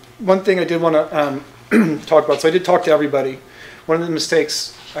 One thing I did want to talk about, so I did talk to everybody. One of the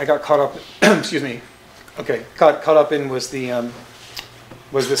mistakes I got caught up, excuse me, caught up in was the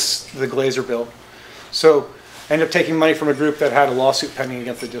Glazer bill. So I ended up taking money from a group that had a lawsuit pending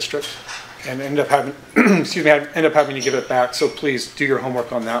against the district, and ended up having, excuse me, I ended up having to give it back. So please do your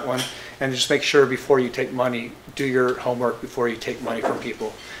homework on that one, and just make sure before you take money, do your homework before you take money from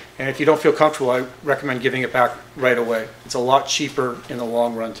people. And if you don't feel comfortable, I recommend giving it back right away. It's a lot cheaper in the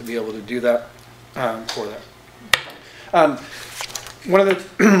long run to be able to do that for that. One of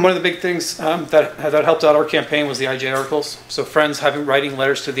the big things that helped out our campaign was the IJ articles. So friends writing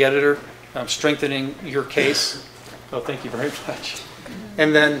letters to the editor, strengthening your case. Oh, thank you very much.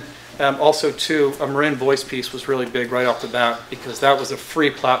 And then also too, a Marin voice piece was really big right off the bat because that was a free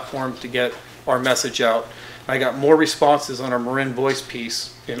platform to get our message out. I got more responses on our Marin voice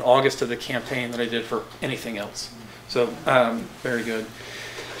piece in August of the campaign than I did for anything else. So very good.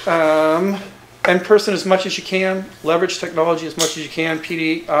 In person as much as you can, leverage technology as much as you can.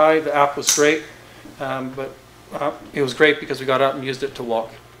 PDI, the app was great, but it was great because we got out and used it to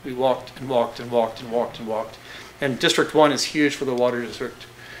walk. We walked and walked and walked and walked and walked. And District 1 is huge for the water district.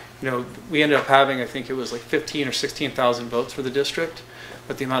 You know, we ended up having, I think it was like 15 or 16,000 votes for the district,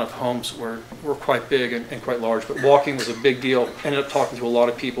 but the amount of homes were quite big and quite large. But walking was a big deal. Ended up talking to a lot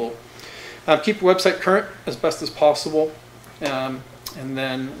of people. Keep your website current as best as possible. And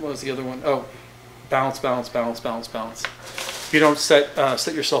then what was the other one? Oh, balance, balance, balance, balance, balance. If you don't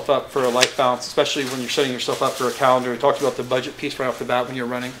set yourself up for a life balance, especially when you're setting yourself up for a calendar. We talked about the budget piece right off the bat when you're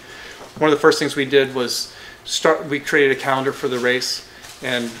running. One of the first things we did was we created a calendar for the race,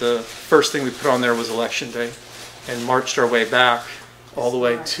 and the first thing we put on there was election day, and marched our way back all the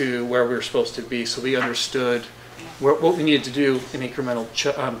way to where we were supposed to be. So we understood what we needed to do in incremental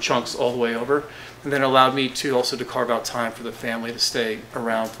chunks all the way over, and then allowed me to also to carve out time for the family to stay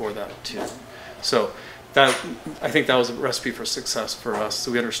around for that too. So I think that was a recipe for success for us.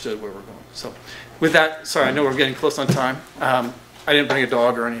 So we understood where we're going. So with that, sorry, I know we're getting close on time. I didn't bring a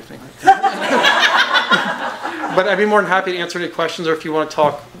dog or anything. But I'd be more than happy to answer any questions, or if you want to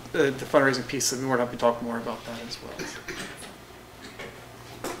talk the fundraising piece, I'd be more than happy to talk more about that as well.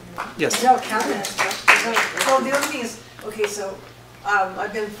 Yes. No comments. So the other thing is, okay, so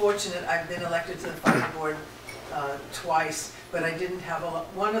I've been fortunate. I've been elected to the fire board twice, but I didn't have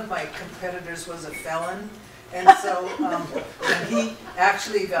one of my competitors was a felon, and so and he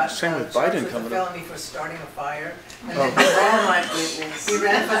actually got charged with a felony for starting a fire, and then he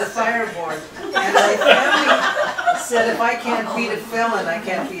ran for the fire board, and my family said if I can't beat a felon, I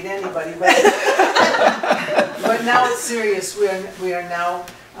can't beat anybody. But now it's serious. We are now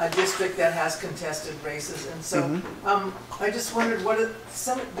a district that has contested races, and so I just wondered,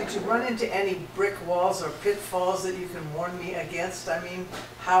 did you run into any brick walls or pitfalls that you can warn me against? I mean,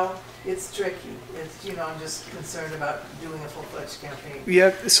 how it's tricky. It's, you know, I'm just concerned about doing a full-fledged campaign.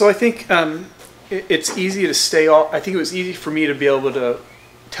 Yeah, so I think it's easy to stay off. I think it was easy for me to be able to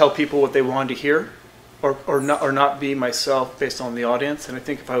tell people what they wanted to hear, or not be myself based on the audience. And I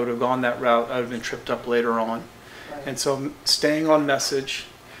think if I would have gone that route, I would have been tripped up later on. Right. And so staying on message,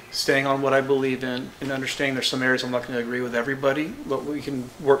 staying on what I believe in, and understanding there's some areas I'm not going to agree with everybody, but we can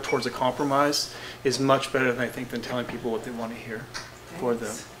work towards a compromise is much better than I think than telling people what they want to hear for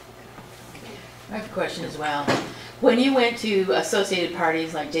them. I have a question as well. When you went to associated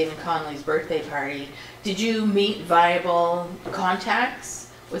parties like David Connolly's birthday party, did you meet viable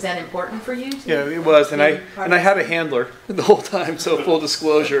contacts? Was that important for you? Yeah, it was, and I had a handler the whole time, so full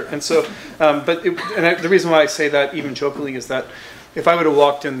disclosure. And so, the reason why I say that even jokingly is that if I would have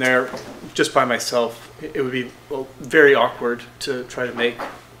walked in there just by myself, it would be very awkward to try to make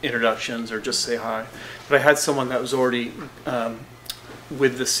introductions or just say hi. But I had someone that was already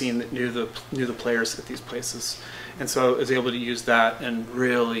with the scene that knew the players at these places, and so I was able to use that and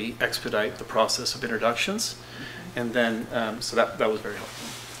really expedite the process of introductions, and then so that was very helpful.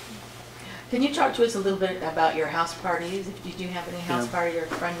 Can you talk to us a little bit about your house parties? If you do have any house party or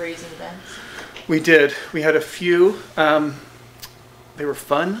fundraising events? We did. We had a few. They were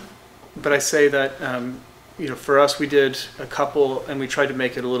fun, but I say that you know, for us, we did a couple, and we tried to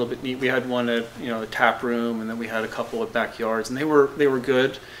make it a little bit neat. We had one at, you know, the tap room, and then we had a couple at backyards, and they were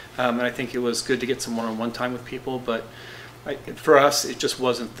good. And I think it was good to get some one-on-one time with people. But for us, it just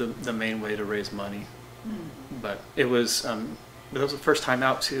wasn't the main way to raise money. But it was. But that was the first time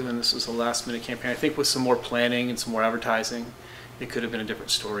out too, and this was a last-minute campaign. I think with some more planning and some more advertising, it could have been a different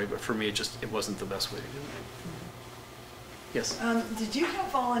story. But for me, it wasn't the best way to do it. Yes. Did you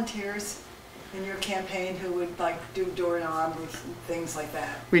have volunteers in your campaign who would like do doorknob or things like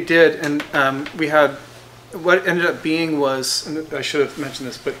that? We did, and we had, what ended up being was, and I should have mentioned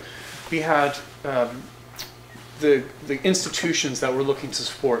this, but we had the institutions that we're looking to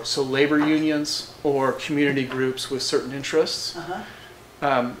support, so labor unions or community groups with certain interests.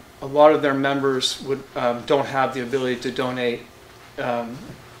 A lot of their members don't have the ability to donate or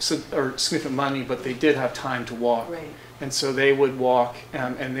significant money, but they did have time to walk. Right. And so they would walk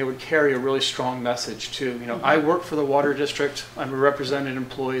and they would carry a really strong message too. You know, I work for the water district. I'm a represented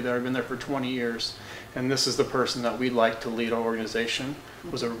employee there. I've been there for 20 years. And this is the person that we'd like to lead our organization.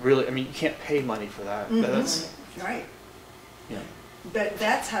 Was a really, I mean, you can't pay money for that. That's, right. Yeah. But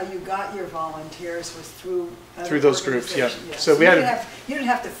that's how you got your volunteers, was through those groups, yeah. Yes. So we you had didn't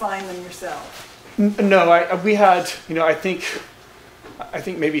have to find them yourself. No, we had, you know, I think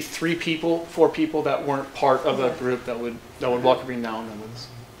maybe 4 people that weren't part of a group that would walk every now and then with us.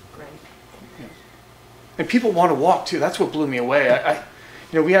 Great. Yeah. And people want to walk too. That's what blew me away.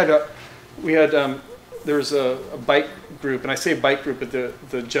 You know, there was a bike group, and I say bike group, but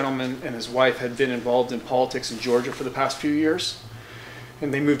the gentleman and his wife had been involved in politics in Georgia for the past few years,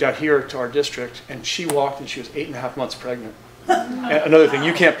 and they moved out here to our district, and she walked, and she was 8.5 months pregnant. Another thing,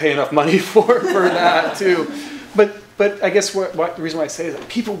 you can't pay enough money for that too. But I guess the reason why I say is that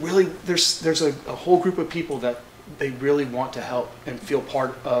people really, there's a whole group of people that they really want to help and feel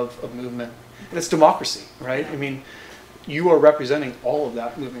part of a movement. And it's democracy, right? I mean, you are representing all of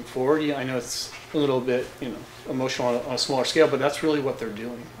that moving forward. Yeah, I know it's a little bit, you know, emotional on a smaller scale, but that's really what they're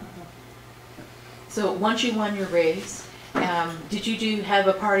doing. So once you won your race, did you have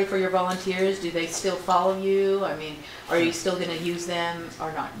a party for your volunteers? Do they still follow you? I mean, are you still going to use them,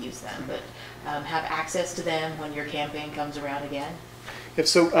 or not use them, but have access to them when your campaign comes around again? If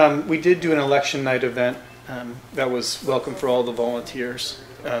so, we did do an election night event that was welcome for all the volunteers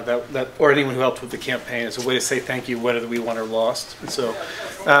or anyone who helped with the campaign. It's a way to say thank you whether we won or lost. And so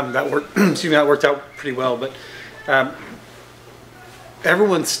that worked. That worked out pretty well. But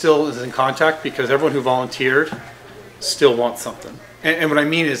everyone still is in contact because everyone who volunteered still wants something. And what I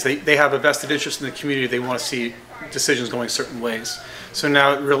mean is they have a vested interest in the community. They want to see decisions going certain ways. So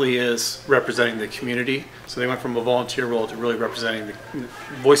now it really is representing the community. So they went from a volunteer role to really representing,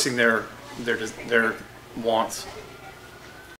 voicing their wants.